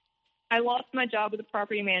I lost my job with a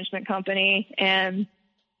property management company and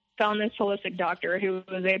found this holistic doctor who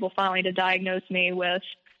was able finally to diagnose me with,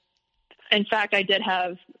 in fact, I did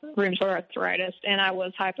have rheumatoid arthritis and I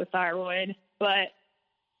was hypothyroid. But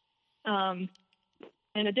in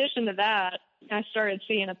addition to that, I started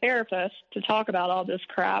seeing a therapist to talk about all this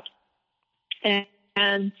crap.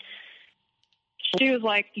 And she was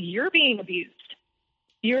like, you're being abused.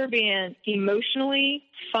 You're being emotionally,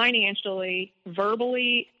 financially,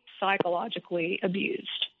 verbally, psychologically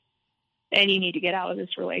abused. And you need to get out of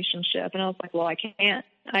this relationship. And I was like, well, I can't.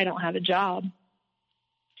 I don't have a job.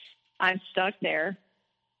 I'm stuck there.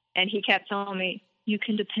 And he kept telling me, you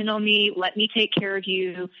can depend on me. Let me take care of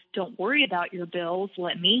you. Don't worry about your bills.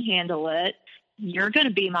 Let me handle it. You're going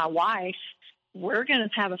to be my wife. We're going to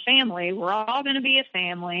have a family. We're all going to be a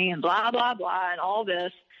family and blah, blah, blah, and all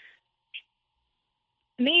this.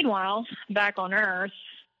 Meanwhile, back on Earth,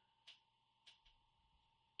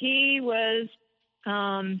 he was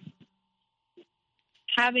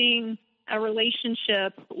having a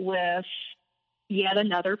relationship with yet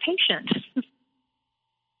another patient.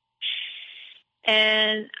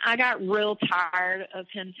 And I got real tired of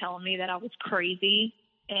him telling me that I was crazy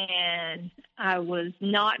and I was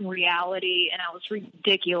not in reality and I was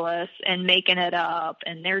ridiculous and making it up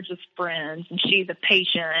and they're just friends and she's a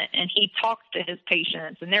patient and he talks to his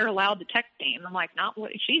patients and they're allowed to text him. I'm like, not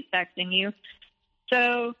what she's texting you.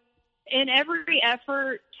 So in every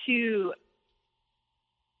effort to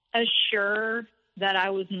assure that I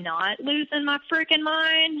was not losing my freaking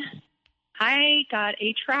mind, I got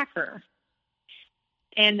a tracker.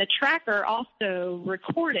 And the tracker also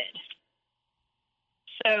recorded.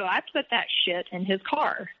 So I put that shit in his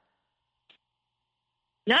car.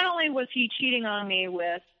 Not only was he cheating on me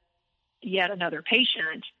with yet another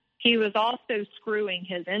patient, he was also screwing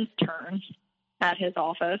his intern at his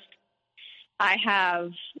office. I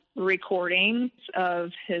have recordings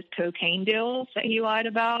of his cocaine deals that he lied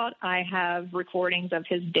about. I have recordings of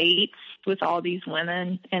his dates with all these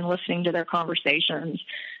women and listening to their conversations.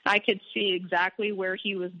 I could see exactly where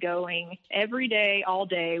he was going every day, all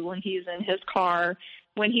day when he's in his car,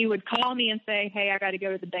 when he would call me and say, hey, I got to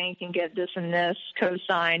go to the bank and get this and this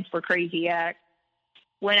co-signed for Crazy X.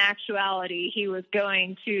 When actuality, he was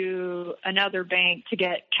going to another bank to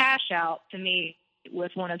get cash out to meet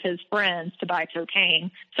with one of his friends to buy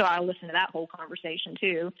cocaine. So I listened to that whole conversation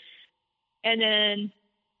too. And then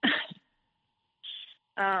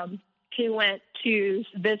he went to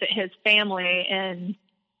visit his family in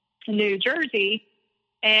New Jersey.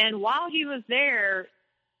 And while he was there,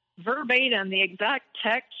 verbatim, the exact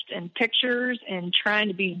text and pictures and trying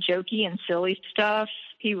to be jokey and silly stuff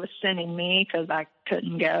he was sending me because I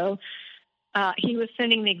couldn't go. He was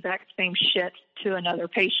sending the exact same shit to another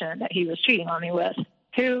patient that he was cheating on me with,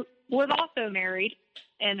 who was also married,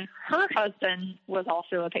 and her husband was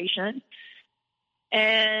also a patient.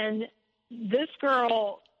 And this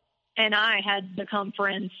girl and I had become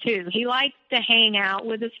friends too. He likes to hang out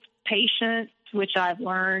with his patients, which I've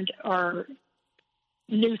learned are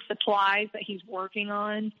new supplies that he's working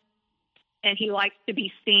on. And he likes to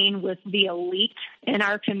be seen with the elite in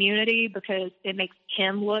our community because it makes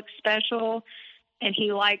him look special. And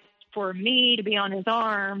he likes for me to be on his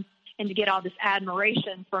arm and to get all this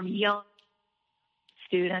admiration from young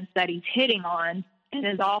students that he's hitting on in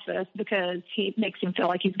his office because he makes him feel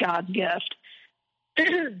like he's God's gift.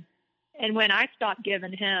 And when I stopped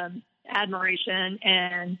giving him admiration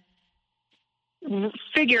and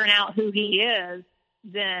figuring out who he is,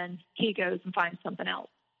 then he goes and finds something else.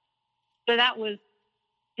 So that was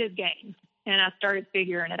his game, and I started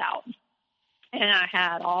figuring it out. And I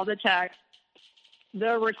had all the texts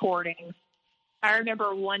the recordings. I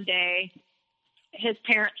remember one day his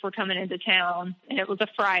parents were coming into town, and it was a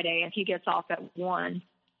Friday, and he gets off at 1.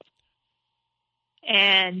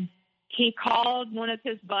 And he called one of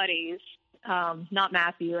his buddies, not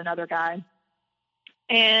Matthew, another guy.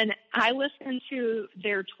 And I listened to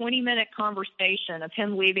their 20-minute conversation of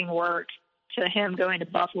him leaving work to him going to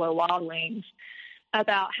Buffalo Wild Wings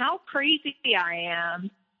about how crazy I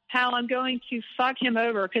am, how I'm going to fuck him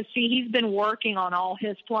over. Because, see, he's been working on all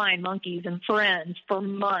his flying monkeys and friends for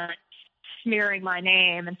months, smearing my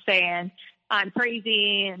name and saying I'm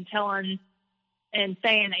crazy and saying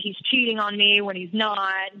that he's cheating on me when he's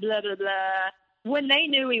not, blah, blah, blah. When they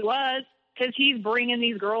knew he was, because he's bringing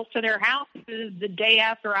these girls to their houses the day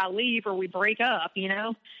after I leave or we break up, you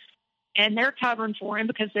know, and they're covering for him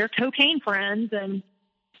because they're cocaine friends. And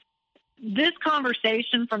this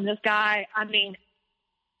conversation from this guy, I mean,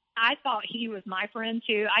 I thought he was my friend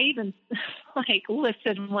too. I even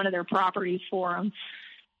listed one of their properties for him,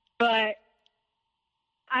 but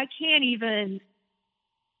I can't even,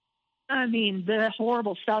 the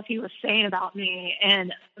horrible stuff he was saying about me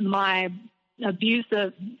and my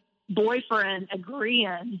abusive boyfriend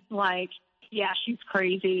agreeing, yeah, she's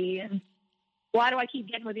crazy, and why do I keep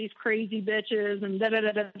getting with these crazy bitches and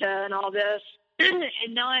da-da-da-da-da and all this. And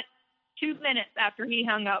not 2 minutes after he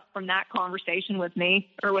hung up from that conversation with me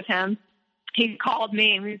or with him, he called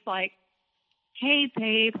me and he was like, hey,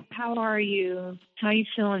 babe, how are you? How you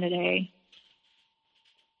feeling today?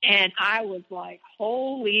 And I was like,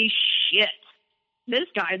 holy shit, this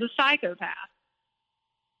guy's a psychopath.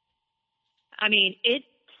 I mean, it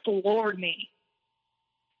floored me.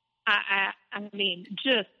 I mean,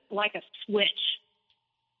 just like a switch.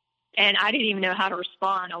 And I didn't even know how to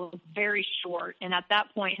respond. I was very short. And at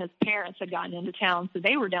that point, his parents had gotten into town, so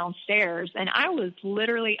they were downstairs. And I was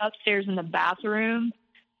literally upstairs in the bathroom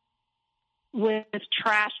with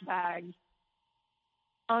trash bags,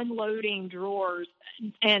 unloading drawers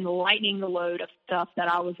and lightening the load of stuff that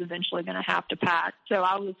I was eventually going to have to pack. So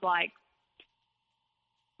I was like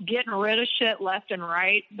getting rid of shit left and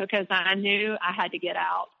right because I knew I had to get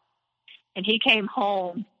out. And he came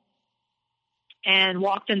home and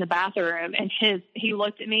walked in the bathroom, and he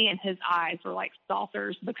looked at me and his eyes were like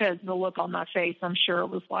saucers because the look on my face, I'm sure it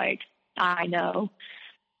was like, I know.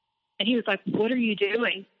 And he was like, what are you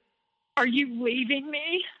doing? Are you leaving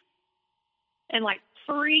me? And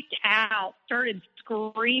freaked out, started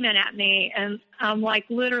screaming at me. And I'm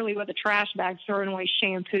literally with a trash bag throwing away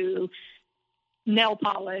shampoo, nail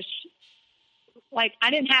polish. I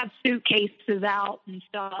didn't have suitcases out and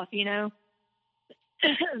stuff, you know.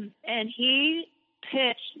 And he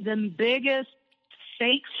pitched the biggest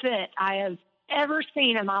fake fit I have ever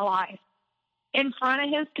seen in my life in front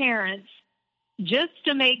of his parents just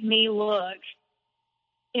to make me look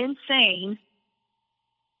insane.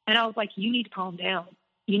 And I was like, you need to calm down.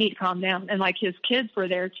 You need to calm down. And his kids were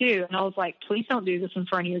there too. And I was like, please don't do this in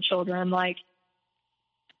front of your children.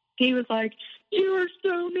 He was like, you are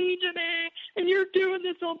so mean to me, and you're doing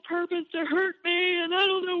this on purpose to hurt me, and I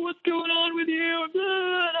don't know what's going on with you,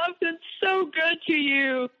 and I've been so good to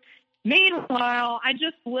you. Meanwhile, I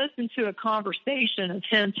just listened to a conversation of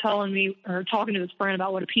him telling me or talking to his friend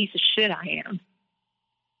about what a piece of shit I am.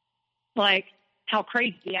 How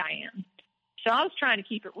crazy I am. So I was trying to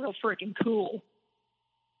keep it real freaking cool.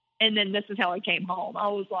 And then this is how I came home. I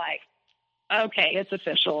was like, okay, it's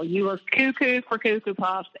official. You were cuckoo for Cuckoo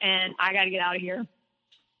Puffs, and I got to get out of here.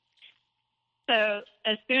 So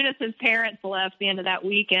as soon as his parents left the end of that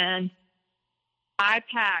weekend, I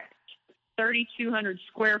packed 3,200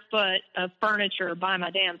 square foot of furniture by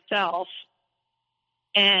my damn self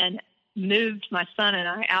and moved my son and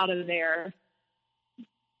I out of there.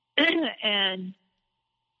 And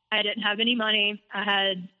I didn't have any money. I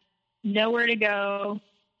had nowhere to go.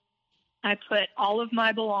 I put all of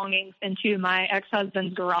my belongings into my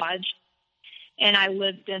ex-husband's garage, and I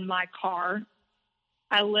lived in my car.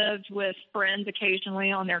 I lived with friends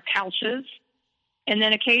occasionally on their couches, and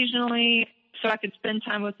then occasionally, so I could spend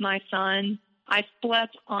time with my son, I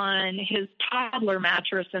slept on his toddler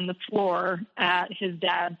mattress in the floor at his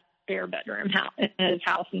dad's spare bedroom, in his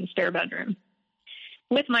house in the spare bedroom,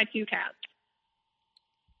 with my 2 cats.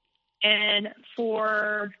 And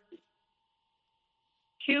for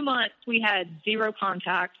 2 months, we had 0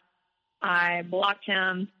 contact. I blocked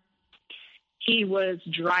him. He was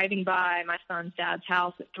driving by my son's dad's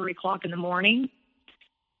house at 3 o'clock in the morning.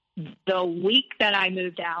 The week that I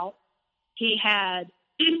moved out, he had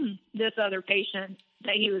this other patient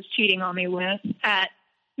that he was cheating on me with at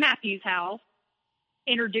Matthew's house,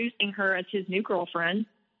 introducing her as his new girlfriend,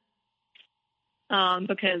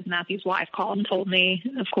 because Matthew's wife called and told me,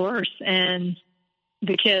 of course, and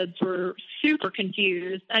the kids were super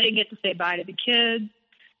confused. I didn't get to say bye to the kids.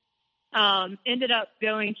 Ended up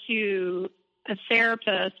going to a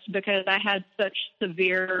therapist because I had such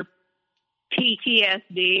severe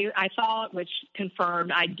PTSD, I thought, which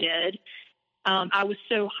confirmed I did. I was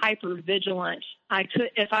so hyper vigilant.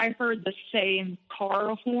 If I heard the same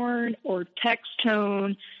car horn or text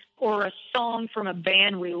tone or a song from a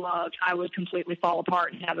band we loved, I would completely fall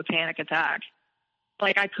apart and have a panic attack.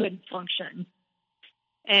 Like I couldn't function.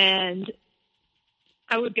 And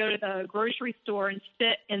I would go to the grocery store and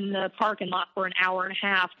sit in the parking lot for an hour and a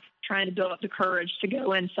half trying to build up the courage to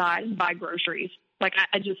go inside and buy groceries. Like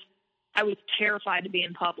I was terrified to be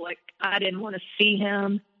in public. I didn't want to see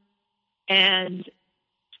him. And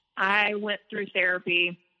I went through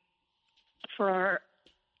therapy for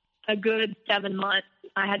a good 7 months.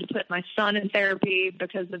 I had to put my son in therapy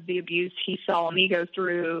because of the abuse he saw me go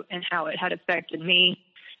through and how it had affected me.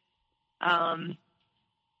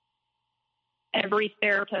 Every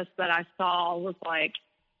therapist that I saw was like,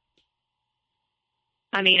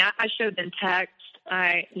 I mean, I showed them text.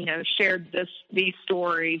 I, shared these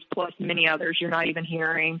stories plus many others you're not even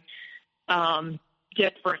hearing,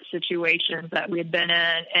 different situations that we had been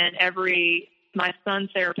in. And my son's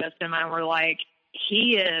therapist and I were like,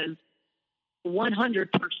 he is 100%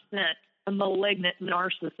 a malignant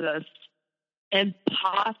narcissist and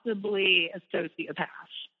possibly a sociopath.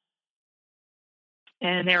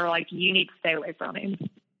 And they were like, you need to stay away from him.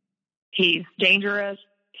 He's dangerous.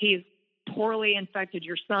 He's poorly infected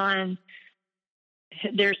your son.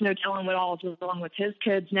 There's no telling what all is wrong with his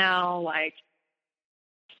kids now. Like,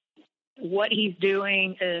 what he's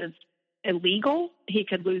doing is illegal. He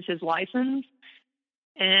could lose his license.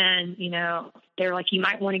 And, they're like, you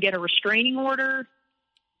might want to get a restraining order.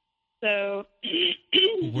 So.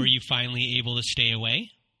 Were you finally able to stay away?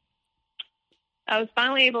 I was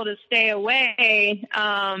finally able to stay away.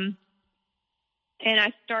 And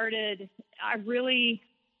I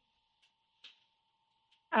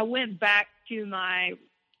went back to my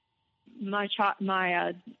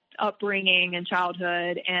upbringing and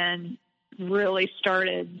childhood and really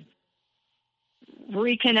started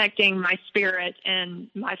reconnecting my spirit and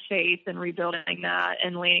my faith and rebuilding that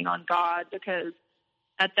and leaning on God, because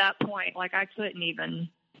at that point, like I couldn't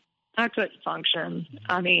function.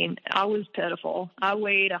 I mean, I was pitiful. I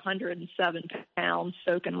weighed 107 pounds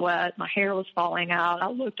soaking wet. My hair was falling out. I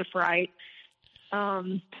looked a fright.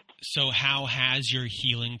 So how has your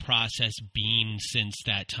healing process been since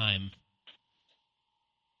that time?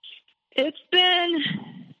 It's been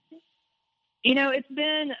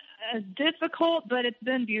difficult, but it's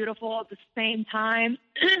been beautiful at the same time.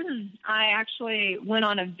 I actually went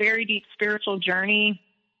on a very deep spiritual journey,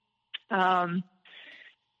 got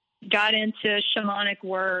into shamanic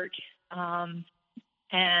work,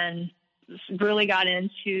 and really got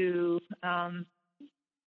into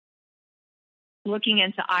looking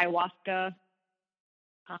into ayahuasca.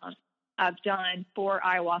 I've done 4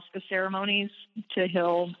 ayahuasca ceremonies to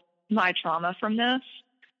heal my trauma from this,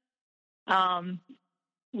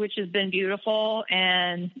 which has been beautiful.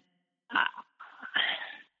 And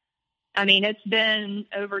I mean, it's been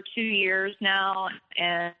over 2 years now,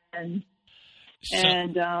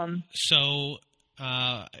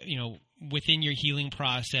 within your healing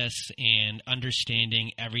process and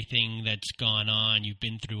understanding everything that's gone on, you've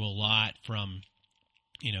been through a lot, from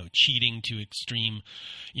cheating to extreme,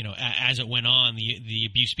 as it went on, the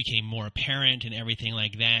abuse became more apparent and everything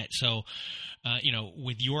like that. So,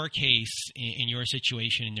 with your case, in your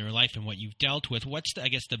situation, in your life and what you've dealt with, what's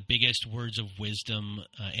the biggest words of wisdom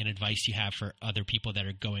and advice you have for other people that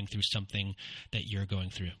are going through something that you're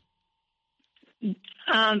going through?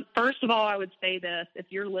 First of all, I would say this: if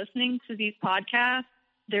you're listening to these podcasts,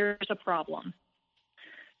 there's a problem.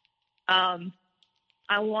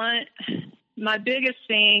 My biggest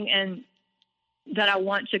thing and that I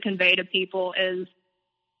want to convey to people is,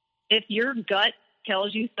 if your gut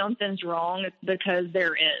tells you something's wrong, it's because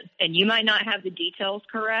there is. And you might not have the details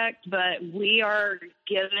correct, but we are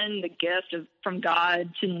given the gift from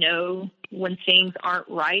God to know when things aren't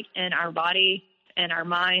right in our body and our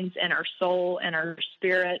minds and our soul and our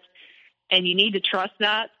spirit. And you need to trust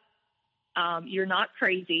that. You're not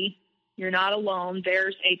crazy. You're not alone.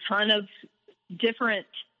 There's a ton of different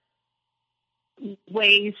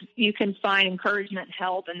ways you can find encouragement and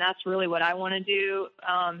help, and that's really what I want to do.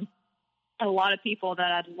 A lot of people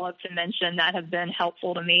that I'd love to mention that have been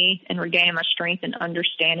helpful to me in regaining my strength and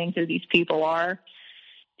understanding who these people are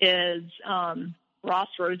is Ross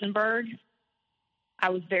Rosenberg. I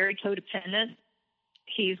was very codependent.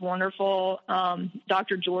 He's wonderful.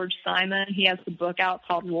 Dr. George Simon, he has a book out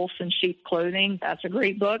called Wolves in Sheep Clothing. That's a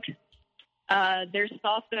great book. There's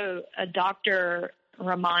also a Dr.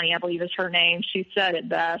 Ramani, I believe is her name. She said it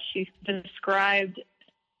best. She described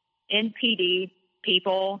NPD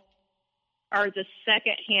people are the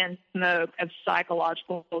secondhand smoke of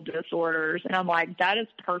psychological disorders. And I'm like, that is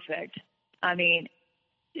perfect. I mean,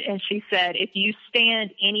 and she said, if you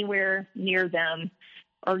stand anywhere near them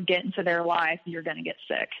or get into their life, you're going to get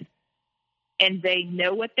sick. And they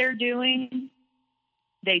know what they're doing.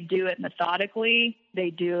 They do it methodically.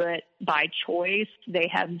 They do it by choice. They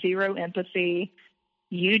have zero empathy.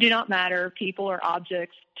 You do not matter. People are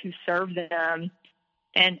objects to serve them.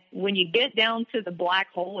 And when you get down to the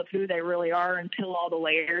black hole of who they really are and peel all the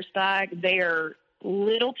layers back, they are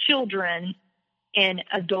little children in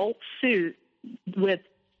adult suits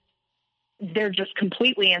they're just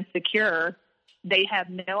completely insecure. They have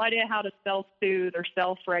no idea how to self-soothe or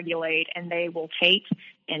self-regulate, and they will take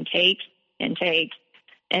and take and take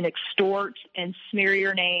and extort and smear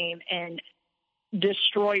your name and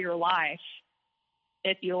destroy your life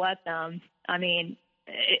if you let them. I mean,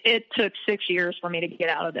 it took 6 years for me to get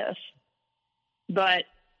out of this, but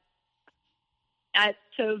it's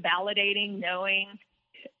so validating knowing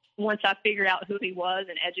once I figured out who he was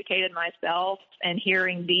and educated myself and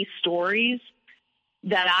hearing these stories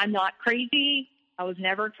that I'm not crazy. I was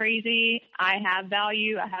never crazy. I have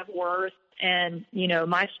value. I have worth. And, you know,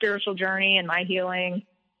 my spiritual journey and my healing,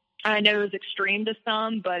 I know is extreme to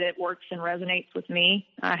some, but it works and resonates with me.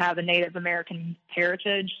 I have a Native American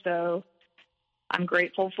heritage, so I'm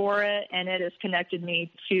grateful for it, and it has connected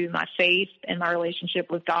me to my faith and my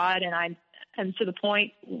relationship with God, and I'm to the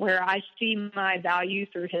point where I see my value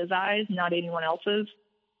through his eyes, not anyone else's.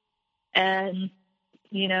 And,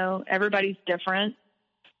 you know, everybody's different,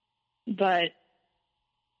 but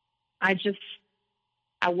I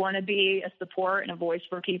want to be a support and a voice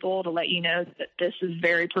for people to let you know that this is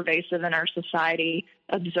very pervasive in our society.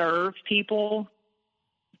 Observe people.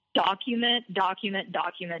 Document.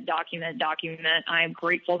 I am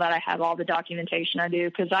grateful that I have all the documentation I do,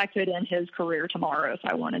 because I could end his career tomorrow if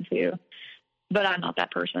I wanted to. But I'm not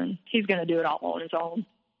that person. He's going to do it all on his own.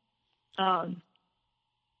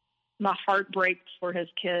 My heart breaks for his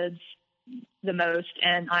kids the most,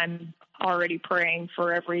 and I'm already praying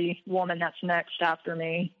for every woman that's next after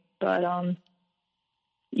me. But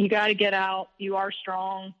you got to get out. You are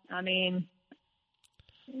strong. I mean,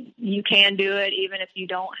 you can do it even if you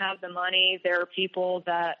don't have the money. There are people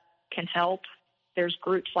that can help. There's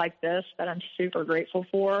groups like this that I'm super grateful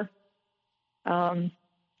for.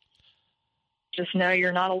 Just know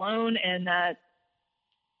you're not alone, and that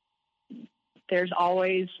there's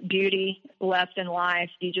always beauty left in life.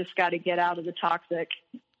 You just got to get out of the toxic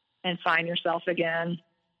and find yourself again.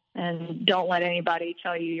 And don't let anybody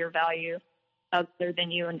tell you your value other than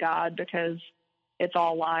you and God, because it's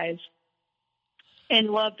all lies. And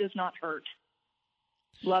love does not hurt.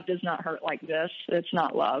 Love does not hurt like this. It's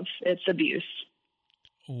not love. It's abuse.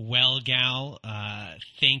 Well, Gal,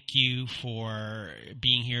 thank you for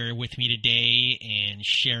being here with me today and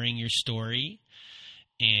sharing your story.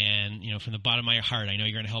 And, you know, from the bottom of my heart, I know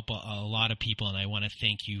you're going to help a lot of people, and I want to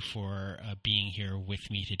thank you for being here with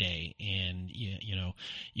me today. And, you know,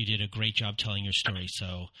 you did a great job telling your story.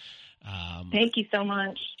 So thank you so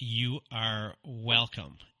much. You are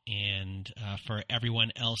welcome. And for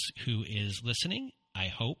everyone else who is listening, I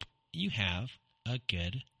hope you have a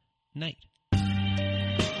good night.